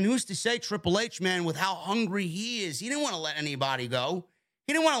 And who's to say Triple H, man, with how hungry he is, he didn't want to let anybody go.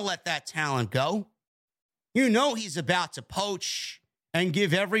 He didn't want to let that talent go. You know he's about to poach and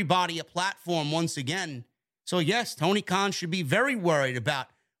give everybody a platform once again. So, yes, Tony Khan should be very worried about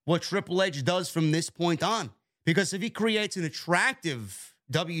what Triple H does from this point on. Because if he creates an attractive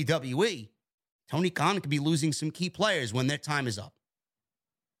WWE, Tony Khan could be losing some key players when their time is up.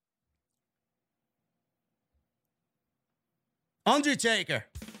 Undertaker.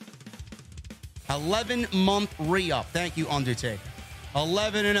 11-month re-up. Thank you, Undertaker.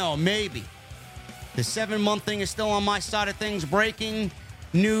 11-0, maybe. The 7-month thing is still on my side of things. Breaking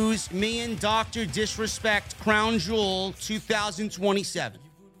news. Me and Dr. Disrespect Crown Jewel 2027.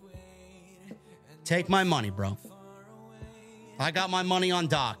 Take my money, bro. I got my money on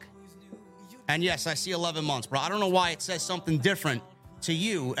Doc. And yes, I see 11 months, bro. I don't know why it says something different to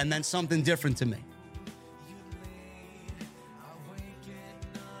you and then something different to me.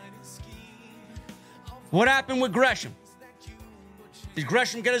 What happened with Gresham? Did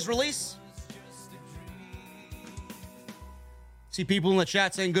Gresham get his release? See people in the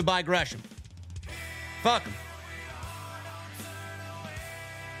chat saying goodbye, Gresham. Fuck him.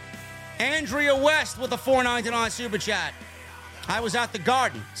 Andrea West with a $4.99 super chat. I was at the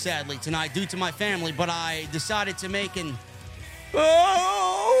Garden, sadly, tonight due to my family, but I decided to make an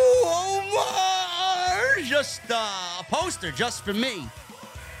Oh, Omar! Just a poster just for me.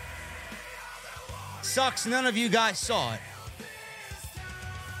 Sucks none of you guys saw it.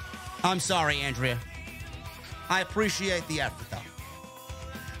 I'm sorry, Andrea. I appreciate the effort, though.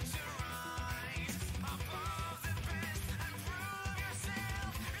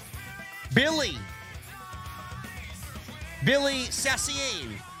 Billy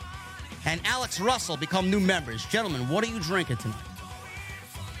Sassien and Alex Russell become new members. Gentlemen, what are you drinking tonight?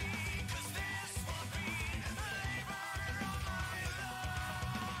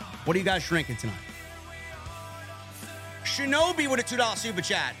 What are you guys drinking tonight? Shinobi with a $2 super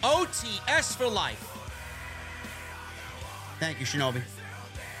chat. OTS for life. Thank you, Shinobi.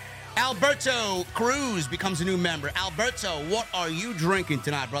 Alberto Cruz becomes a new member. Alberto, what are you drinking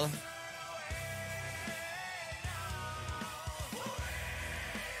tonight, brother?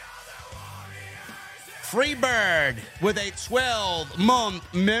 Freebird with a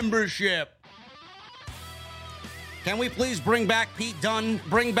 12-month membership. Can we please bring back Pete Dunne,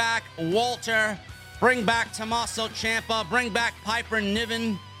 bring back Walter, bring back Tommaso Ciampa, bring back Piper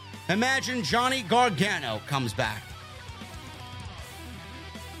Niven? Imagine Johnny Gargano comes back.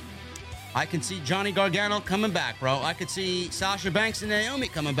 I can see Johnny Gargano coming back, bro. I could see Sasha Banks and Naomi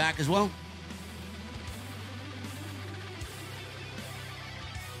coming back as well.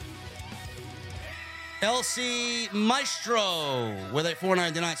 LC Maestro with a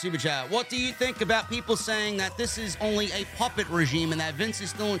 $4.99 super chat. What do you think about people saying that this is only a puppet regime and that Vince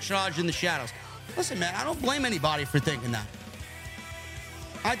is still in charge in the shadows? Listen, man, I don't blame anybody for thinking that.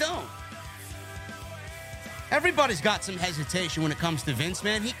 I don't. Everybody's got some hesitation when it comes to Vince,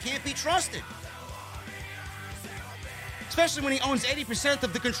 man. He can't be trusted. Especially when he owns 80%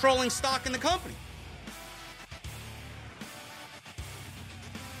 of the controlling stock in the company.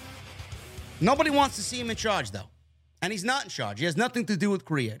 Nobody wants to see him in charge, though. And he's not in charge. He has nothing to do with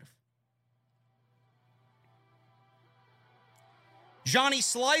creative. Johnny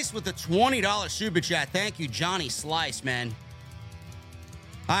Slice with a $20 super chat. Thank you, Johnny Slice, man.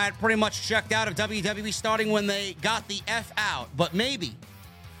 I had pretty much checked out of WWE starting when they got the F out, but maybe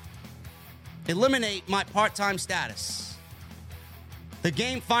eliminate my part-time status. The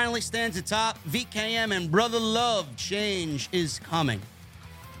game finally stands atop. VKM and Brother Love, change is coming.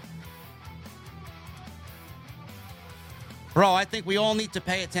 Bro, I think we all need to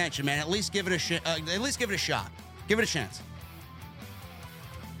pay attention, man. At least give it a shot. Give it a chance.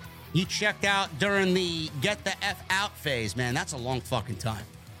 You checked out during the get the F out phase, man. That's a long fucking time.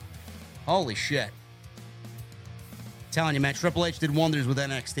 Holy shit. Telling you, man, Triple H did wonders with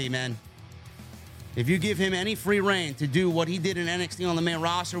NXT, man. If you give him any free reign to do what he did in NXT on the main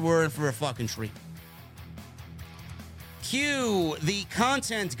roster, we're in for a fucking treat. Q, the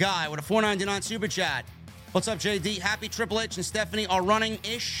content guy, with a $4.99 super chat. What's up, JD? Happy Triple H and Stephanie are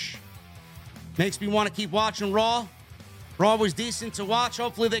running-ish. Makes me want to keep watching Raw. Raw was decent to watch.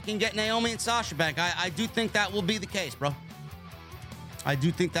 Hopefully they can get Naomi and Sasha back. I do think that will be the case, bro. I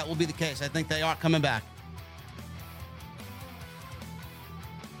do think that will be the case. I think they are coming back.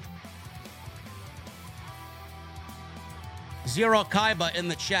 Zero Kaiba in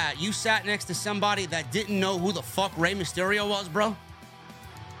the chat. You sat next to somebody that didn't know who the fuck Rey Mysterio was, bro?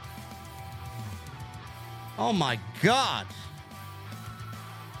 Oh my God.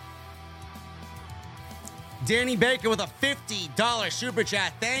 Danny Baker with a $50 super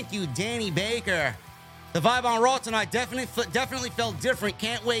chat. Thank you, Danny Baker. The vibe on Raw tonight definitely felt different.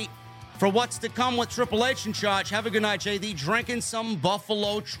 Can't wait for what's to come with Triple H in charge. Have a good night, JD. Drinking some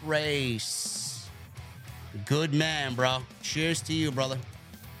Buffalo Trace. Good man, bro. Cheers to you, brother.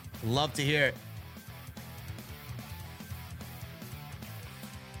 Love to hear it.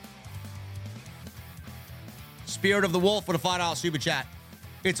 Spirit of the Wolf with a $5 super chat.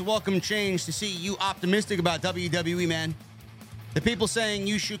 It's a welcome change to see you optimistic about WWE, man. The people saying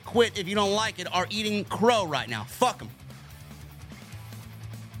you should quit if you don't like it are eating crow right now. Fuck them.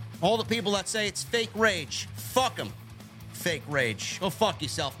 All the people that say it's fake rage, fuck them. Fake rage. Go fuck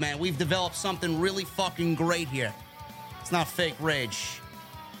yourself, man. We've developed something really fucking great here. It's not fake rage.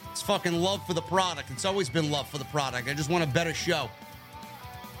 It's fucking love for the product. It's always been love for the product. I just want a better show.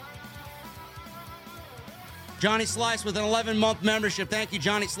 Johnny Slice with an 11-month membership. Thank you,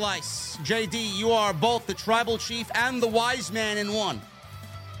 Johnny Slice. JD, you are both the tribal chief and the wise man in one.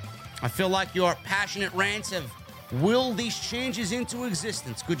 I feel like your passionate rants have willed these changes into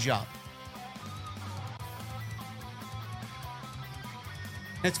existence. Good job.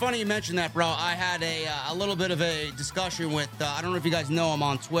 It's funny you mentioned that, bro. I had a little bit of a discussion with, I don't know if you guys know him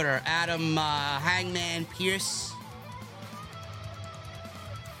on Twitter, Adam Hangman Pierce.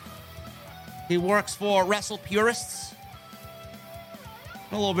 He works for Wrestle Purists.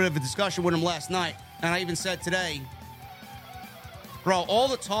 A little bit of a discussion with him last night, and I even said today, bro, all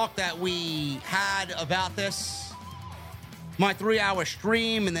the talk that we had about this, my 3-hour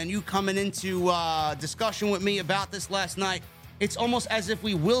stream, and then you coming into discussion with me about this last night, it's almost as if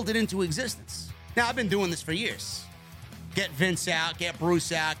we willed it into existence. Now, I've been doing this for years. Get Vince out, get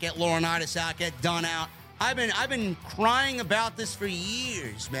Bruce out, get Laurinaitis out, get Dunn out. I've been crying about this for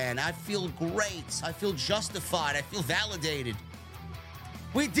years, man. I feel great. I feel justified. I feel validated.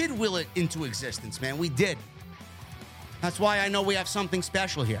 We did will it into existence, man. We did. That's why I know we have something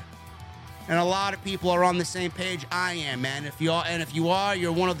special here. And a lot of people are on the same page I am, man. If you are,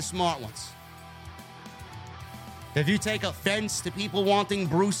 you're one of the smart ones. If you take offense to people wanting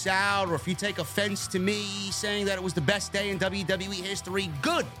Bruce out, or if you take offense to me saying that it was the best day in WWE history,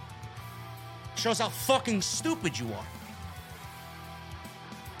 good. Shows how fucking stupid you are.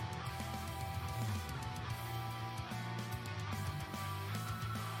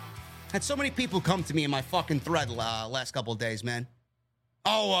 Had so many people come to me in my fucking thread last couple of days, man.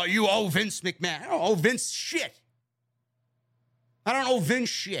 Oh, you owe Vince McMahon. I don't owe Vince shit. I don't owe Vince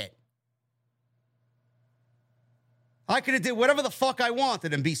shit. I could have did whatever the fuck I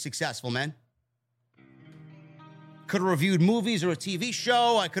wanted and be successful, man. Could have reviewed movies or a TV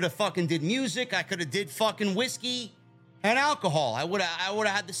show. I could have fucking did music. I could have did fucking whiskey and alcohol. I would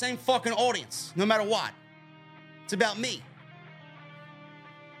have had the same fucking audience, no matter what. It's about me.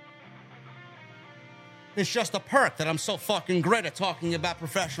 It's just a perk that I'm so fucking great at talking about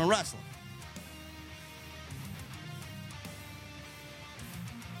professional wrestling.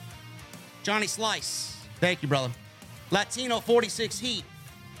 Johnny Slice, thank you, brother. Latino 46 Heat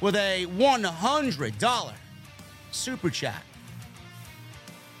with a $100 super chat.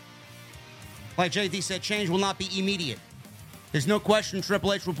 Like JD said, change will not be immediate. There's no question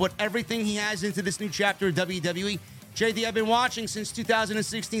Triple H will put everything he has into this new chapter of WWE. JD, I've been watching since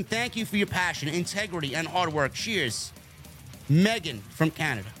 2016. Thank you for your passion, integrity, and hard work. Cheers. Megan from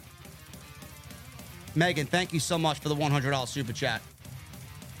Canada. Megan, thank you so much for the $100 super chat.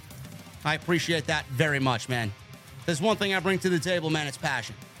 I appreciate that very much, man. There's one thing I bring to the table, man, it's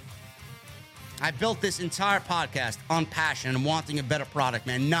passion. I built this entire podcast on passion and wanting a better product,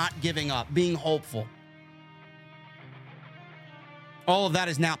 man, not giving up, being hopeful. All of that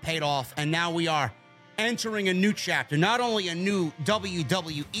is now paid off, and now we are entering a new chapter, not only a new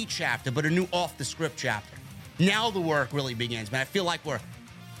WWE chapter, but a new off-the-script chapter. Now the work really begins, man. I feel like we're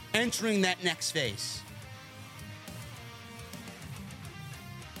entering that next phase.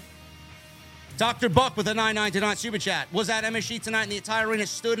 Dr. Buck with a $9.99 super chat. Was at MSG tonight and the entire arena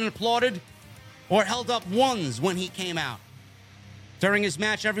stood and applauded or held up ones when he came out? During his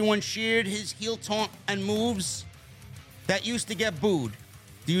match, everyone cheered his heel taunt and moves that used to get booed.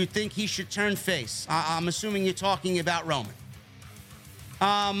 Do you think he should turn face? I'm assuming you're talking about Roman.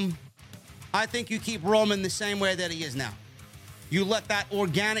 I think you keep Roman the same way that he is now. You let that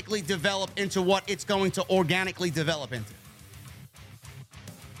organically develop into what it's going to organically develop into.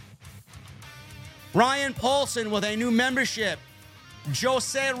 Ryan Paulson with a new membership.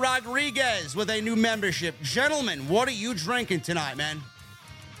 Jose Rodriguez with a new membership. Gentlemen, what are you drinking tonight, man?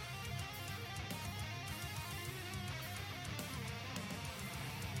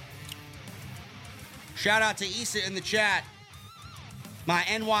 Shout out to Issa in the chat. My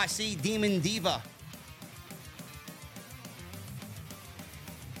NYC Demon Diva.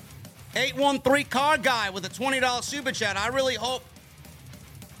 813 Car Guy with a $20 super chat. I really hope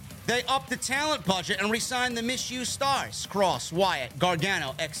they up the talent budget and re-sign the misused stars. Cross, Wyatt,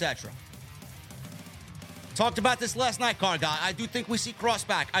 Gargano, etc. Talked about this last night, Car Guy. I do think we see Cross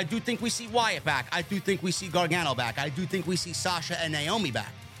back. I do think we see Wyatt back. I do think we see Gargano back. I do think we see Sasha and Naomi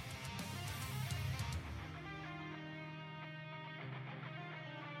back.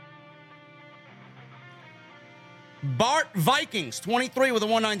 Bart Vikings, 23 with a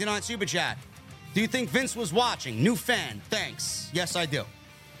 $1.99 super chat. Do you think Vince was watching? New fan. Thanks. Yes, I do.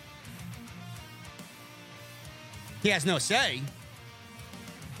 He has no say,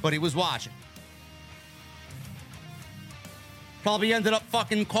 but he was watching. Probably ended up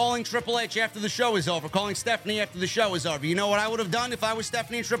fucking calling Triple H after the show is over, calling Stephanie after the show is over. You know what I would have done if I was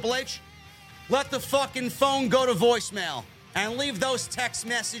Stephanie and Triple H? Let the fucking phone go to voicemail and leave those text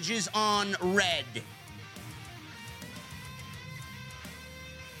messages on red.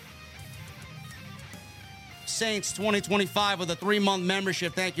 Saints 2025 with a 3-month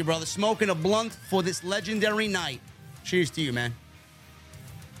membership. Thank you, brother. Smoking a blunt for this legendary night. Cheers to you, man.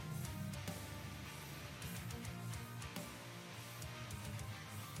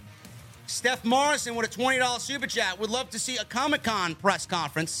 Steph Morrison with a $20 super chat. Would love to see a Comic-Con press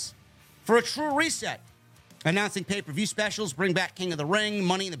conference for a true reset. Announcing pay-per-view specials, bring back King of the Ring,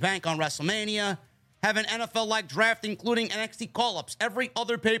 Money in the Bank on WrestleMania. Have an NFL-like draft, including NXT call-ups. Every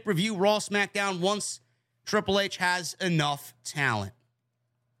other pay-per-view, Raw, SmackDown, once Triple H has enough talent.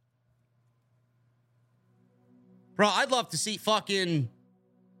 Bro, I'd love to see fucking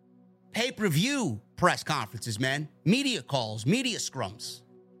pay-per-view press conferences, man. Media calls, media scrums.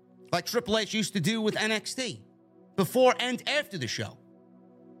 Like Triple H used to do with NXT. Before and after the show.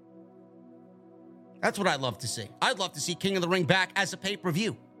 That's what I'd love to see. I'd love to see King of the Ring back as a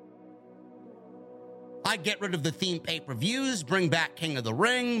pay-per-view. I'd get rid of the theme pay-per-views, bring back King of the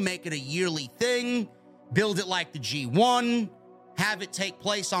Ring, make it a yearly thing, build it like the G1, have it take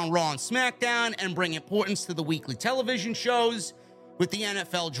place on Raw and SmackDown, and bring importance to the weekly television shows. With the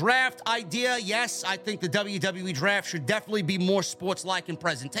NFL draft idea, yes, I think the WWE draft should definitely be more sports-like in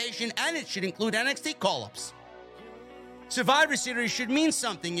presentation, and it should include NXT call-ups. Survivor Series should mean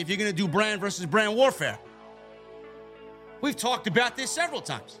something if you're going to do brand versus brand warfare. We've talked about this several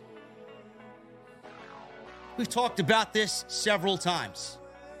times. If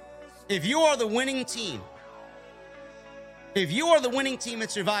you are the winning team,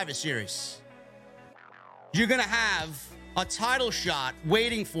 at Survivor Series, you're going to have a title shot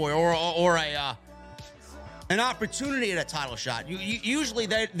waiting for you, or an opportunity at a title shot. Usually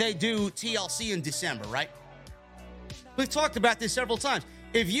they do TLC in December, right? We've talked about this several times.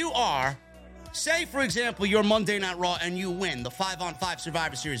 If you are, say, for example, you're Monday Night Raw and you win the 5-on-5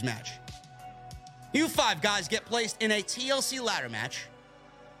 Survivor Series match. You 5 guys get placed in a TLC ladder match,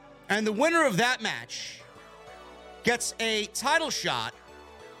 and the winner of that match gets a title shot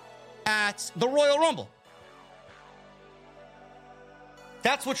at the Royal Rumble.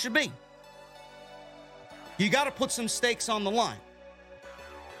 That's what should be. You got to put some stakes on the line.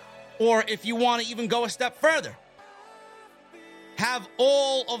 Or if you want to even go a step further, have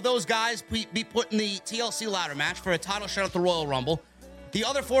all of those guys be put in the TLC ladder match for a title shot at the Royal Rumble. The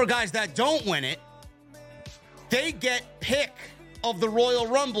other 4 guys that don't win it, they get pick of the Royal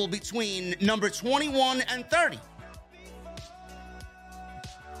Rumble between number 21 and 30.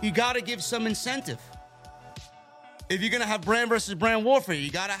 You got to give some incentive. If you're going to have brand versus brand warfare,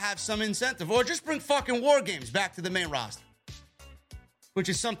 you got to have some incentive. Or just bring fucking War Games back to the main roster. Which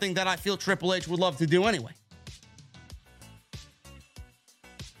is something that I feel Triple H would love to do anyway.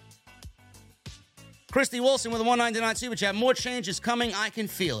 Christy Wilson with a $1.99 Super Chat. More change is coming. I can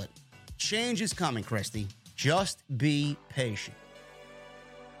feel it. Change is coming, Christy. Just be patient.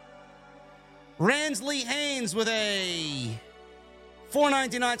 Ransley Haynes with a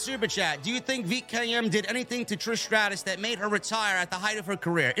 $4.99 Super Chat. Do you think VKM did anything to Trish Stratus that made her retire at the height of her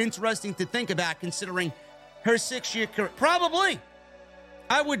career? Interesting to think about considering her 6-year career. Probably.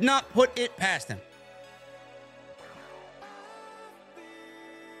 I would not put it past him.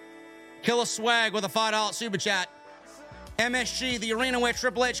 Killer Swag with a $5 Super Chat. MSG, the arena where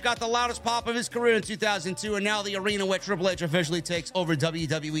Triple H got the loudest pop of his career in 2002, and now the arena where Triple H officially takes over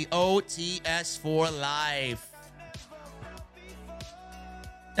WWE. OTS for life.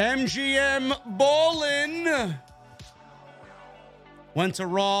 MGM Ballin' went to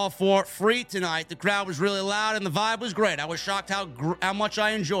Raw for free tonight. The crowd was really loud and the vibe was great. I was shocked how much I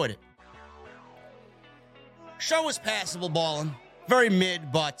enjoyed it. Show was passable, Ballin'. Very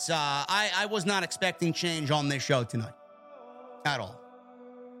mid, but I was not expecting change on this show tonight. At all.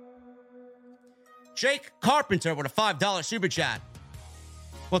 Jake Carpenter with a $5 Super Chat.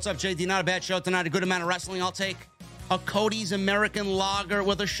 What's up, JD? Not a bad show tonight. A good amount of wrestling. I'll take a Cody's American Lager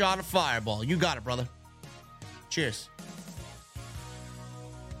with a shot of Fireball. You got it, brother. Cheers.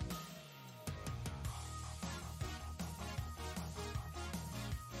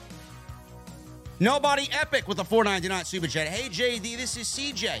 Nobody Epic with a $4.99 Super Chat. Hey, JD, this is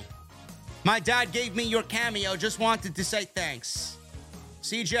CJ. My dad gave me your cameo. Just wanted to say thanks.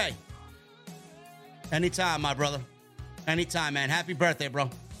 CJ. Anytime, my brother. Anytime, man. Happy birthday, bro.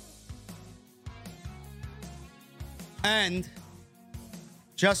 And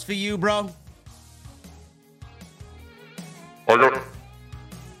just for you, bro. I got it.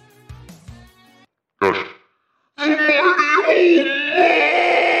 Good.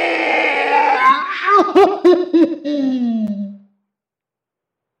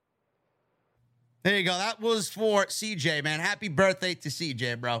 There you go. That was for CJ, man. Happy birthday to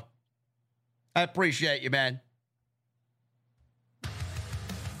CJ, bro. I appreciate you, man.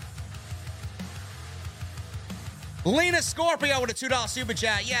 Lena Scorpio with a $2 Super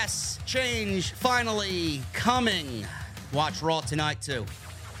Chat. Yes, change finally coming. Watch Raw tonight, too.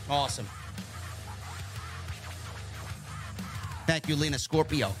 Awesome. Thank you, Lena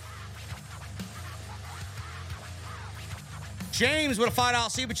Scorpio. James with a $5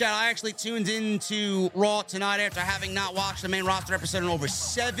 super chat. I actually tuned into Raw tonight after having not watched the main roster episode in over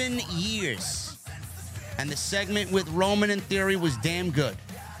 7 years. And the segment with Roman and Theory was damn good.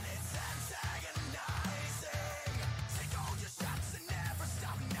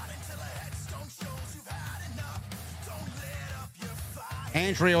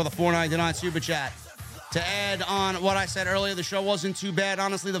 Andrea with a $4.99 super chat. To add on what I said earlier, the show wasn't too bad.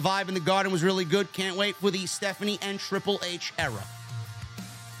 Honestly, the vibe in the Garden was really good. Can't wait for the Stephanie and Triple H era.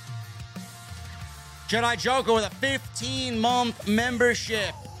 Jedi Joker with a 15-month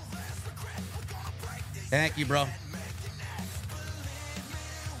membership. Thank you, bro.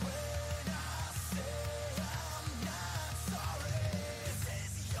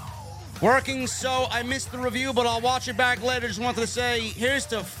 Working, so I missed the review, but I'll watch it back later. Just wanted to say, here's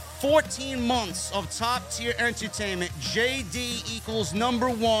to 14 months of top-tier entertainment. JD equals number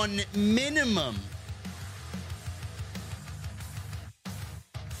one minimum.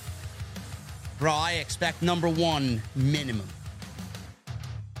 Bro, I expect number one minimum.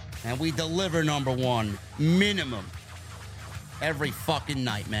 And we deliver number one minimum every fucking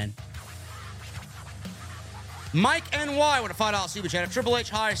night, man. Mike NY with a $5 super chat. If Triple H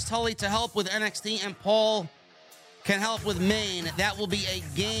hires Tully to help with NXT and Paul can help with Maine, that will be a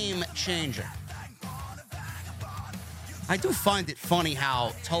game changer. I do find it funny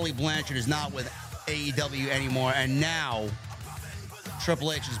how Tully Blanchard is not with AEW anymore, and now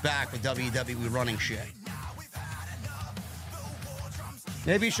Triple H is back with WWE running shit.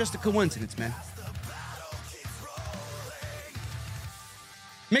 Maybe it's just a coincidence, man.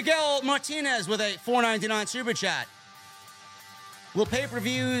 Miguel Martinez with a $4.99 super chat. Will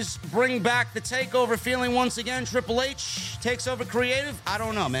pay-per-views bring back the takeover feeling once again? Triple H takes over creative? I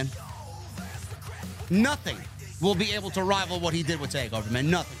don't know, man. Nothing will be able to rival what he did with TakeOver, man.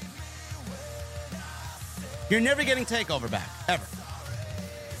 Nothing. You're never getting TakeOver back, ever.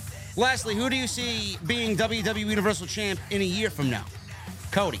 Lastly, who do you see being WWE Universal Champ in a year from now?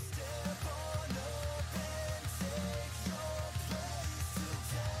 Cody.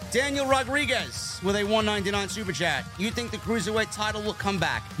 Daniel Rodriguez with a $1.99 super chat. You think the Cruiserweight title will come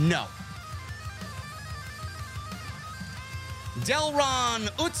back? No. Delron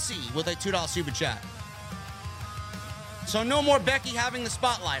Utsi with a $2 super chat. So no more Becky having the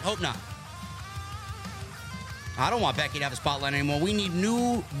spotlight. Hope not. I don't want Becky to have a spotlight anymore. We need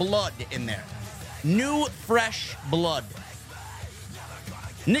new blood in there. New, fresh blood.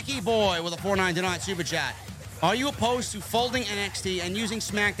 Nikki Boy with a $4.99 super chat. Are you opposed to folding NXT and using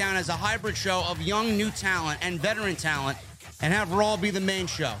SmackDown as a hybrid show of young new talent and veteran talent and have Raw be the main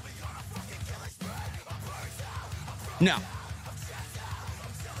show? No.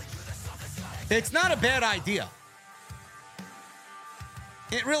 It's not a bad idea.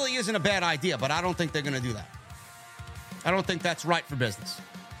 It really isn't a bad idea, but I don't think they're going to do that. I don't think that's right for business.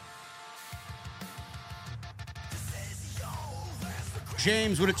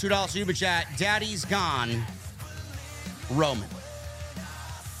 James with a $2 super chat. Daddy's gone. Roman.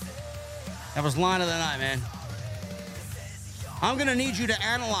 That was line of the night, man. I'm going to need you to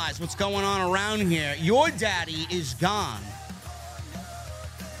analyze what's going on around here. Your daddy is gone.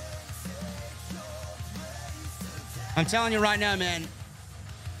 I'm telling you right now, man.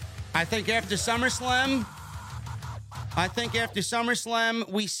 I think after SummerSlam,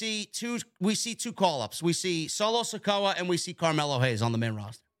 we see two call-ups. We see Solo Sikoa and we see Carmelo Hayes on the main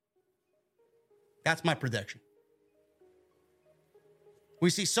roster. That's my prediction. We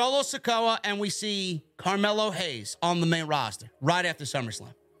see Solo Sikoa and we see Carmelo Hayes on the main roster right after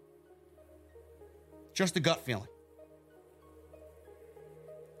SummerSlam. Just a gut feeling.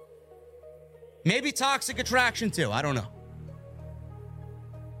 Maybe Toxic Attraction too. I don't know.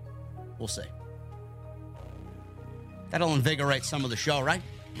 We'll see. That'll invigorate some of the show, right?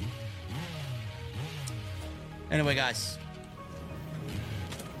 Anyway, guys.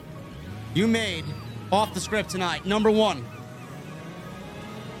 You made off the script tonight number one.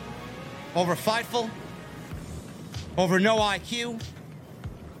 Over Fightful. Over No IQ.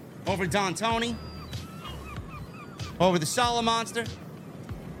 Over Don Tony. Over the Solid Monster.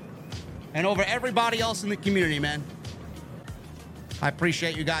 And over everybody else in the community, man. I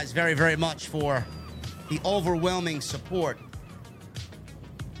appreciate you guys very, very much for the overwhelming support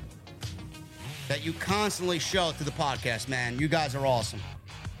that you constantly show to the podcast, man. You guys are awesome.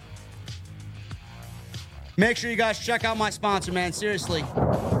 Make sure you guys check out my sponsor, man. Seriously.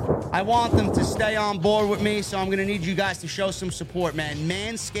 I want them to stay on board with me, so I'm going to need you guys to show some support, man.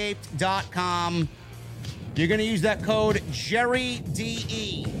 Manscaped.com. You're going to use that code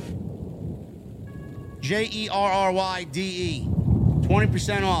JERRYDE. JERRYDE.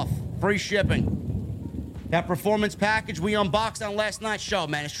 20% off. Free shipping. That performance package we unboxed on last night's show,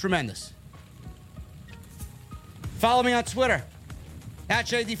 man, it's tremendous. Follow me on Twitter, at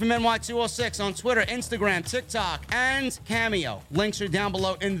JDfromNY206 on Twitter, Instagram, TikTok, and Cameo. Links are down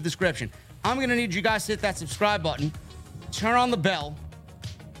below in the description. I'm going to need you guys to hit that subscribe button, turn on the bell,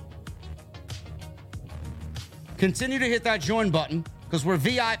 continue to hit that join button, because we're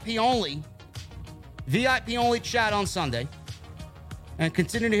VIP only chat on Sunday, and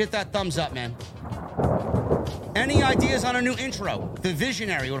continue to hit that thumbs up, man. Any ideas on a new intro? The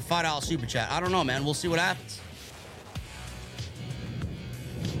Visionary with a $5 super chat. I don't know, man. We'll see what happens.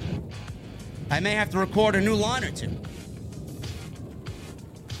 I may have to record a new line or two.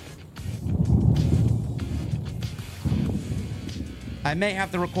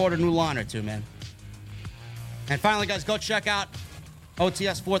 Man. And finally, guys, go check out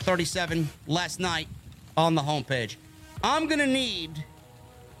OTS 437 last night on the homepage. I'm going to need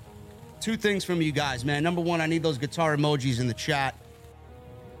two things from you guys, man. Number one, I need those guitar emojis in the chat.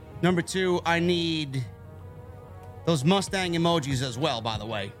 Number two, I need those Mustang emojis as well, by the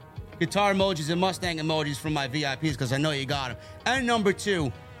way. Guitar emojis and Mustang emojis from my VIPs, because I know you got them. And number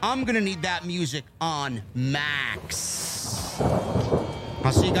two, I'm going to need that music on max.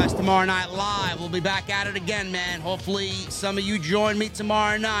 I'll see you guys tomorrow night live. We'll be back at it again, man. Hopefully some of you join me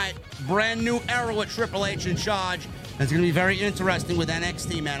tomorrow night. Brand new era with Triple H in charge. And it's going to be very interesting with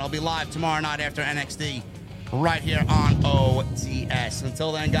NXT, man. I'll be live tomorrow night after NXT right here on OTS.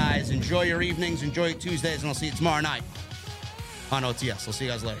 Until then, guys, enjoy your evenings, enjoy your Tuesdays, and I'll see you tomorrow night on OTS. I'll see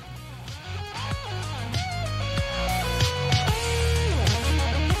you guys later.